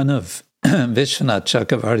one of Vishwanath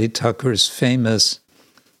Chakravarti Thakur's famous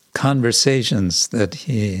conversations that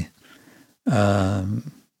he,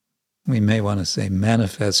 we may want to say,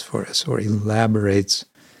 manifests for us or elaborates.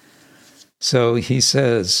 So he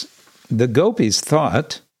says, the gopis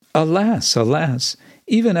thought, alas, alas,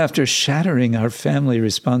 even after shattering our family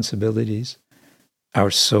responsibilities, our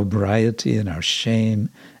sobriety and our shame,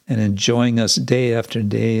 and enjoying us day after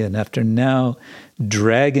day, and after now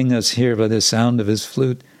dragging us here by the sound of his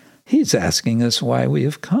flute, he's asking us why we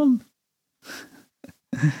have come.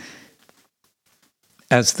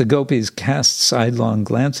 As the gopis cast sidelong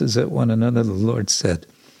glances at one another, the Lord said,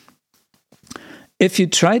 if you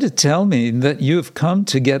try to tell me that you have come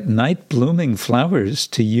to get night-blooming flowers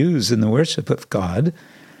to use in the worship of God,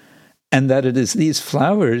 and that it is these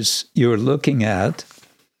flowers you're looking at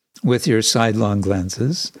with your sidelong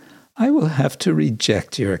glances, I will have to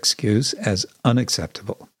reject your excuse as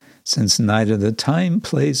unacceptable, since neither the time,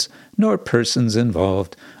 place, nor persons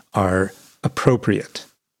involved are appropriate.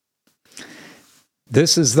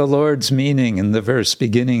 This is the Lord's meaning in the verse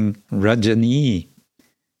beginning Rajani.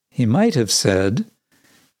 He might have said,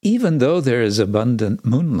 even though there is abundant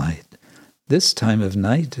moonlight, this time of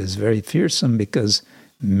night is very fearsome because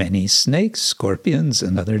many snakes, scorpions,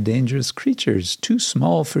 and other dangerous creatures, too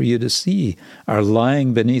small for you to see, are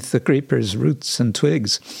lying beneath the creepers, roots, and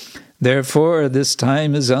twigs. Therefore, this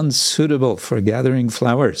time is unsuitable for gathering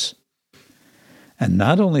flowers. And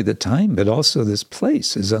not only the time, but also this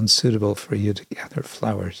place is unsuitable for you to gather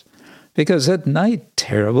flowers, because at night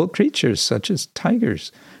terrible creatures such as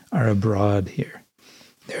tigers are abroad here.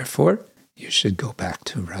 Therefore, you should go back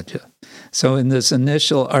to Raja. So in this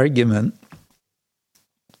initial argument,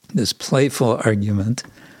 this playful argument,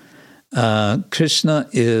 Krishna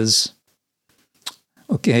is,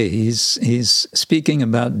 okay, he's speaking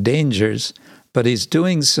about dangers, but he's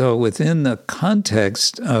doing so within the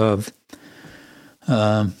context of,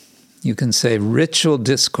 you can say, ritual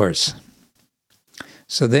discourse.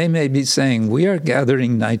 So they may be saying, we are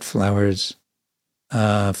gathering night flowers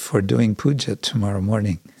for doing puja tomorrow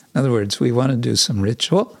morning. In other words, we want to do some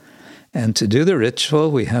ritual. And to do the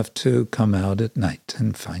ritual, we have to come out at night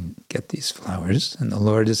and get these flowers. And the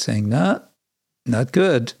Lord is saying, not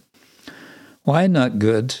good. Why not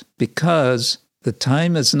good? Because the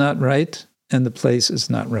time is not right and the place is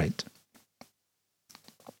not right.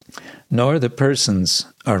 Nor the persons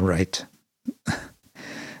are right.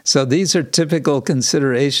 So these are typical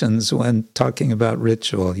considerations when talking about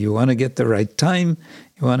ritual. You want to get the right time,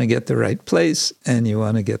 you want to get the right place, and you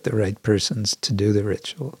want to get the right persons to do the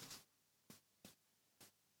ritual.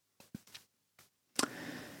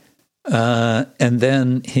 And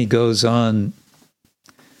then he goes on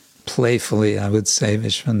playfully, I would say,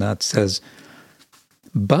 Vishwanath says,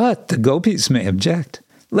 but the gopis may object.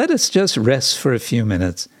 Let us just rest for a few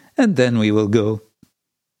minutes, and then we will go.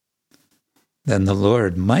 Then the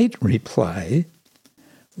Lord might reply,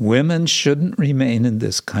 women shouldn't remain in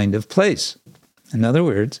this kind of place. In other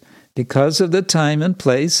words, because of the time and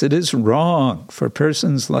place, it is wrong for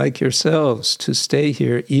persons like yourselves to stay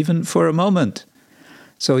here even for a moment.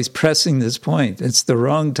 So he's pressing this point. It's the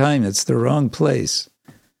wrong time. It's the wrong place.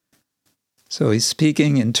 So he's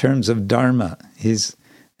speaking in terms of dharma. His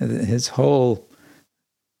whole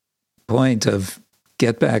point of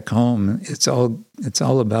get back home, it's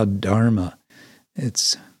all about dharma.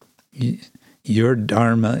 It's your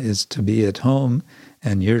dharma is to be at home,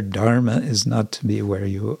 and your dharma is not to be where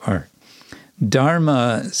you are.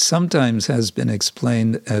 Dharma sometimes has been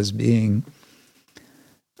explained as being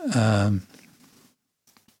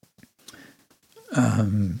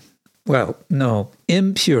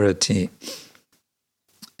impurity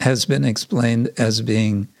has been explained as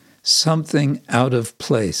being something out of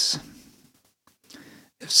place.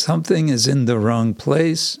 If something is in the wrong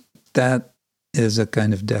place, that is a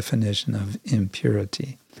kind of definition of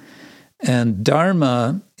impurity. And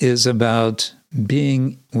dharma is about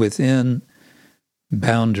being within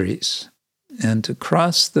boundaries. And to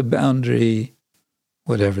cross the boundary,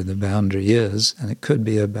 whatever the boundary is, and it could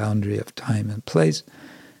be a boundary of time and place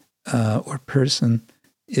or person,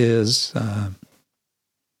 is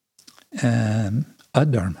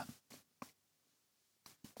adharma.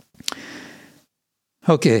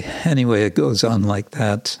 Okay, anyway, it goes on like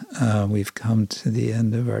that. We've come to the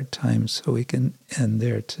end of our time, so we can end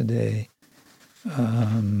there today.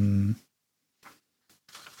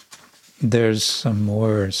 There's some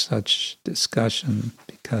more such discussion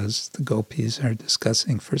because the gopis are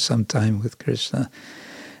discussing for some time with Krishna.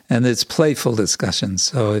 And it's playful discussion,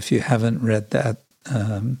 so if you haven't read that,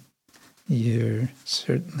 you're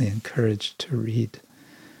certainly encouraged to read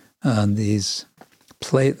on this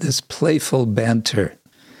playful banter,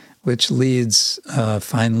 which leads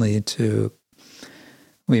finally to,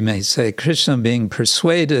 we may say, Krishna being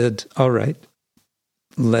persuaded, all right,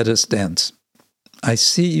 let us dance. I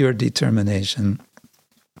see your determination.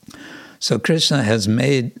 So Krishna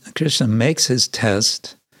makes his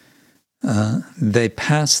test, they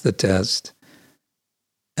pass the test,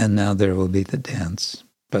 and now there will be the dance,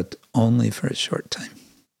 but only for a short time.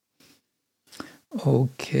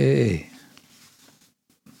 Okay.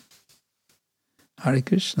 Hare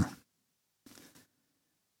Krishna.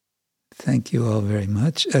 Thank you all very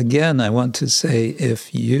much. Again, I want to say,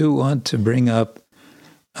 if you want to bring up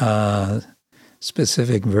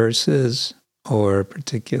specific verses or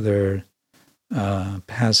particular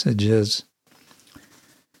passages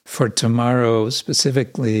for tomorrow,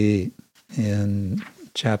 specifically in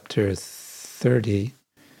chapter 30,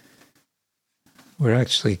 we're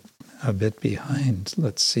actually a bit behind.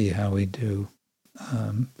 Let's see how we do.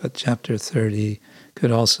 But chapter 30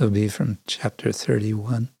 could also be from chapter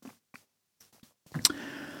 31.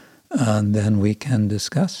 And then we can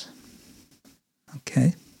discuss.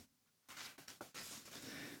 Okay?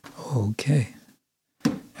 Okay.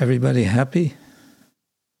 Everybody happy?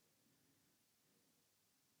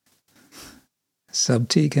 Sab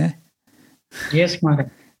theek hai? Yes, Maharaj.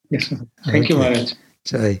 Yes, Maharaj. Thank you, Maharaj.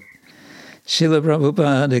 Jai. Srila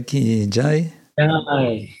Prabhupada ki jai.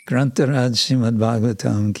 Jai. Grantaraj Srimad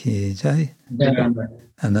Bhagavatam ki jai.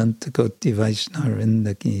 Ananta Koti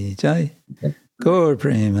Vaishnavrinda ki jai. Gaur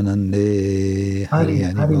Premanande Hari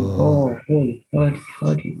Hari Bol.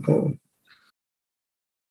 Hari Bol.